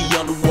 Graffiti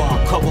on the wall,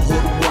 cover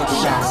hood and one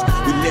shots.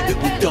 We live it,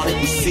 we done it,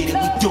 we seen it,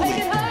 we do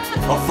it.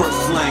 Our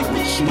first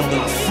language, you know that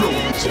I'm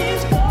fluent.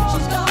 She's gone,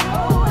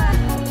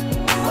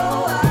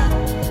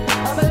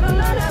 I better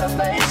learn how to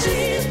face.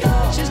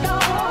 She's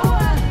gone,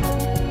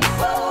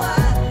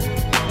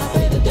 I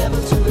pay the devil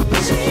to the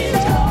pussy.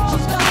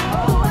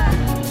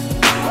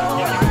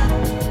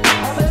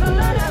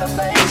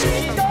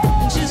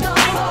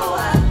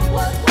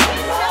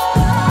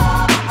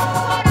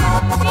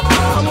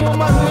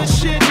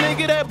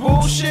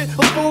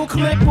 A full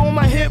clip on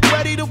my hip,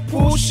 ready to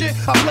pull shit.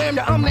 I blame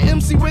that I'm the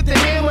MC with the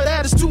hammer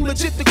that is too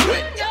legit to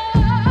quit.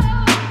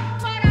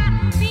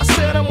 I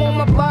said I'm on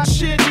my block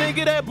shit,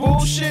 nigga, that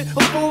bullshit.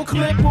 A full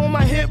clip on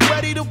my hip,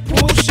 ready to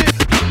pull shit.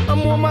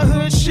 I'm on my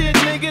hood shit,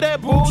 nigga,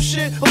 that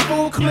bullshit. A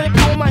full clip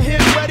on my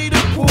hip, ready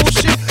to pull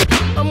shit.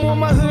 I'm on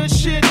my hood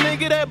shit,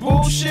 nigga, that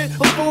bullshit.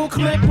 A full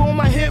clip on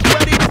my hip,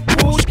 ready to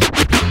pull shit.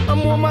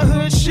 I'm on my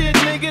hood shit,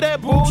 nigga,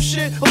 that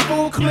bullshit. A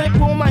full clip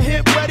on my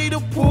hip, ready to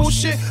pull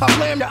shit. I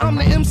blame that I'm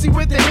the MC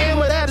with the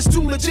hammer that is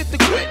too legit to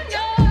quit.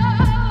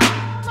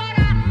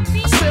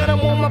 I said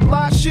I'm on my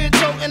block shit,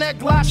 toting that that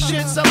Glock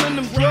shit, selling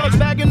them drugs,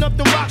 bagging up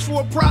the rocks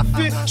for a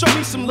profit. Show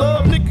me some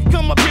love, nigga,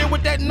 come up here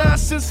with that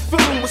nonsense,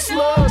 filling with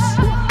slugs.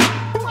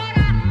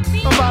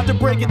 I'm about to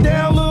break it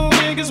down, little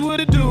niggas, what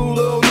it do,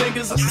 little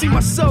niggas. I see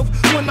myself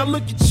when I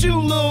look at you,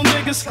 little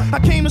niggas. I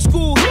came to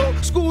school,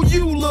 school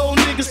you, little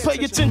niggas.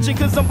 Pay attention,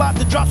 cause I'm about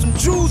to drop some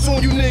jewels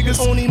on you niggas.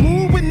 Only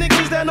move with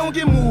niggas that don't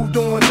get moved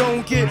on.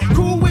 Don't get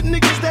cool with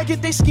niggas that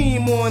get their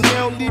scheme on.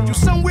 They'll leave you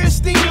somewhere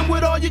steaming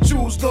with all your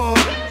jewels gone.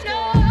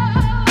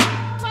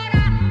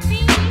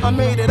 I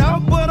made it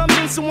out, but I'm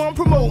in, so I'm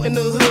promoting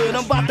the hood.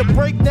 I'm about to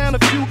break down a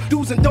few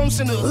do's and don'ts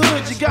in the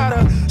hood. You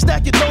gotta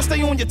stack your toes,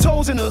 stay on your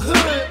toes in the hood.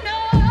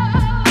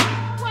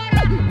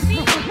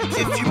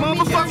 If you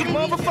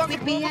motherfucking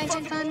with me, I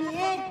jump on the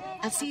head.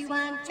 I see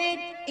one trade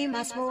in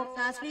my smoke,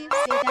 cause we sit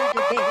at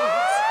the base.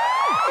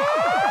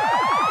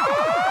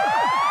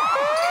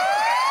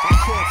 I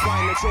can't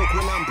find a joke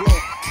when I'm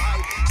broke.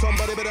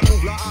 Somebody better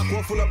move like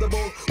aqua, full up the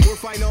boat. We'll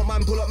find out,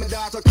 man, pull up my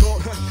data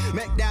code.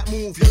 Make that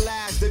move, your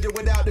last. Did it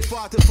without the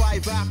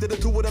 45 after the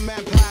two of the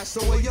man passed.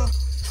 So you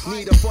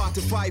need a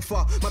 45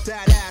 for my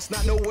dad ass.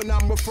 Not knowing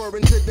I'm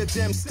referring to the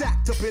gem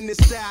stacked up in this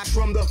stash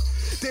from the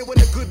day when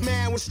the good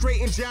man was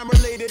straight and jam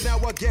related. Now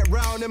I get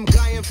round them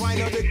guy and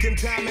find out they're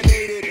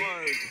contaminated.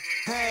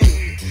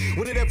 Hey,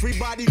 where did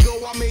everybody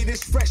go? I made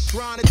this fresh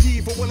round of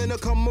tea for willing to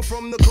come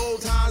from the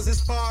cold times.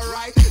 It's far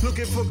right,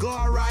 looking for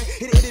God right.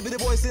 Hit the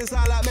voice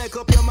inside like make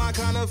up your mind,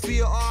 kinda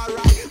feel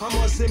alright. I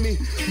must see me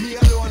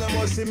alone, I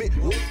must see me.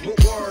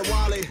 Word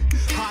Wally,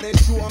 hot and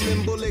true, I'm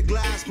in bullet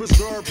glass,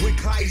 preserved with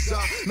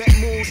Kaiser. Make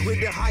moves with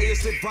the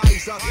highest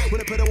advisor.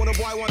 When I put it on a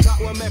boy, one top,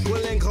 one make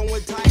will link on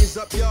with ties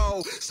up,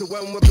 yo. So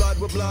when we're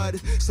blood,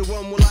 so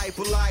when we're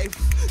life.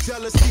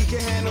 Jealousy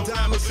can handle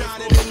diamonds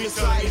shining in the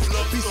sight.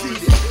 Be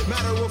seated.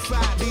 Matter of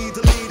fact, be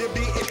deleted,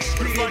 be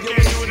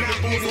excreted. You're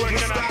not easy, but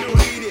stop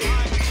reading.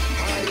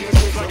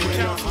 Like a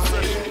council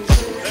session.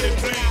 Let it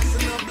please.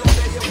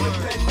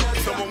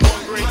 Someone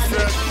one great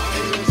set.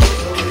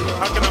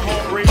 How can a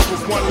heart race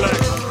with one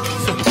leg?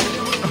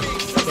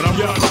 But I'm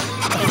young.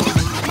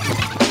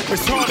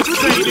 It's hard to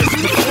say this,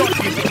 but fuck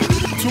it.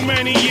 Too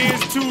many years,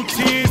 2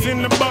 tears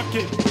in the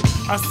bucket.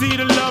 I see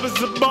the love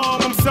as a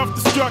bomb, I'm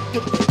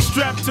self-destructive.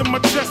 Strapped to my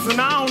chest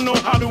and I don't know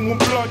how to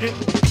unplug it.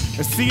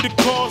 And see the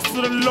cost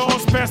of the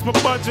loss past my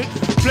budget.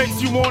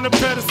 Place you on a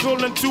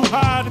pedestal and too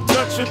high to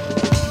touch it.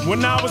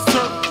 When I was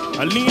hurt,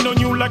 I leaned on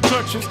you like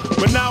crutches.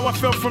 But now I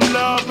fell from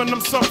love and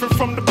I'm suffering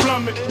from the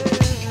plummet.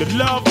 The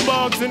love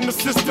bugs in the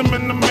system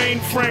and the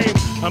mainframe.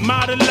 I'm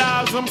out of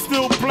lives, I'm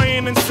still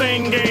playing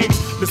insane games.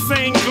 The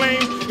same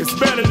claim, it's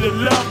better to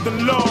love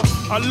than lost.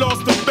 I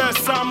lost the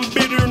best, I'm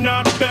bitter,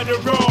 not better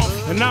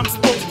off. And I'm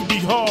supposed to be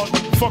hard,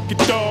 fuck it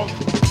dog.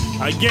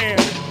 I am,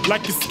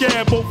 like a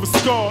scab over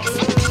scars.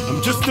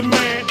 I'm just a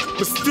man,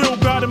 but still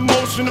got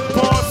emotional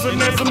parts.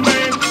 And as a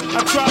man,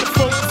 I try to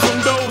focus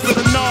on those that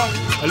are not.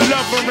 A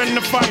lover and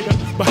a fighter,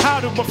 but how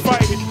do I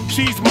fight it?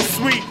 She's my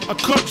sweet, I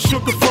cut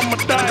sugar from my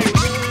diet.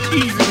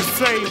 Easy to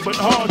say, but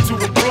hard to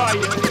apply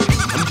it.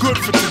 I'm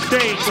good for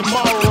today,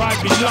 tomorrow I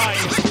be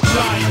lying.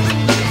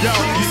 Yo,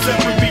 you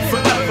said we'd be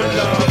forever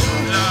love.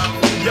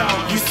 Yo,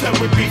 you said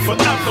we'd be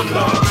forever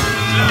love.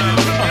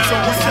 So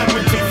we said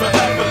we'd be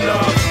forever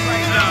love.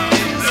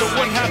 So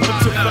what happened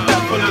to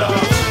forever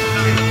love?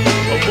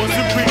 Or was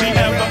it really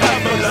ever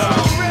love?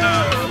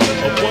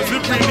 Or was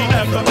it really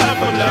ever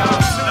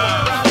love?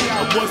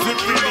 Or was it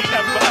really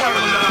ever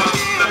love?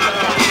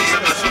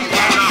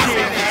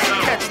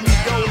 Catch me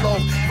YOLO,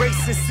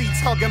 racing seats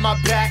hugging my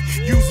back.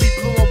 Usually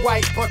blue and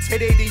white, but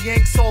today the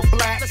Yanks all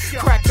black.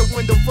 Crack the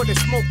window for the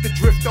smoke to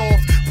drift off.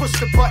 Push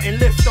the button,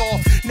 lift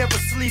off. Never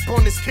sleep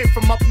on this kid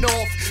from up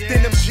north.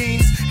 Denim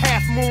jeans,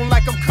 half moon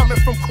like I'm coming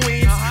from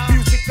Queens.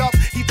 Music up,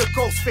 either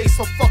Ghostface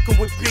or fucking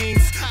with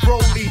beans.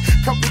 Rolly,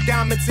 couple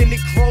diamonds in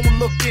it, grown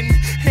looking.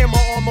 Hammer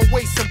on my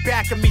waist and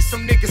back of me,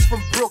 some niggas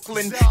from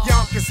Brooklyn.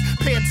 Yonkers,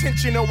 pay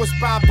attention or it's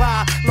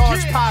bye-bye.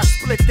 Large pie,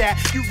 split that.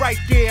 You right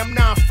there, I'm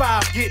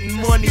 9'5", getting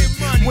money.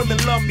 Women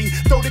love me,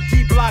 throw the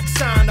D-block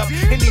sign up.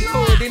 Any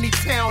hood, any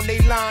town, they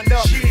lined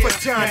up for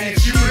Johnny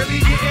G. You really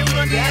getting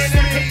money and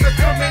the paper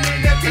coming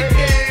in every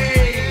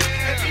day.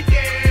 Every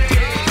day.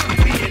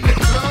 Be in the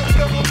club,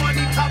 double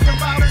money, talking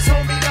about us,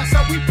 homie, that's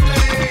how we play.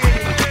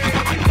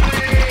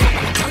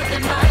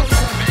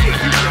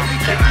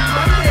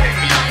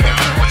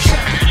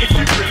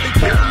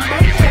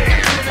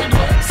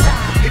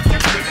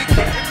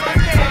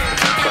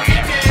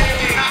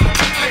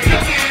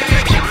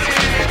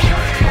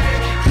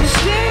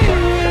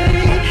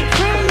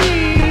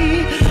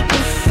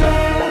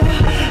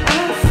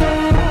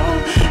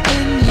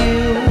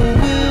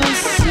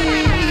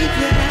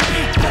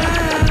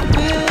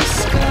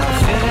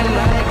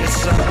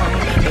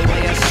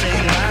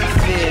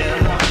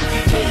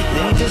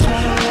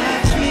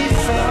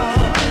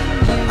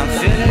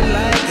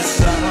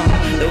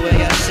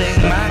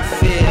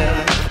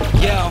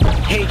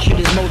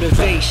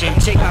 Motivation.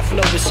 Take my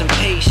flow with some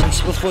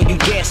patience before you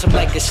gas them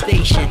like a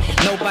station.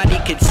 Nobody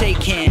could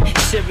take him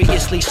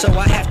seriously, so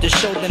I have to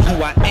show them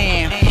who I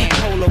am.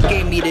 Polo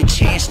gave me the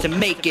chance to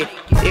make it.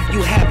 If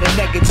you have a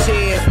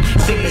negative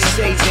thing to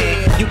say,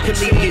 then you can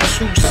leave your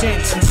 2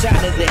 cents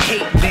inside of the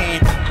hate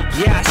bin.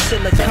 Yeah, I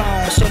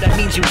silicone, so that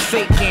means you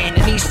faking.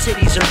 And these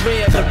titties are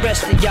real, the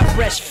rest of y'all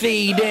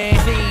breastfeeding.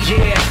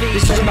 Yeah,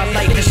 this is my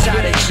life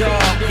inside a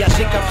jar. Y'all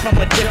think I'm from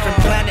a different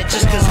planet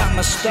just cause I'm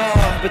a star,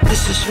 but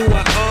this is who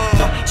I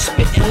are.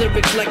 Spitting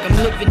lyrics like I'm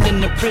living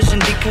in a prison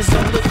because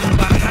I'm living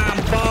behind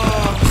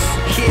bars.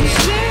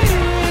 Yeah.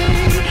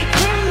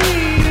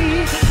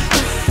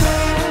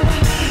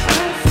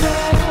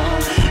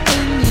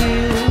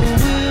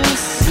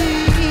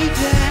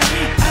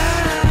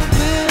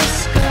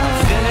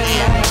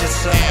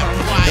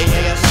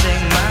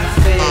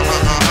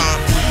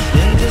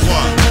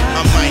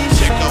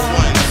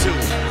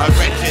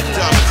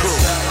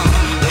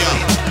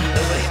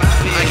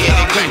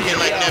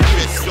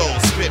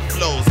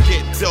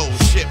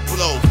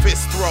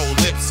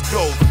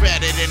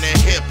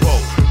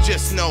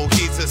 Just know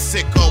he's a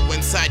sicko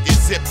inside your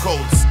zip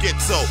code.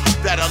 Schizo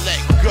that'll let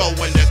go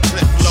when the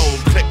clip load.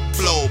 Click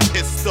blow,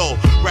 pistol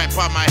right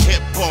by my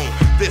hip bone.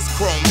 This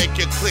chrome make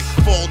your click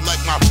fold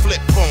like my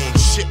flip phone.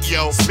 Shit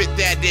yo, spit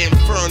that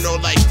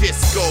inferno like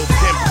disco.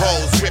 Pimp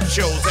hoes, rip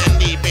shows,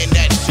 and even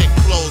that shit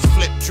close.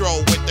 Flip dro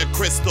with the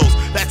crystals,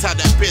 that's how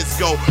that biz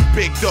go.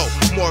 Big dough,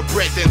 more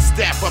bread than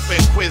staff up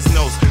in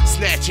Quiznos.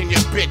 Snatching your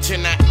bitch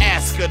and I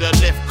ask her to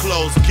lift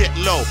clothes. Get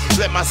low,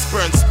 let my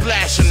sperm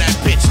splash on that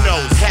bitch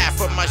nose.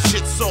 Half of my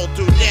shit sold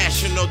through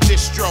national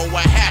distro.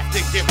 I have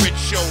to get rich,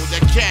 show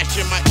the cash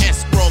in my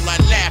escrow. I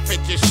laugh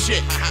at your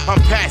shit, I'm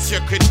past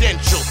your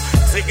credentials.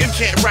 So you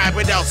can't ride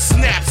without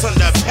snaps on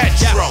the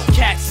petrol.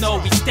 Yeah, cats know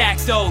we stack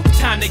though,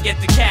 time to get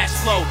the cash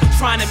flow.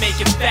 Trying to make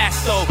it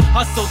fast though,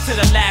 hustle to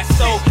the last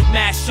though.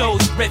 Mass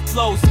shows, rip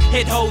flows,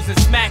 hit hoes and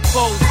smack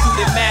foes. Do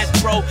the math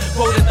bro,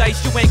 roll the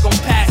dice, you ain't gon'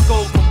 pass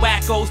go. From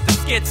wackos to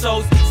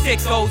schizos,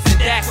 sickos and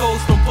dackos.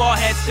 From ball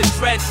heads to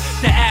dreads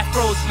to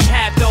afros. We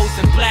have those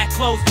in black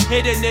clothes,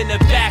 hidden in the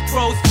back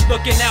rows.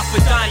 Looking out for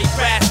Donnie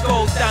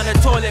Brasco's down the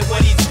toilet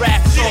where these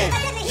raps go.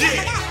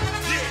 Yeah,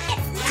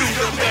 do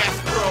the math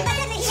bro.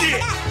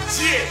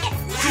 Yeah,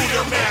 do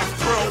the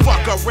math, bro.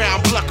 Fuck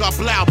around, pluck a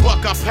blow,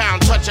 buck a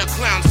pound, touch a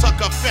clown,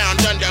 sucker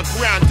found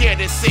underground. Dare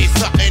to say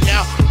something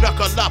now.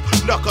 Knuckle up,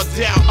 knuckle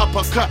down,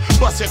 uppercut,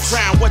 bust your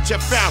crown. What you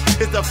found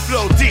is the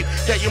flow deep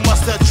that you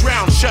must have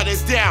drowned. Shut it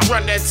down,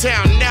 run that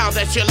town now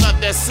that you love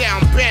the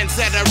sound. Bands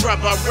that are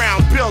rubber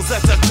round, bills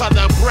that's a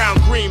color brown,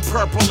 green,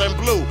 purple, and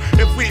blue.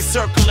 If we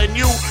circling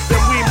you,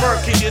 then we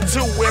murking you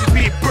too. And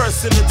be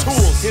bursting the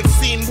tools. It's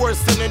seen worse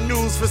than the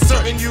news. For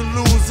certain you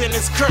lose, and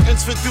it's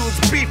curtains for dudes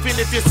beefing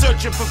if you're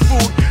searching for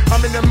food.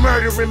 I'm in a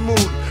murdering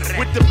mood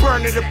with the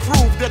burner to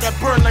prove that I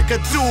burn like a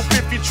dupe.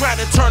 If you try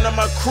to turn on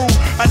my crew,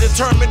 I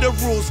determine the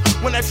rules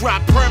when I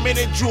drop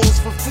permanent jewels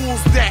for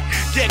fools that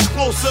get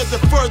closer the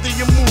further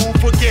you move.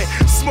 Or get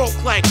smoke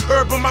like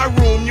herb in my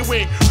room. You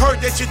ain't heard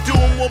that you're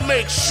doing, we'll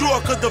make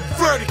sure cause the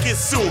verdict is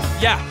soon.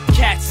 Yeah,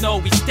 cats know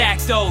we stack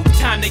though,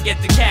 time to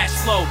get the cash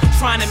flow.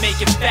 Trying to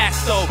make it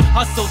fast though,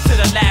 hustle to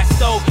the last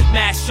though.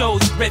 Mass shows,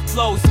 rip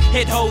flows,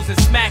 hit hoes and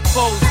smack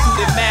foes. Do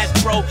the math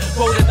bro,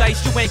 roll the dice,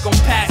 you ain't gon'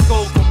 pass go.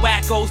 From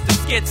wackos to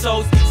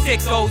schizos,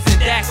 sickos and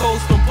dackos.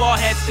 From ball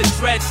heads to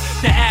dreads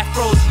to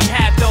afros. We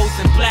have those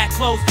in black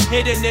clothes,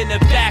 hidden in the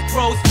back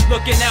rows.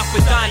 Looking out for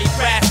Donnie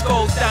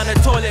Brasco's down the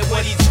toilet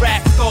where these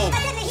rats go.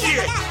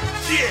 Yeah,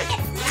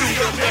 do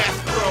the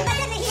math bro.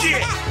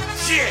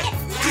 Yeah,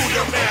 do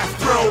the math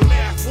bro.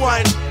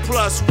 1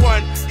 +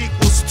 1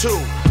 = 2.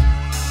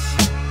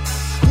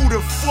 Who the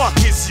fuck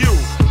is you?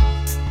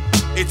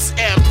 It's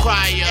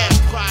Empire.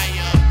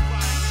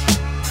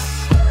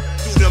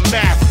 Do the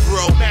math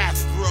bro.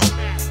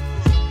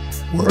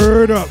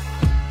 Word up.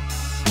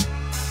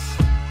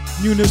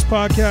 Newness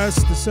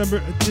podcast,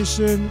 December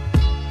edition.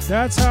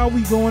 That's how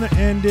we going to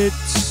end it.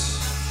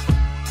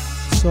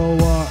 So,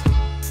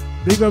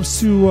 big ups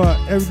to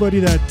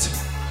everybody that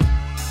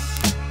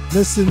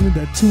listened,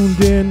 that tuned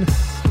in,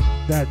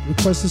 that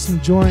requested some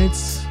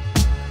joints.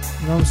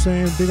 You know what I'm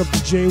saying? Big up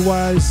to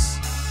J-Wise.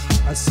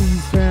 I see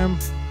you, fam.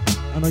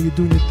 I know you're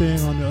doing your thing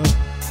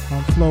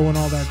on flow and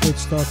all that good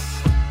stuff.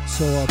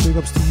 So, big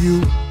ups to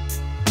you.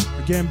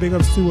 Again, big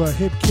ups to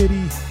Hip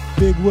Kitty,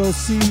 Big Will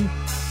C,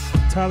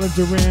 Tyler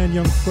Duran,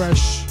 Young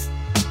Fresh,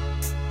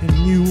 and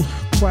New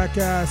Quack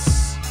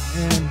Ass,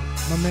 and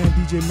my man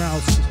DJ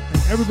Mouse,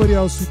 and everybody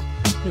else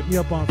who hit me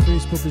up on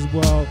Facebook as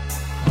well.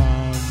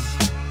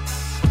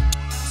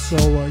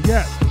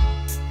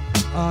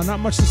 Not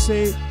much to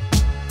say.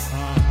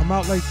 I'm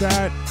out like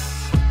that.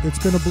 It's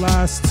been a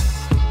blast.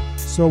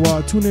 So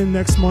tune in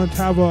next month.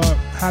 Have a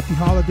happy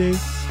holiday.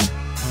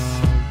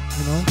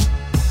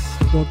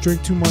 Don't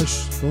drink too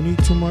much. Don't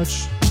eat too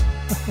much.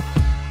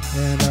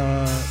 And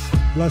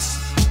bless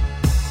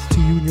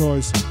to you and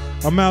yours.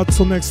 I'm out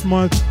till next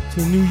month, to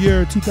the new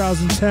year,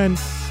 2010.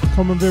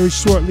 Coming very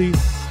shortly.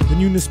 The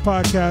Newness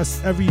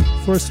podcast every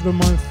first of the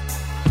month.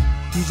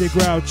 DJ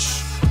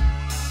Grouch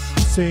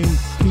saying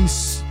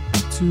peace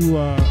to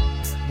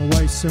my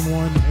wife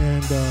Simone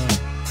and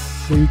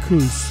Baby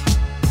Cruz.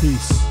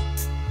 Peace.